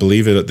 Also, I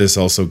believe this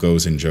also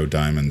goes in Joe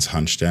Diamond's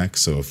Hunch deck.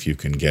 So if you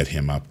can get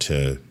him up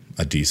to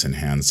a decent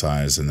hand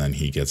size, and then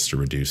he gets to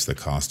reduce the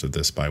cost of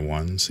this by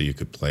 1, so you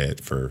could play it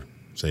for,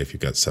 say, if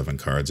you've got 7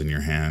 cards in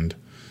your hand,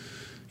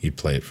 you'd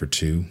play it for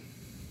 2.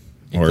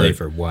 Or play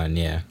for 1,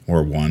 yeah.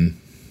 Or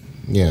 1.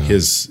 Yeah.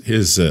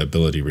 His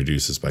ability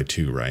reduces by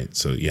 2, right?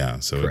 So yeah,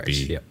 so correct,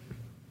 it'd be yep.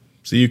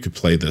 So you could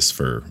play this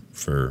for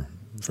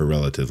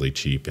relatively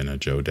cheap in a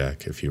Joe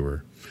deck if you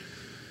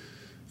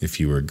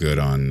were good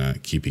on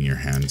keeping your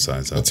hand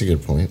size up. That's a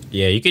good point.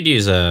 Yeah, you could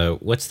use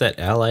what's that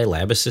Ally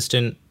Lab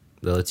Assistant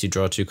that lets you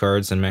draw 2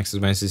 cards and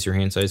maximizes your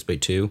hand size by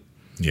 2.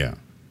 Yeah.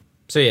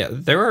 So yeah,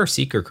 there are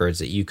Seeker cards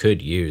that you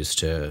could use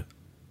to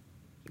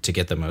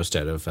get the most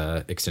out of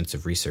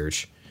extensive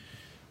research,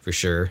 for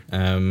sure.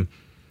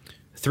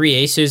 3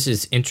 Aces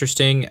is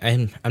interesting.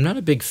 I'm not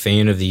a big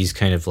fan of these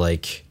kind of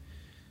like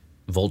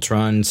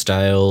Voltron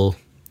style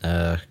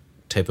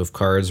type of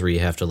cards where you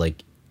have to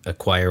like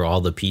acquire all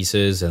the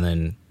pieces and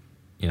then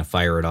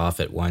fire it off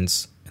at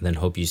once, and then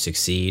hope you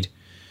succeed.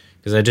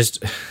 Because I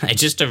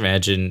just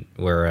imagine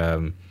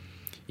where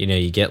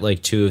you get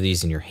like 2 of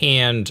these in your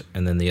hand,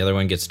 and then the other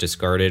one gets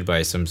discarded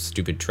by some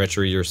stupid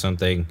treachery or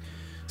something.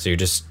 So you're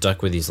just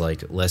stuck with these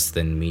like less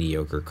than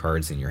mediocre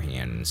cards in your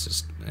hand. And it's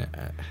just,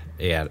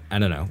 yeah, I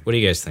don't know. What do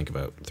you guys think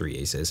about 3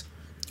 aces?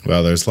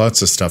 Well, there's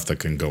lots of stuff that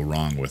can go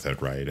wrong with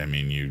it, right? I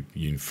mean,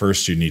 you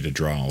first you need to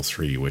draw all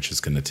 3, which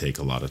is going to take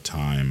a lot of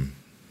time,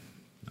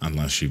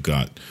 unless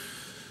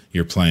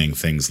you're playing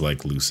things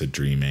like lucid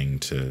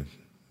dreaming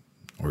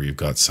or you've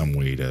got some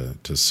way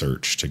to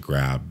search to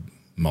grab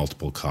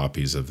multiple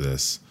copies of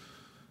this.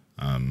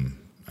 And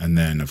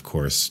then, of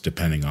course,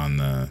 depending on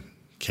the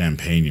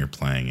campaign you're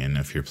playing in,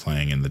 if you're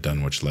playing in the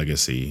Dunwich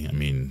Legacy, I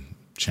mean,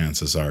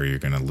 chances are you're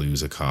going to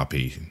lose a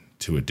copy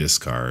to a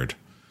discard,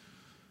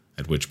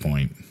 at which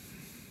point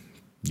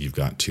you've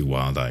got 2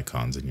 wild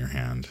icons in your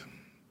hand.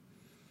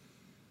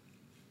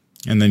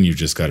 And then you've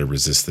just got to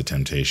resist the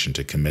temptation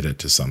to commit it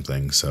to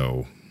something.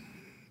 So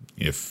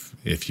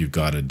if you've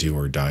got a do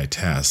or die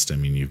test, I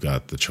mean, you've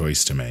got the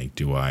choice to make.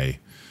 Do I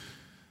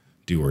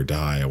do or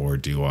die, or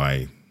do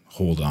I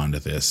hold on to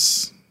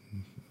this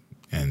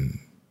and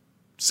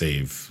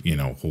save,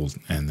 hold,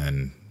 and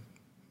then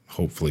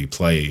hopefully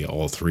play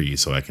all 3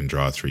 so I can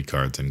draw 3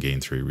 cards and gain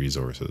 3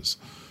 resources.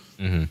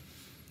 Mm-hmm.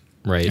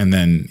 Right. And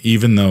then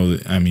even though,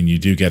 I mean, you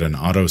do get an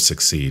auto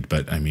succeed,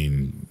 but I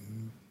mean,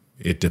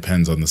 it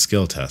depends on the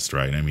skill test,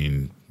 right? I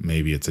mean,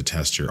 maybe it's a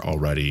test you're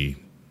already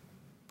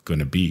going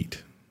to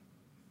beat.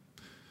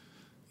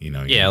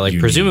 Yeah,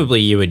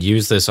 presumably you would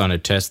use this on a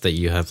test that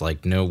you have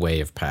like no way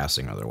of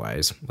passing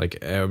otherwise.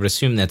 Like I would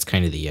assume that's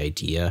kind of the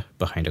idea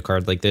behind a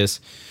card like this.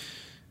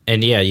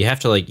 And yeah, you have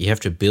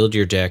to build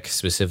your deck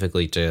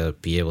specifically to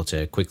be able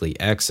to quickly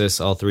access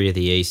all 3 of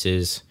the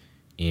aces.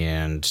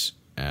 And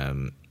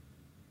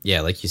yeah,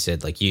 like you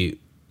said, like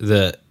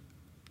the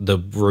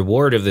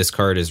reward of this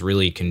card is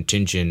really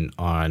contingent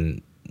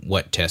on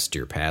what test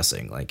you're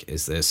passing. Like,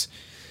 is this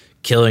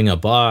killing a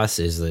boss?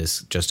 Is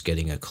this just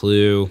getting a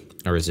clue?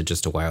 Or is it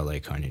just a wild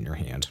icon in your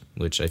hand?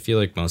 Which I feel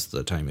like most of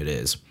the time it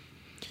is.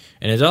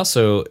 And it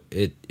also,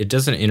 it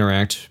doesn't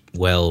interact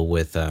well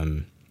with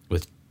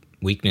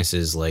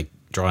weaknesses like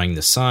drawing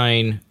the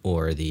sign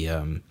or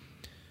the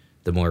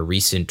more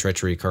recent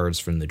treachery cards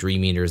from the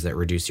Dream Eaters that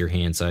reduce your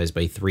hand size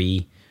by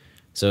 3.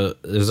 So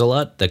there's a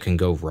lot that can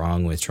go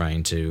wrong with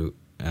trying to,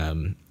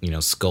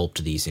 sculpt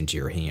these into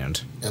your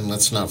hand. And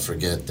let's not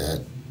forget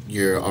that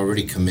you're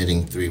already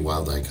committing 3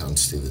 wild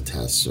icons to the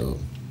test. So,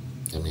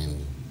 I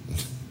mean,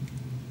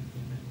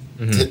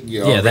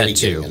 you're already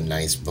getting a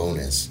nice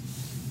bonus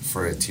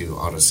for it to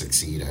auto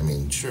succeed. I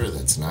mean, sure,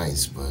 that's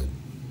nice, but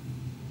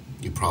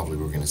you probably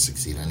were going to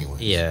succeed anyway.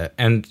 Yeah,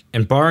 and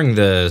barring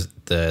the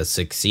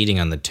succeeding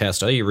on the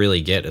test, all you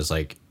really get is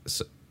like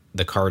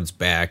the cards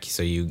back.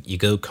 So you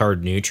go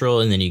card neutral,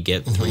 and then you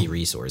get 3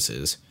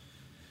 resources,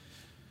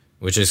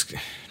 which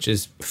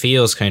just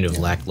feels kind of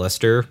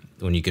lackluster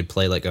when you could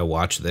play like a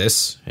watch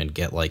this and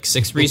get like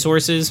 6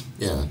 resources.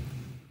 Yeah.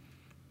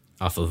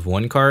 Off of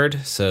 1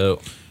 card.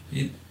 So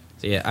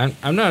yeah,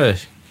 I'm not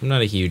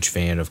a huge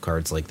fan of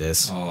cards like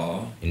this.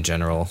 In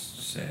general.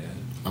 Sad.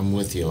 I'm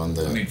with you on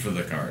the. I mean, for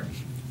the card.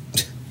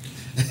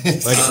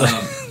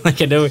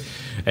 like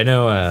I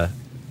know.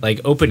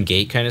 Like Open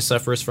Gate kind of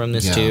suffers from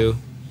this too,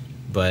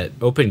 but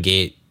Open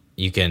Gate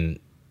you can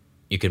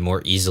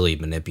more easily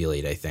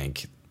manipulate. I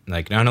think.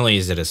 Like not only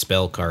is it a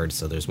spell card,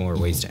 so there's more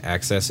ways to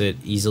access it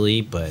easily,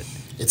 but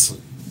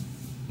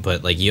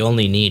like you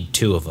only need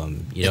 2 of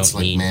them. You don't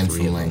need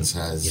 3 of them.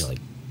 Has,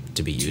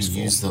 to be useful.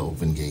 To use the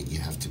Open Gate, you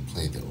have to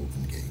play the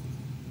Open Gate.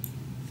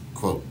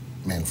 Quote,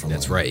 Man from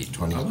That's Lane, right.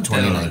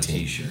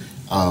 2019.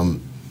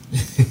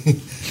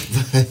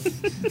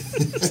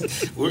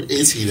 Where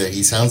is he that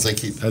he sounds like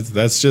he...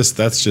 That's just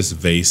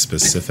vase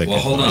specific. Well,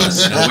 hold on.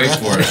 No, wait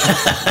for it.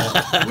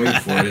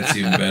 Wait for it. It's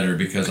even better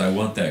because I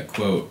want that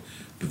quote.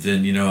 But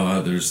then,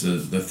 how there's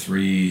the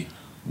 3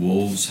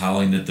 wolves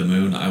howling at the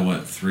moon? I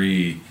want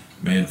 3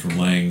 Man from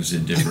Langs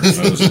in different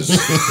poses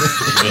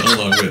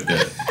along with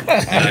it.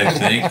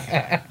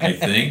 And I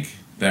think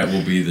that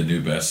will be the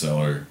new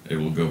bestseller. It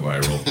will go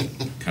viral,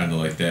 kind of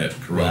like that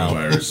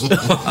coronavirus.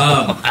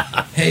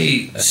 Wow.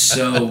 Hey,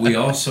 so we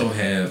also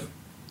have,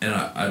 and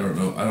I don't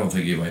know, I don't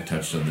think anybody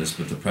touched on this,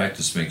 but the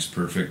Practice Makes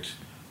Perfect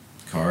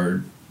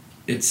card.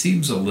 It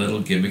seems a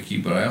little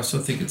gimmicky, but I also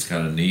think it's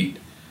kind of neat.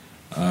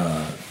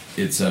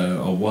 It's a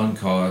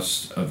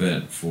 1-cost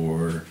event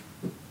for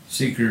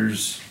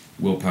Seekers,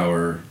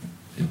 Willpower,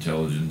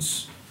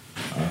 Intelligence,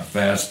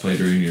 fast, play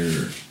during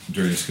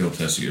a skill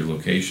test at your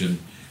location.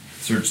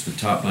 Search the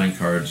top 9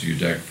 cards of your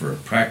deck for a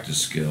practice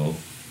skill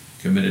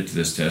committed to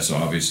this test. So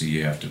obviously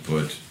you have to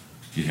put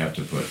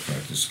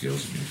practice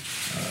skills in your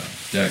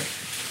deck.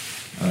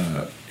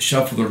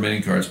 Shuffle the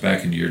remaining cards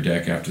back into your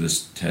deck after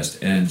this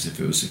test ends. If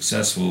it was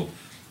successful,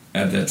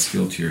 add that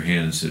skill to your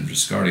hand instead of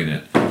discarding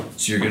it.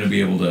 So you're going to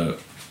be able to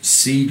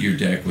seed your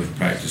deck with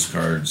practice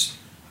cards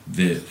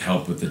that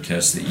help with the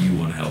test that you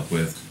want to help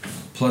with.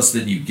 Plus,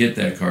 then you get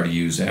that card to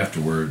use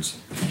afterwards,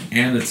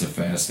 and it's a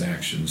fast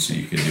action, so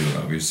you can do it,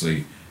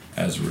 obviously,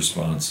 as a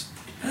response.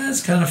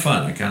 That's kind of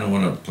fun. I kind of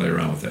want to play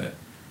around with that.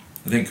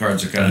 I think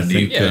cards are kind of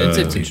neat. Yeah,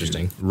 it's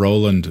interesting.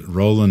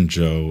 Roland,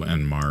 Joe,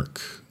 and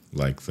Mark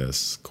like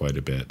this quite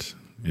a bit.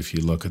 If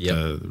you look at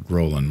the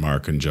Roland,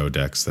 Mark, and Joe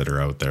decks that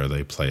are out there,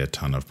 they play a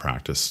ton of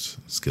practiced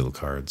skill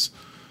cards.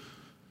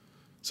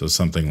 So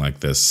something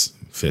like this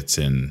fits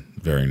in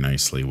very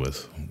nicely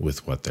with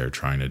what they're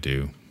trying to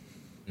do.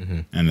 Mm-hmm.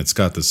 And it's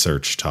got the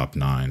search top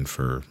 9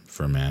 for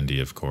Mandy,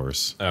 of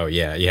course. Oh,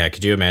 yeah.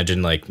 Could you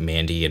imagine, like,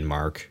 Mandy and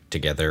Mark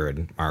together,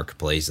 and Mark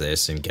plays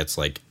this and gets,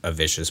 like, a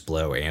vicious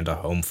blow and a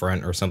home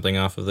front or something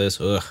off of this?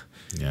 Ugh.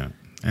 Yeah.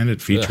 And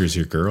it features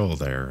your girl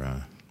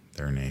there,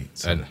 Nate.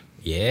 So.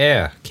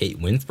 Yeah, Kate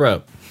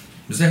Winthrop.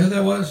 Is that who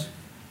that was?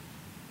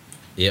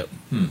 Yep.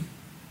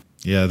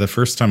 Yeah, the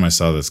first time I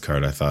saw this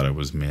card, I thought it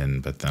was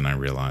Min, but then I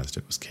realized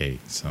it was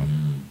Kate. So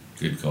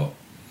good call.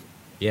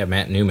 Yeah,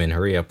 Matt Newman,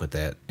 hurry up with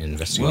that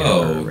investigation.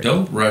 Whoa,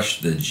 don't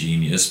rush the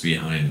genius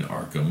behind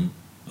Arkham.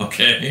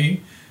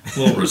 Okay? A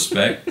little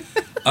respect.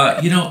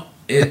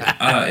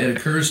 It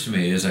occurs to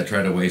me as I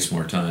try to waste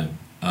more time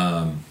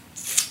that,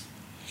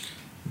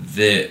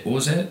 what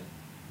was that?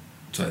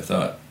 So I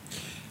thought,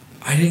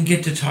 I didn't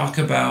get to talk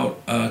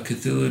about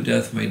Cthulhu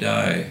Death May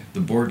Die,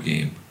 the board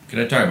game. Can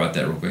I talk about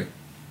that real quick?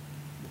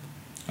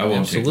 I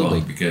won't take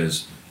long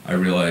because I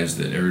realize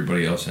that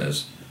everybody else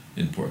has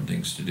important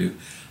things to do.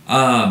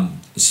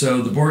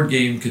 So the board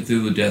game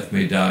Cthulhu Death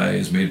May Die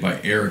is made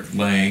by Eric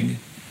Lang,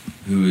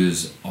 who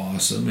is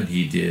awesome, and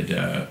he did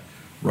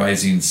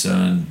Rising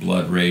Sun,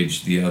 Blood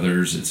Rage, The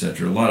Others,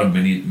 etc. A lot of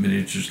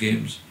miniatures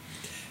games.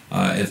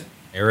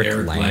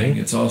 Eric Lang.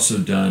 It's also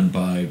done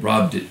by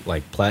Rob...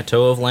 like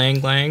Plateau of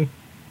Lang?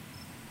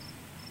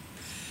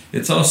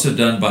 It's also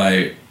done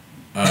by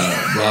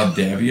Rob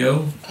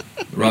Daviau.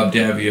 Rob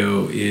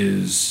Daviau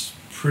is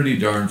pretty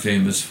darn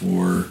famous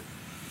for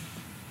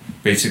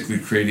basically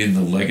creating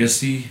the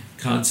legacy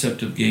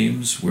concept of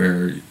games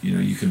where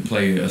you can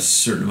play a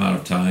certain amount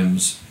of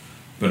times,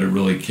 but it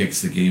really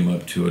kicks the game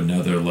up to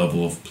another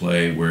level of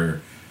play where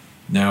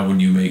now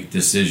when you make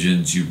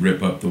decisions, you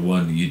rip up the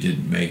one that you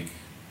didn't make.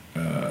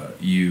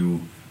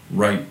 You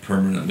write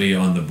permanently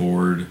on the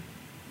board.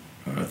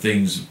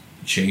 Things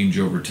change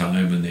over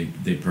time and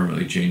they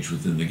permanently change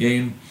within the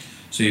game.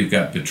 So you've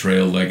got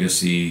Betrayal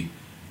Legacy,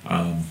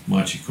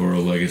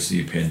 Machikoro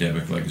Legacy,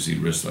 Pandemic Legacy,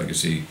 Risk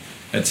Legacy,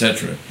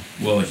 etc.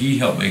 Well, he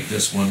helped make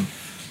this one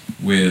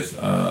with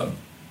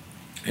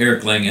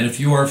Eric Lang. And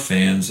if you are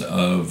fans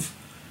of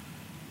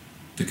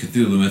the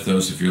Cthulhu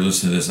mythos, if you're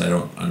listening to this, I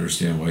don't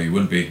understand why you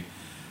wouldn't be.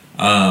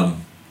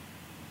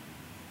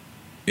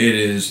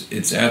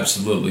 It's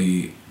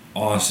absolutely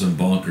awesome,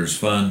 bonkers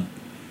fun,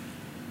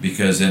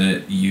 because in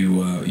it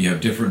you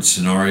have different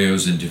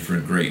scenarios and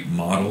different great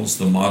models.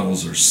 The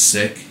models are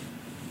sick.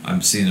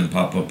 I'm seeing them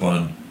pop up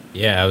on.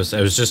 Yeah, I was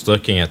just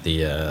looking at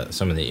the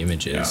some of the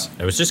images.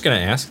 Yeah. I was just gonna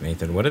ask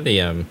Nathan, what are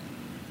the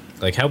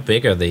like how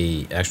big are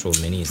the actual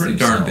minis? Pretty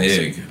themselves? darn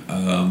big.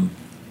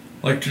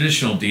 Like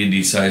traditional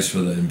D&D size for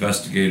the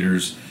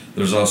investigators.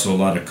 There's also a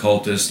lot of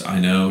cultists. I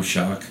know,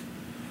 shock.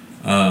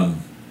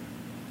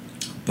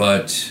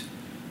 But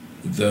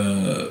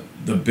the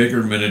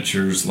bigger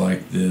miniatures,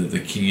 like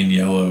the King in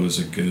Yellow, is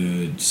a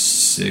good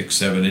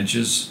 6-7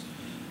 inches.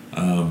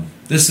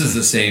 This is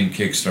the same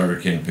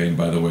Kickstarter campaign,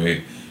 by the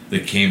way,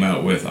 that came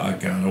out with, I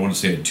want to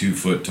say a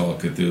 2-foot tall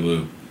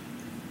Cthulhu.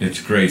 It's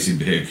crazy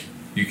big.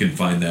 You can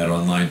find that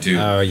online too.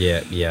 Oh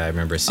yeah, I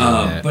remember seeing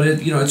that. But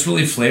it's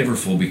really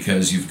flavorful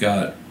because you've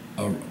got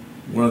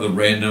one of the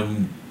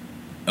random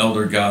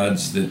elder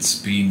gods that's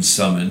being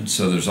summoned.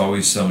 So there's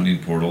always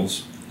summoning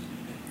portals.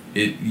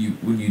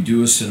 When you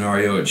do a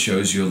scenario, it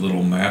shows you a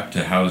little map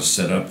to how to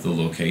set up the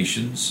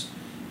locations,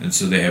 and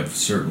so they have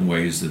certain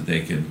ways that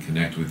they can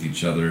connect with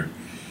each other.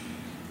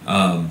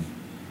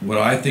 What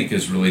I think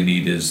is really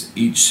neat is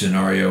each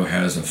scenario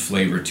has a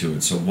flavor to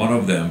it. So one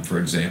of them, for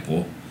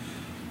example,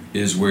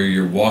 is where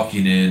you're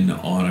walking in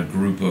on a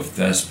group of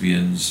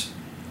thespians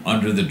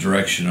under the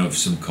direction of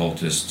some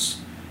cultists,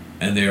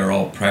 and they are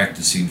all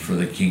practicing for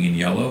the King in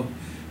Yellow.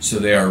 So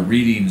they are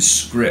reading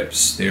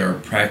scripts, they are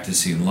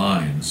practicing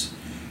lines.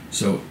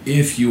 So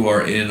if you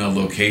are in a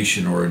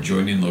location or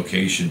adjoining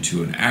location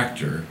to an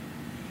actor,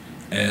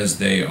 as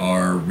they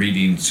are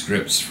reading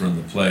scripts from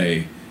the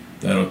play,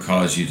 that'll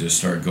cause you to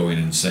start going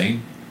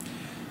insane.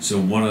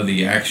 So one of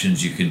the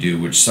actions you can do,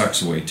 which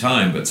sucks away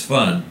time but it's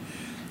fun,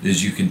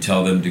 is you can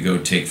tell them to go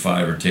take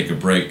 5 or take a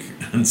break,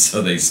 and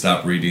so they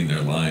stop reading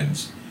their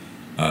lines.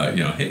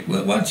 Hey,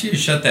 why don't you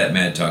shut that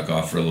mad talk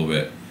off for a little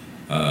bit,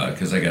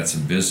 because I got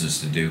some business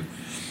to do.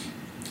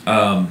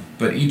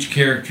 But each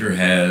character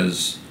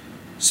has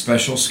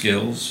special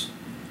skills,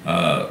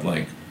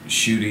 like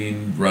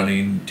shooting,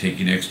 running,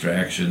 taking extra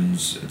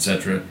actions,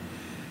 etc.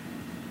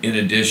 In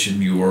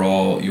addition, you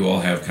all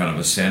have kind of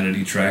a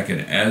sanity track,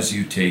 and as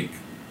you take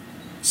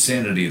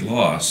sanity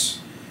loss,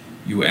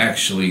 you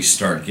actually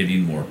start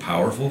getting more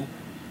powerful.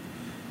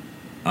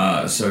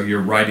 So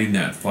you're riding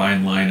that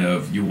fine line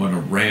of you want to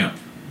ramp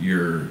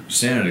your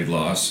sanity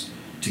loss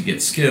to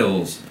get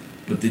skills,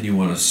 but then you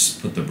want to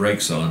put the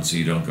brakes on so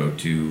you don't go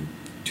too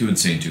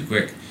insane too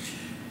quick.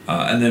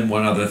 And then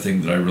one other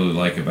thing that I really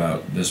like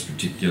about this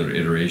particular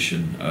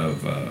iteration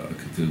of a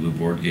Cthulhu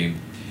board game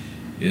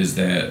is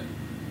that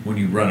when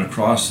you run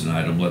across an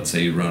item, let's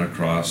say you run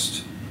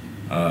across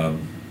a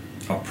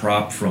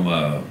prop from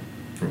a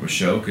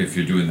show, if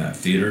you're doing that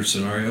theater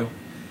scenario,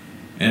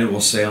 and it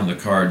will say on the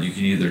card you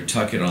can either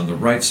tuck it on the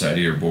right side of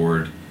your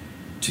board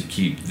to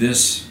keep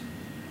this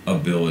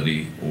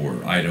ability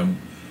or item,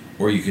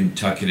 or you can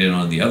tuck it in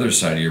on the other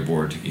side of your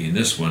board to gain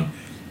this one.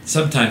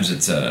 Sometimes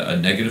it's a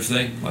negative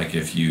thing, like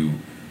if you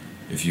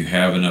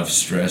have enough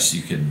stress,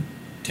 you can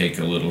take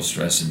a little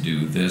stress and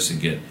do this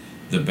and get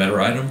the better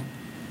item.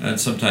 And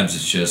sometimes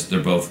it's just they're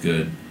both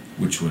good.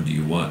 Which one do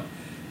you want?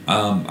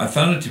 I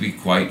found it to be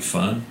quite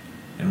fun,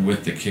 and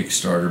with the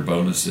Kickstarter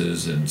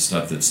bonuses and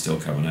stuff that's still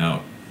coming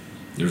out,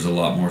 there's a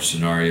lot more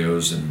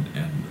scenarios and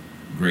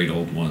great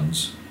old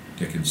ones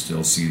that can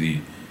still see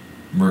the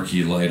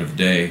murky light of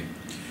day.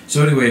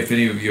 So anyway, if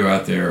any of you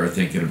out there are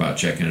thinking about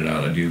checking it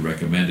out, I do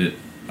recommend it.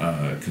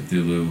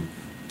 Cthulhu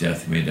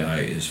Death May Die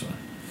is fun.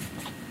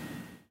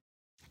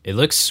 It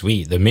looks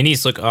sweet. The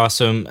minis look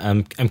awesome.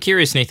 I'm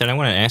curious, Nathan, I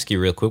want to ask you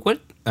real quick, what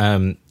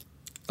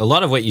a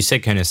lot of what you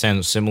said kind of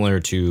sounds similar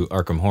to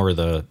Arkham Horror,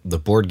 the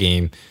board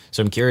game.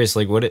 So I'm curious,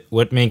 like,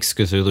 what makes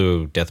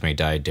Cthulhu Death May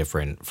Die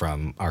different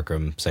from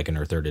Arkham 2nd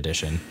or 3rd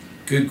edition?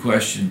 Good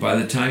question. By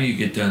the time you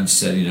get done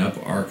setting up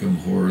Arkham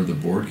Horror, the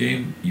board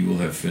game, you will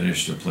have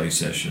finished a play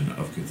session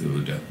of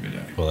Cthulhu Death May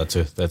Die. Well, that's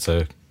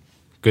a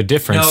good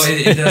difference. No,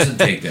 it doesn't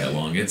take that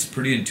long. It's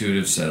pretty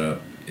intuitive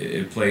setup.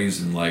 It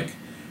plays in like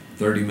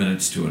 30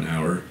 minutes to an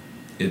hour.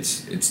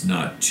 It's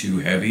not too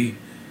heavy.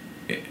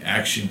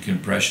 Action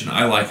compression,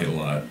 I like it a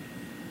lot.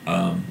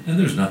 And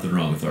there's nothing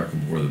wrong with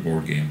Arkham Horror, the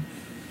board game.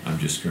 I'm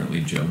just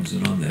currently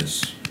jonesing on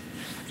this.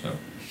 So.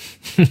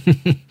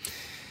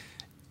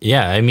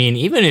 Yeah, I mean,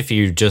 even if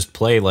you just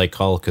play like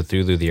Call of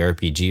Cthulhu the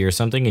RPG or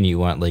something and you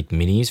want like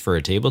minis for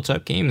a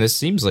tabletop game, this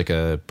seems like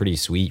a pretty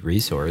sweet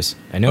resource.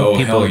 I know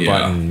people have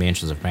bought in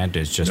Mansions of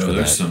Madness just for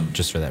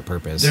that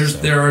purpose.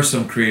 There are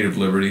some creative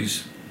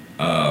liberties,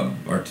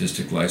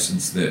 artistic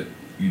license that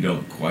you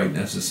don't quite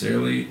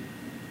necessarily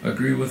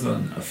agree with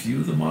on a few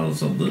of the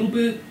models a little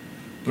bit,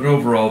 but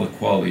overall the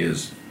quality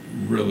is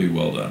really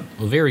well done.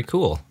 Well, very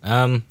cool.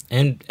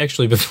 And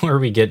actually, before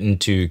we get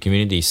into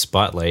Community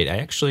Spotlight, I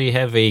actually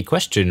have a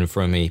question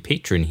from a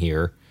patron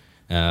here.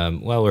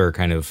 While we're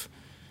kind of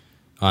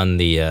on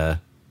the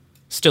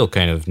still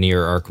kind of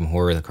near Arkham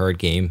Horror, the card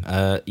game,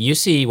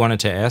 UC wanted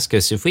to ask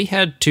us if we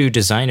had to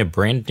design a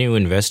brand new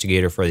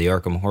investigator for the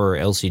Arkham Horror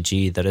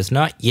LCG that has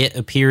not yet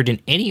appeared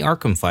in any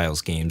Arkham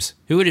Files games,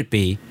 who would it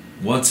be?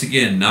 Once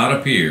again, not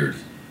appeared,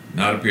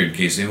 in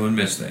case anyone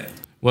missed that.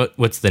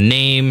 What's the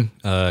name,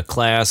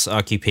 class,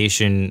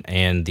 occupation,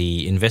 and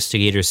the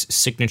investigator's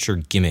signature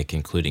gimmick,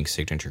 including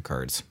signature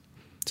cards?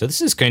 So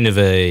this is kind of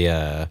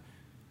a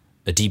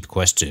deep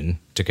question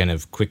to kind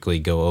of quickly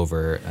go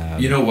over.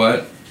 You know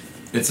what?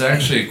 It's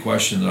actually a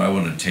question that I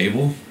want to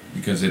table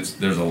because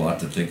there's a lot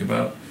to think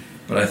about.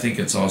 But I think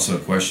it's also a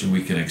question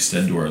we can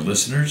extend to our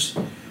listeners,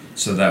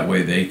 so that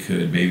way they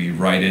could maybe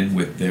write in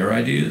with their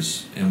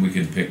ideas, and we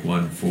can pick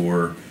one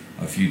for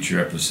a future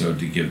episode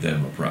to give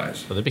them a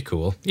prize. Well, that'd be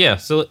cool. Yeah,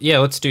 so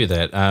let's do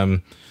that.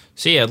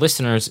 So yeah,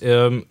 listeners,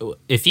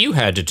 if you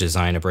had to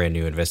design a brand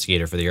new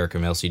investigator for the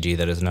Arkham LCG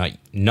that has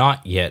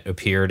not yet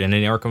appeared in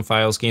any Arkham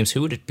Files games,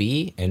 who would it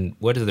be, and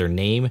what is their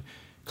name,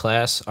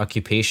 class,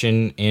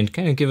 occupation, and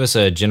kind of give us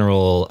a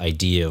general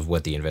idea of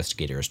what the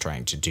investigator is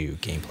trying to do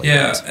gameplay.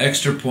 Yeah,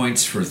 extra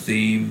points for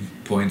theme,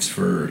 points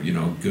for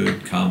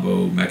good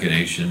combo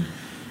machination,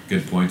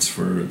 good points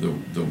for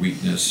the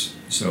weakness.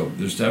 So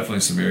there's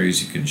definitely some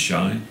areas you can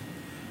shine.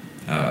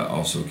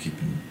 Also keep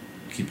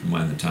in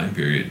mind the time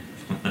period,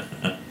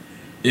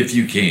 if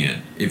you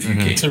can.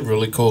 It's a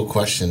really cool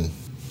question.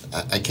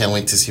 I can't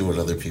wait to see what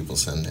other people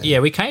send in. Yeah,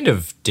 we kind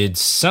of did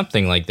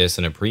something like this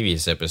in a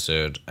previous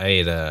episode.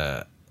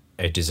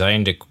 I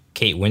designed a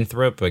Kate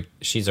Winthrop, but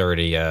she's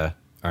already an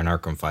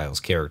Arkham Files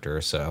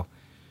character, so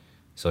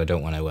I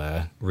don't want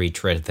to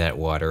retread that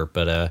water.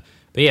 But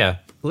yeah,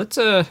 let's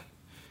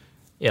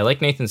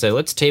like Nathan said,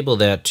 let's table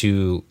that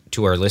to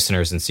our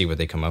listeners and see what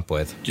they come up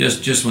with.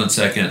 Just 1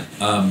 second.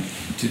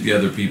 To the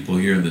other people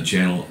here in the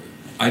channel,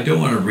 I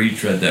don't want to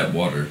retread that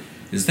water.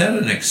 Is that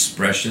an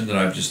expression that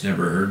I've just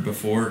never heard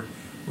before?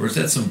 Or is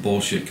that some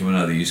bullshit coming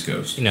out of the East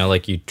Coast?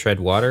 Like you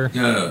tread water?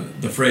 No,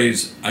 the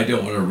phrase, I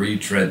don't want to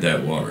retread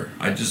that water.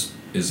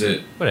 Is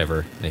it...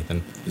 Whatever,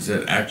 Nathan. Is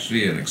it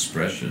actually an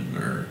expression,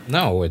 or...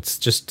 No, it's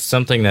just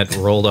something that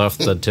rolled off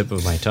the tip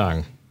of my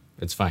tongue.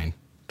 It's fine.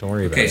 Don't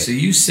worry about it. Okay, so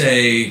you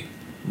say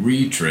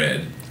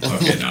retread.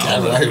 Okay, now...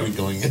 God, why are we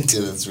going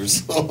into this for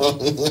so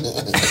long?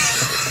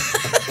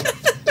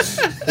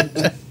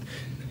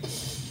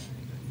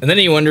 And then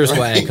he wonders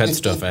why I cut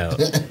stuff out.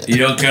 You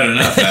don't cut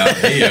enough out.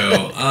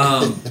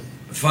 Hey-yo.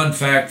 Fun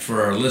fact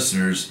for our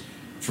listeners,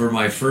 for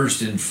my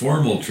first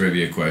informal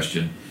trivia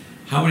question,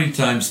 how many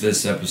times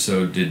this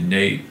episode did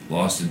Nate,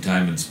 Lost in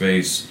Time and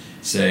Space,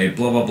 say,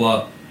 blah, blah,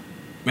 blah,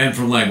 Man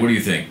from Lang, what do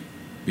you think?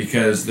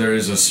 Because there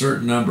is a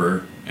certain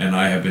number, and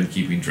I have been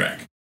keeping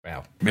track. Wow.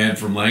 Wow. Man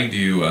from Lang, do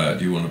you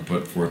want to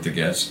put forth a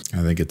guess?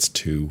 I think it's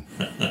 2.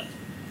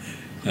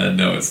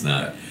 No, it's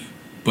not.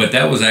 But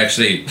that was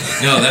actually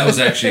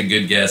a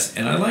good guess,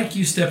 and I like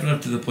you stepping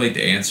up to the plate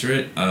to answer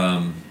it.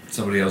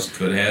 Somebody else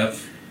could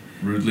have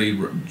rudely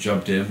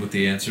jumped in with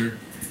the answer,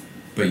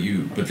 but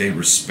they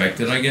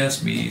respected, I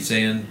guess, me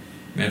saying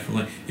Man from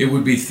Lang. It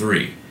would be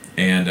 3,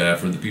 and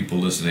for the people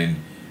listening,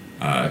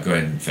 go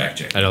ahead and fact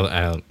check. I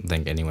don't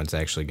think anyone's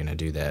actually going to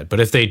do that,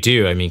 but if they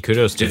do, I mean,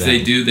 kudos to them. If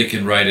they do, they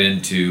can write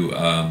into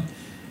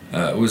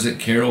was it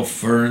Carol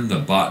Fern the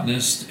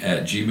botanist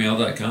at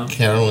gmail.com?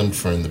 Carolyn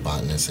Fern the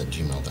botanist at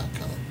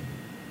gmail.com.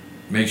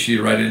 Make sure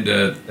you write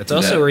into. That's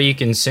also where you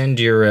can send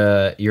your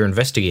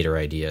investigator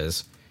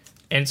ideas.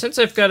 And since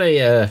I've got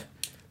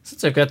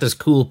this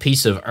cool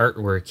piece of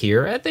artwork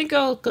here, I think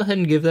I'll go ahead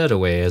and give that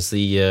away as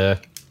the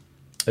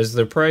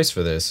prize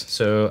for this.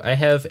 So I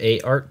have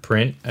a art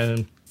print.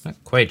 I'm not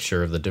quite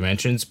sure of the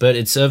dimensions, but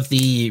it's of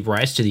the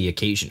Rise to the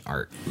Occasion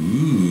art.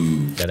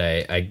 Ooh. That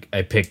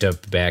I picked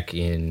up back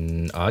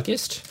in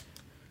August.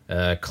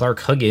 Clark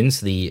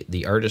Huggins,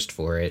 the artist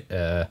for it,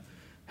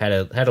 had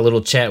a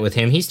little chat with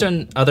him. He's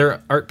done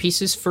other art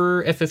pieces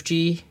for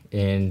FFG,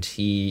 and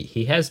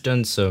he has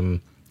done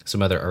some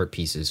other art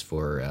pieces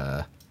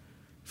for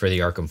the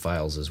Arkham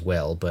Files as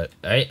well. But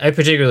I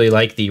particularly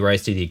like the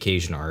Rise to the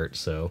Occasion art.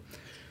 So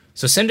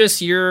send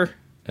us your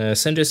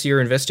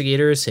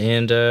investigators,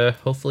 and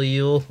hopefully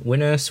you'll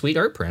win a sweet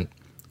art print.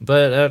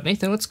 But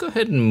Nathan, let's go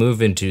ahead and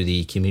move into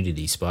the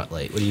community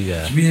spotlight. What do you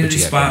got? Community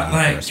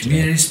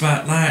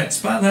spotlight.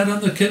 Spotlight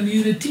on the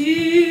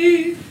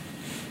community.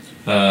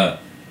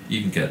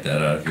 You can cut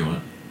that out if you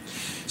want.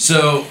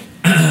 So,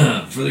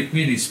 for the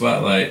community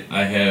spotlight,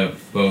 I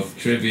have both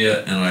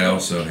trivia and I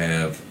also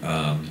have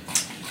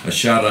a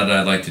shout out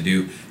I'd like to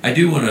do. I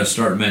do want to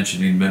start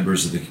mentioning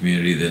members of the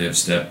community that have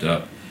stepped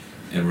up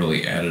and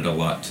really added a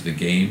lot to the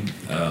game.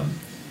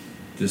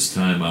 This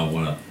time I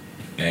want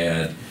to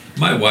add,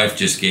 my wife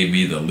just gave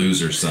me the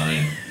loser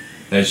sign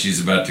as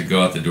she's about to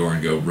go out the door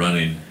and go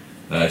running.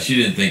 She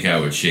didn't think I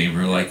would shame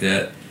her like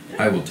that.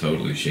 I will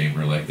totally shame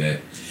her like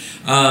that.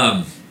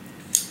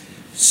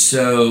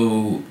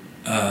 So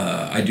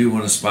I do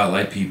want to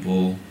spotlight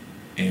people,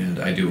 and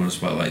I do want to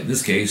spotlight, in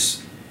this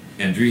case,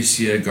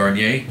 Andrecia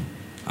Garnier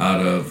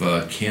out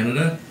of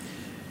Canada.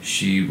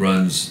 She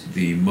runs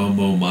the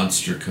Momo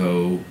Monster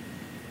Co.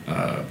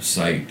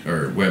 Site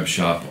or web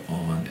shop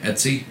on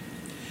Etsy.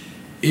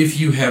 If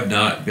you have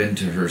not been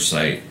to her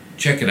site,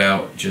 check it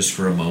out just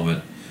for a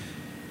moment.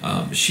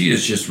 She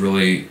is just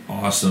really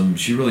awesome.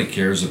 She really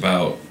cares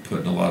about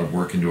putting a lot of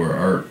work into her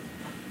art.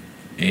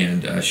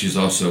 And she's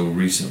also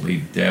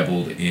recently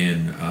dabbled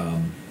in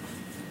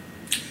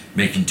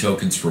making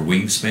tokens for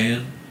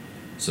Wingspan.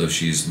 So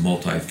she's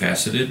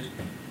multifaceted,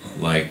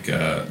 like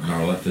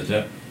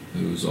Narlethatep,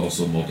 who's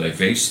also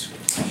multi-faced.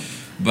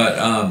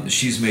 But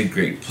she's made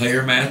great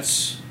player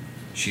mats.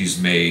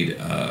 She's made,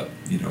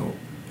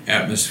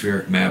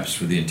 atmospheric maps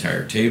for the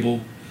entire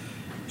table.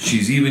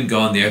 She's even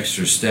gone the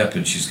extra step,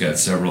 and she's got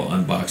several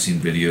unboxing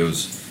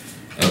videos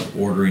of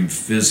ordering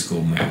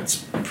physical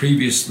mats.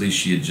 Previously,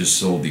 she had just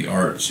sold the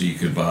art, so you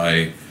could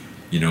buy,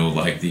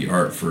 like the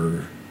art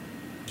for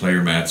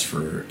player mats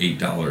for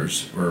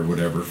 $8 or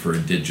whatever for a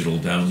digital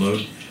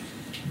download.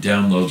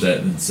 Download that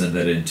and send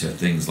that into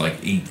things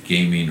like Ink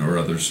Gaming or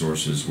other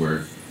sources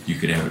where you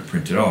could have it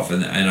printed off.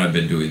 And I've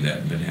been doing that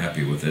and been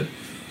happy with it.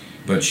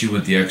 But she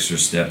went the extra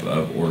step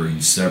of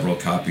ordering several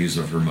copies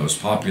of her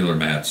most popular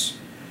mats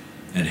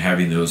and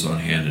having those on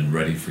hand and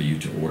ready for you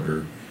to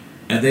order.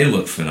 And they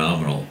look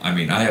phenomenal. I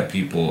mean, I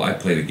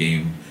play the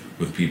game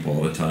with people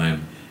all the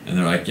time, and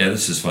they're like, yeah,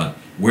 this is fun.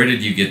 Where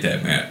did you get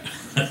that mat?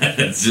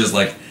 It's just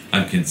like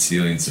I'm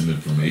concealing some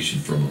information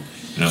from them.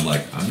 And I'm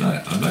like, I'm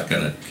not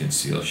going to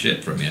conceal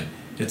shit from you.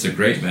 It's a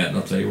great mat, and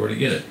I'll tell you where to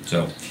get it.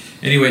 So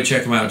anyway,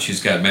 check them out.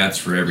 She's got mats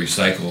for every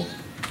cycle,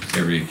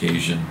 every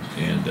occasion,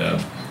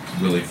 and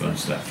really fun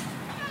stuff.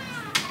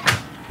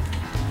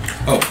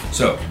 Oh,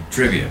 so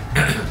trivia.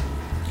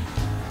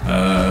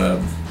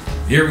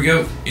 Here we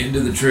go into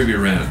the trivia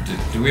round.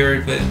 Did we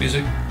already play the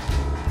music?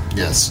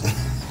 Yes.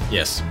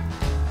 Yes.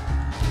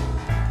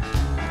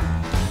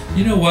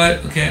 You know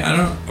what? Okay, I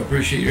don't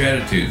appreciate your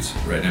attitudes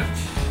right now.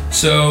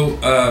 So,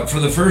 for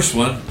the first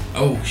one,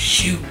 oh,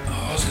 shoot.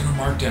 Oh, I was going to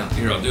mark down.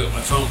 Here, I'll do it on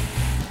my phone.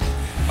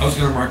 I was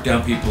going to mark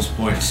down people's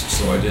points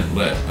so I didn't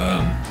let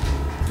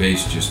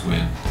Base just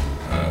win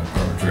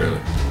arbitrarily.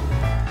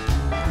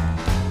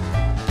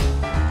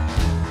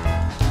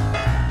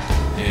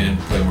 And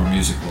play more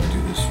music while I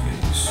do this.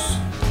 Base.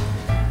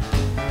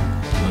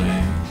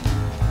 Play.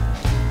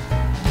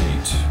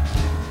 8.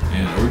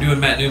 And are we doing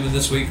Matt Newman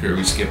this week, or are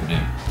we skipping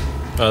him?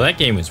 Oh, that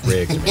game was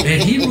rigged.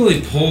 And he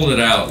really pulled it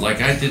out.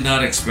 Like, I did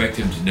not expect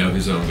him to know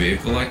his own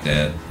vehicle like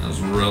that. That was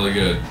really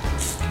good.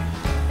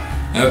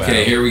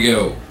 Okay, wow. Here we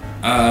go.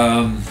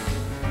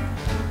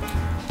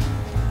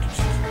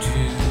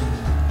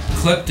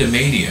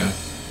 Kleptomania,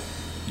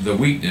 the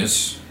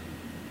weakness,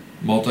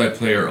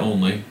 multiplayer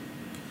only,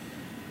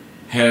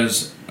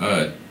 has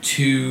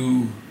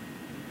 2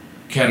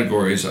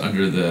 categories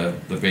under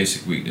the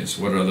basic weakness.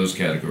 What are those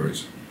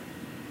categories?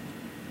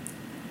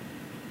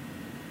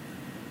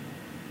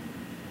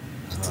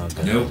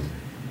 Nope.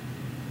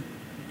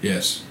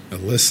 Yes.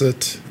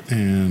 Illicit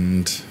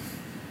and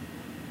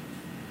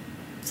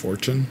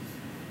fortune.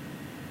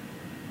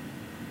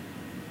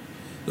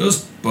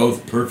 Those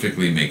both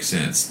perfectly make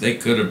sense. They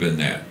could have been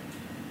that.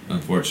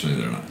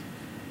 Unfortunately, they're not.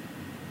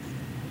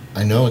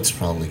 I know it's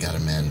probably got a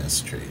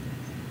madness trait.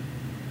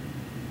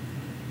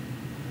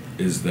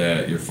 Is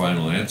that your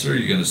final answer? Or are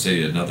you going to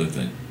say another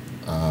thing?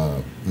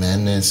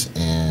 Madness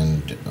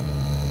and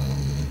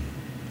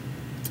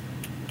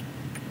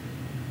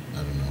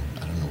I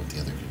don't know what the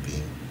other could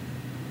be.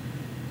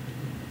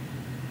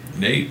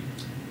 Nate?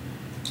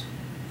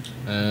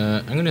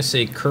 I'm going to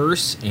say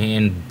curse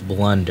and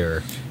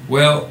blunder.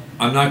 Well,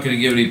 I'm not going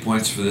to give any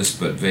points for this,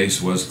 but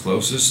Vase was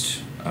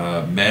closest.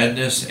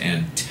 Madness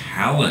and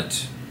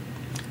talent.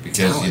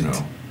 Because,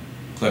 Talent.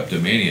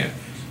 kleptomania.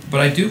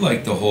 But I do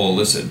like the whole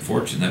illicit and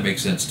fortune. That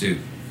makes sense, too.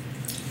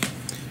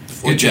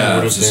 Fortune Good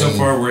job. would've So been-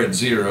 far, we're at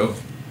 0.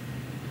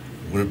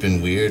 Would have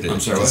been weird. I'm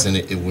sorry, what? Doesn't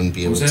it? It wouldn't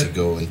be able What was to that?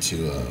 go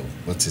into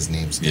what's his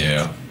name's deck.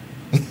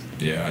 Yeah.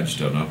 Yeah, I just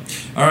don't know.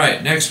 All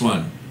right, next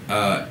one.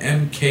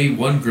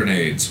 MK1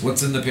 grenades.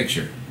 What's in the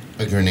picture?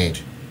 A grenade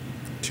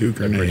 2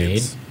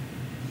 grenades.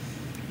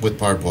 with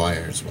barbed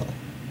wire as well.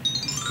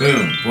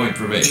 Boom. Point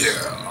for Vase.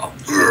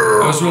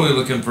 I was really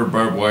looking for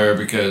barbed wire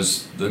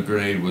because the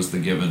grenade was the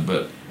given,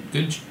 but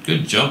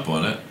good jump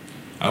on it.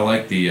 I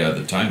like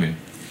the timing.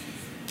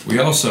 We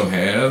also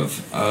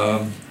have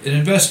an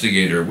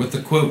investigator with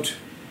the quote,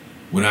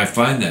 "When I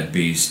find that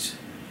beast,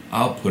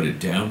 I'll put it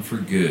down for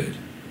good."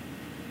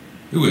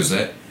 Who is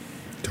that?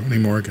 Tony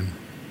Morgan.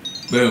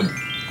 Boom.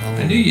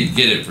 I knew you'd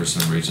get it for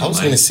some reason. I was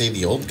Mike. going to say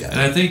the old And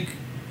guy. I think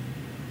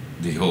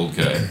the old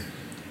guy.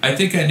 I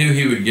think I knew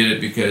he would get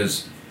it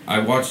because I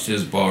watched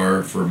his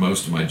bar for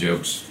most of my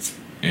jokes,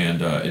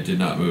 and it did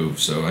not move.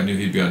 So I knew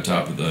he'd be on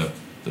top of the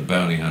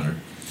bounty hunter.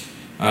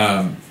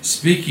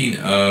 Speaking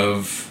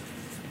of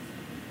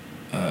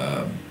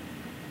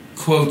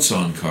quotes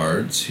on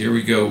cards, here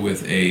we go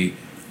with a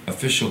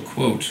official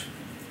quote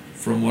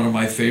from one of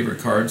my favorite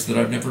cards that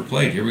I've never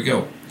played. Here we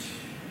go.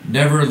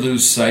 Never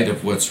lose sight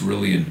of what's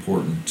really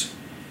important.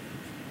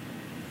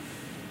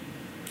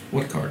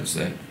 What card is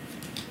that?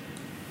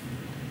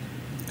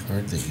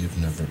 Card that you've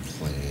never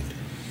played.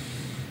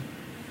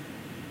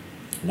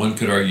 One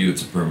could argue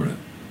it's a permanent.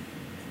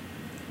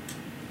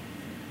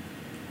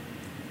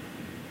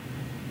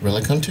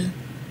 Relic Hunter?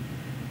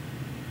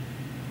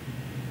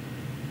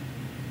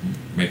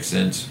 Makes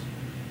sense.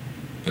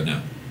 But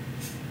no.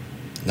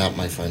 Not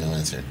my final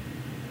answer.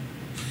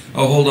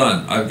 Oh, hold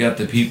on. I've got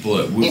the people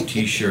at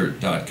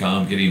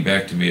whooptshirt.com getting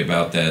back to me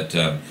about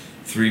that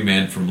 3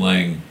 Man from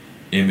Lang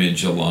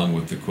image along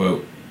with the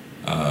quote.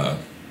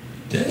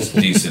 That's a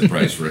decent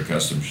price for a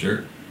custom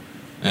shirt.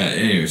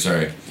 Anyway,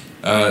 sorry.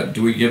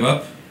 Do we give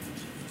up?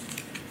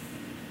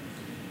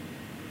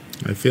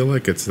 I feel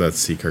like it's that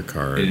seeker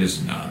card. It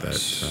is not.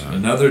 That,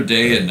 Another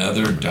day,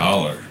 another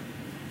dollar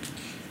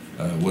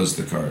was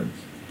the card.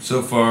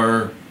 So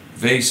far,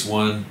 Vase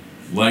 1,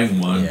 Lang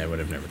 1. Yeah, I would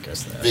have never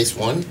guessed that. Base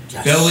 1?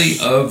 Yes. Belly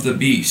of the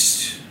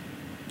Beast.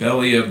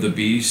 Belly of the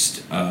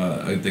Beast,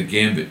 the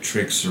Gambit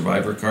Trick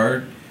Survivor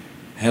card,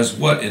 has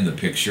what in the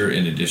picture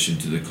in addition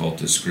to the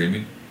cultist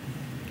screaming?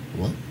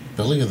 What?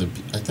 Belly of the...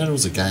 I thought it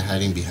was a guy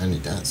hiding behind a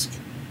desk.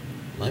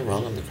 Am I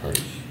wrong on the card?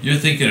 You're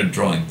thinking of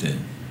drawing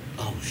thin.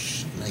 Oh,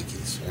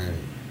 Nikes. Alright.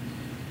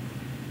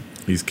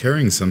 He's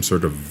carrying some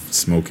sort of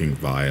smoking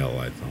vial,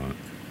 I thought.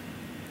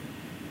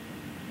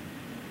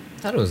 I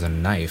thought it was a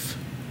knife.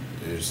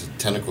 There's a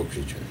tentacle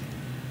creature.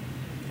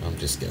 I'm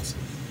just guessing.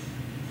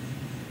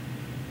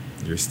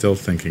 You're still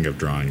thinking of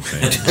drawing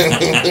things.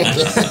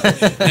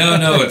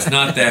 No, it's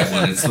not that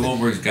one. It's the one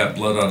where he's got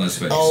blood on his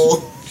face.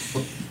 Oh!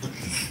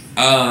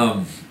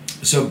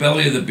 So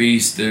Belly of the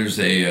Beast, there's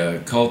a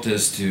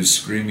cultist who's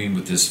screaming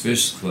with his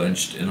fists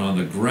clenched, and on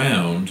the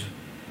ground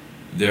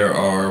there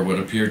are what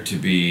appear to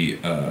be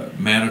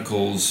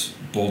manacles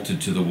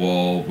bolted to the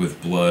wall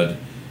with blood,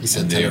 You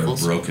said and they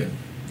tentacles? are broken.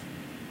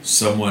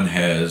 Someone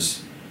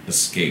has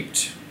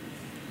escaped.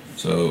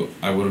 So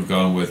I would have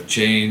gone with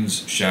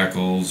chains,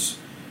 shackles.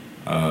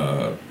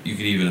 You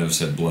could even have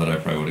said blood. I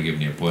probably would have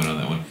given you a point on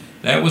that one.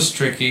 That was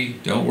tricky.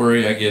 Don't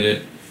worry, I get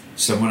it.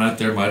 Someone out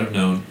there might have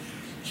known.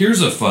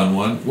 Here's a fun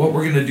one. What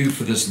we're going to do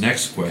for this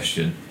next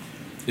question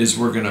is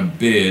we're going to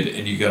bid,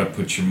 and you got to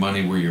put your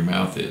money where your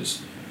mouth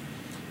is.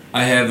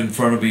 I have in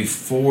front of me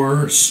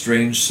 4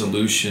 strange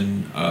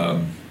solution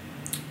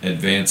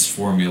advanced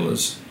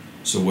formulas.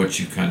 So what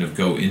you kind of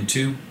go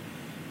into.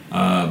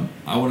 I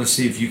want to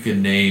see if you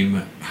can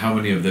name how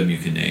many of them you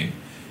can name.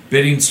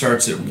 Bidding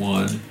starts at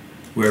 1.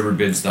 Whoever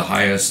bids the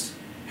highest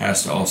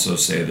has to also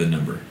say the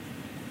number.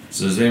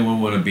 So does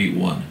anyone want to beat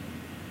 1?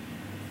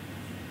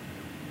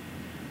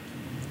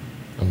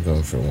 I'm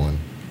going for 1.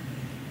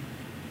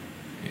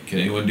 Can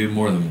anyone do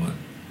more than 1?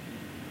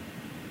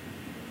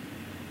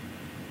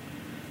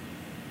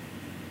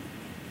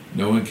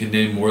 No one can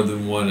name more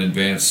than 1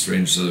 advanced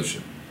strange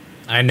solution.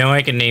 I know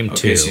I can name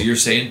two. Okay, so you're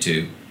saying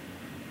 2.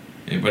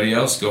 Anybody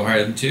else go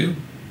higher than 2?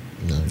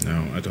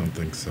 No, I don't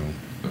think so.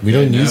 Okay, We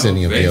don't use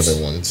any of the Vase.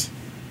 other ones.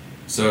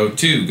 So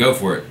 2, go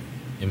for it.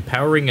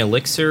 Empowering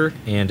Elixir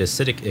and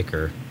Acidic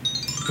Ichor.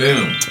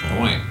 Boom.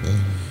 Point.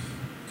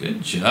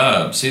 Good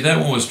job. See, that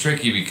one was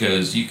tricky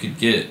because you could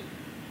get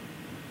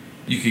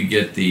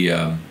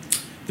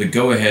the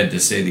go ahead to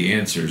say the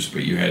answers,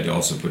 but you had to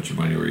also put your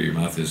money where your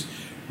mouth is.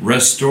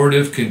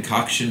 Restorative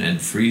Concoction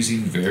and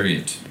Freezing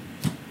Variant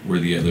were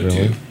the other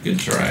Really? 2. Good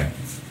try.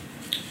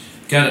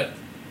 Got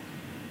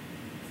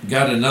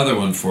another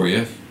one for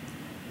you.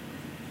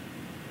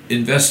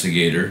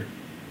 Investigator.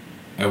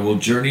 I will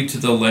journey to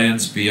the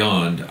lands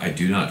beyond. I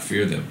do not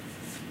fear them.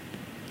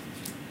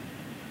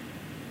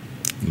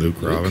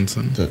 Luke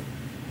Robinson.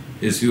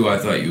 Is who I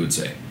thought you would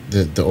say.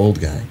 The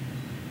old guy.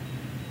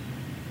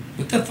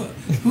 What the fuck?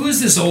 Who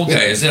is this old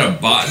guy? Is it a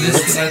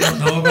botanist that I don't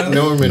know about?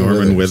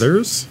 Norman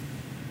Withers.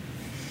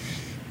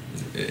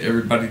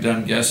 Everybody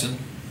done guessing?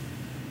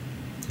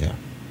 Yeah.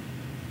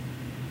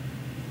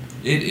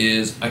 It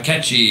is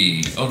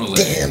Akechi Onole.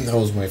 Damn, that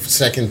was my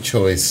second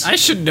choice. I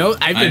should know.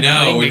 I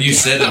know. When you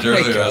said it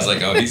earlier, I was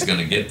like, oh, he's going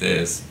to get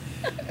this.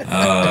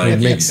 It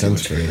makes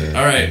sense for me.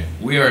 All right.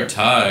 We are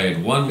tied.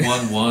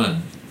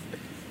 1-1-1.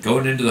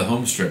 Going into the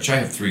home stretch. I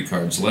have 3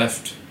 cards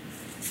left.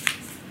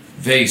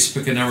 Vase,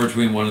 pick a number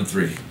between 1 and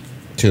 3.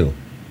 2.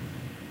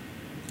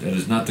 That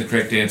is not the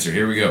correct answer.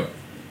 Here we go.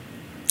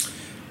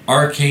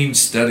 Arcane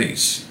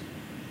Studies.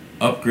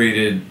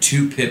 Upgraded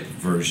 2-pip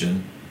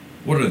version.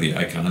 What are the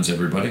icons,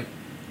 everybody?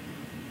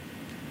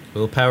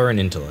 Willpower and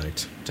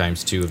Intellect.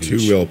 Times 2 of 2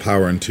 each.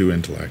 willpower and 2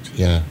 intellect.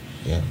 Yeah.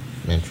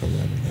 Man from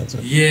memory has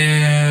it.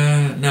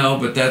 Yeah, no,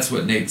 but that's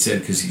what Nate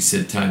said because he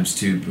said times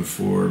 2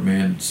 before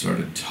man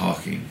started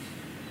talking.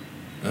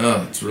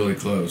 Oh, it's really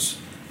close.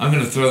 I'm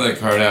going to throw that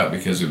card out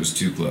because it was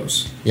too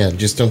close. Yeah,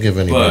 just don't give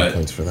any But-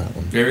 points for that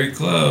one. Very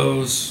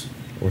close.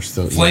 We're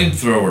still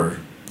Flamethrower.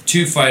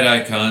 2 fight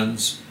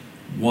icons.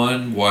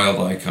 1 wild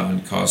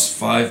icon. Costs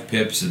 5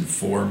 pips and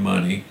 4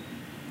 money.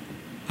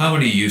 How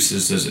many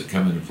uses does it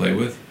come into play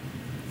with?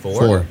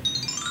 4.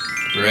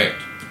 Correct.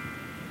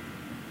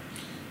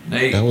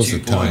 Nate, That was 2 a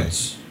tie.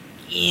 points.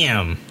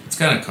 Damn. It's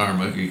kind of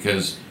karma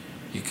because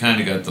you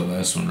kind of got the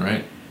last one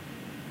right.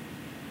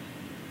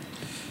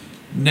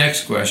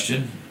 Next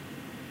question.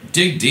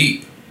 Dig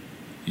deep.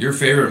 Your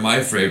favorite,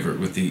 my favorite,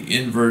 with the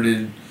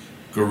inverted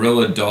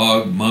gorilla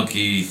dog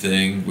monkey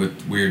thing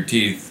with weird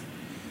teeth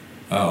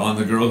on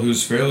the girl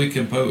who's fairly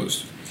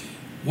composed.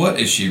 What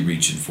is she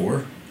reaching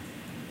for?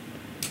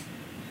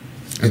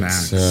 An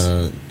It's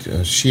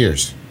axe.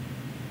 Shears.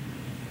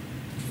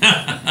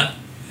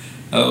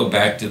 Oh,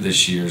 back to the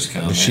shears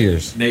comment. The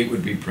shears. Nate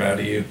would be proud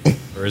of you.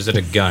 Or is it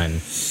a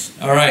gun?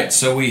 All right,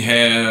 so we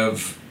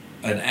have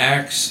an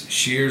axe,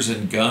 shears,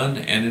 and gun,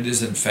 and it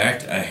is in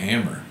fact a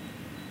hammer.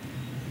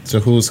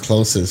 So who's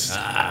closest?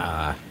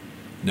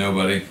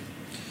 Nobody.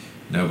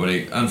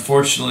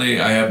 Unfortunately,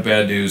 I have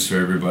bad news for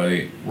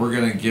everybody. We're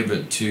going to give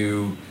it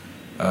to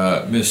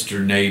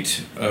Mr.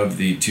 Nate of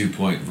the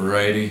 2-point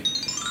variety.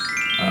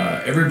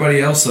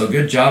 Everybody else, though,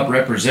 good job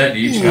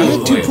representing. You each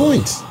got a 2 point.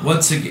 points.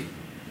 Once again,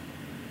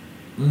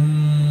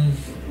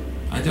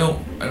 I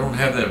don't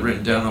have that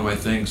written down on my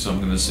thing, so I'm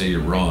going to say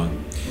you're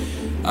wrong.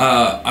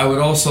 I would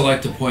also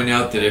like to point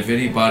out that if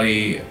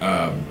anybody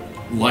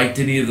liked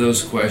any of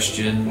those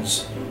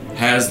questions,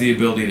 has the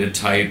ability to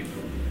type,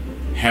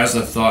 has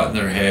a thought in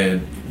their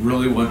head,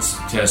 really wants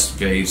to test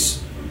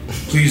Vase,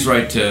 please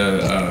write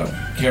to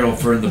Carol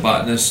Fern, the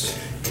botanist.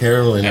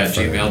 Carolyn At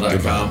Fern, gmail.com. the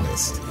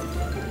botanist.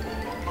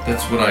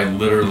 That's what I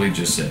literally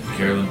just said.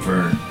 Carolyn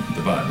Fern,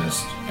 the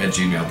botanist, at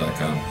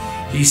gmail.com.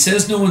 He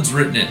says no one's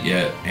written it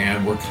yet,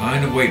 and we're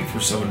kind of waiting for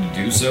someone to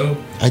do so.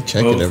 I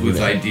check it both every with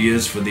day.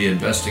 ideas for the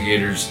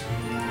investigators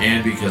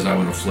and because I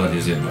want to flood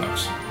his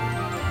inbox.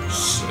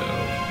 So,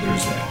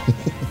 there's that.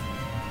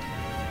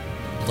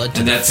 Blood to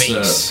And the that's,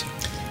 face.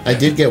 I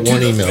did get To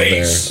one the email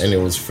face. there, and it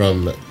was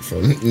from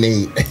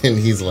Nate, and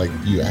he's like,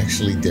 "You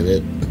actually did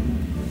it."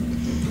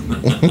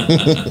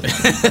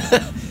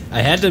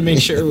 I had to make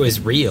sure it was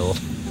real.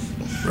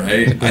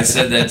 Right? I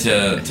said that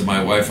to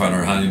my wife on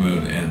our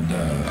honeymoon, and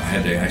I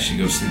had to actually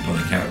go sleep on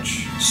the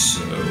couch.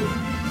 So,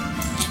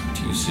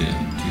 too soon.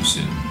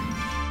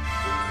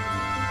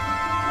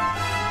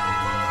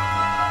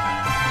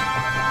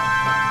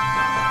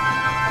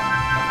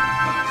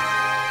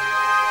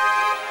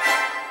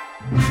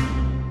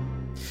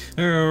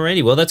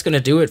 Alrighty, well that's going to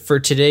do it for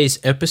today's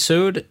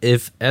episode.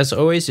 As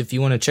always, if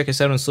you want to check us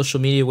out on social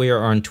media, we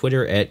are on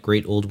Twitter at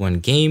Great Old One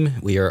Game.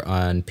 We are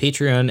on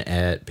Patreon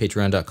at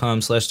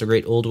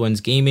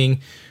patreon.com/thegreatoldOnesGaming.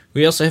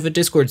 We also have a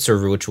Discord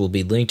server, which will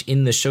be linked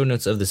in the show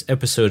notes of this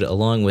episode,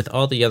 along with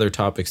all the other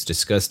topics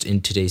discussed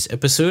in today's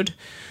episode.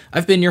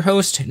 I've been your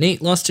host,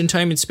 Nate, lost in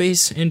time and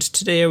space, and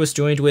today I was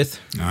joined with...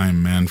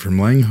 I'm Man from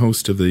Lang,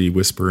 host of the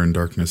Whisper in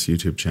Darkness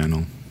YouTube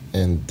channel.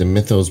 And the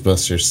Mythos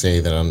Busters say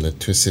that I'm the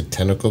Twisted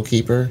Tentacle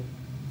Keeper.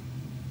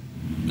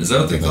 Is that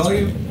what they That's call my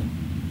you? name.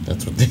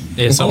 That's what they.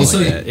 Yeah, something Also-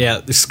 like that.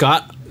 Yeah,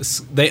 Scott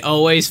They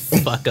always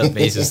fuck up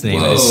Ace's name.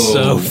 Whoa, It's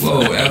so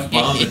whoa,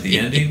 F-bomb at the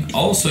ending.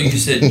 Also, you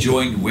said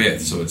joined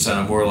with, so it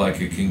sounded more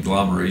like a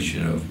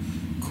conglomeration of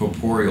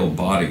corporeal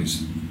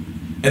bodies.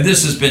 And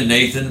this has been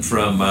Nathan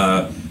from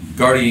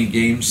Guardian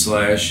Games /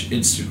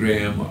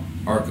 Instagram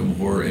Arkham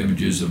Horror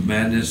Images of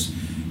Madness.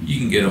 You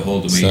can get a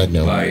hold of me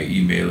by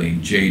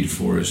emailing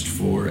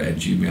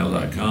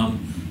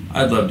jadeforest4@gmail.com.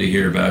 I'd love to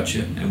hear about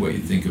you and what you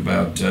think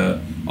about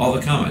all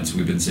the comments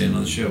we've been saying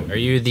on the show. Are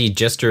you the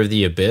Jester of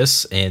the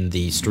Abyss and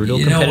the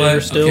Strudel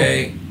competitor still?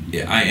 Okay,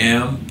 yeah, I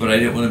am, but I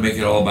didn't want to make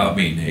it all about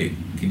me, Nate.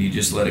 Can you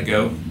just let it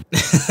go?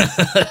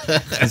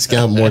 He's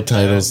got more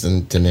titles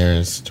than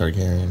Daenerys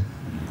Targaryen.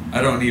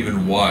 I don't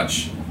even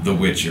watch The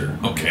Witcher,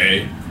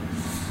 okay?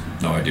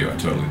 No, I do. I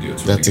totally do.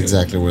 It's That's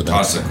exactly where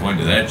that's... Toss a coin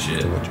to that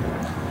shit.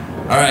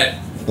 All right.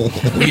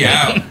 We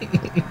out.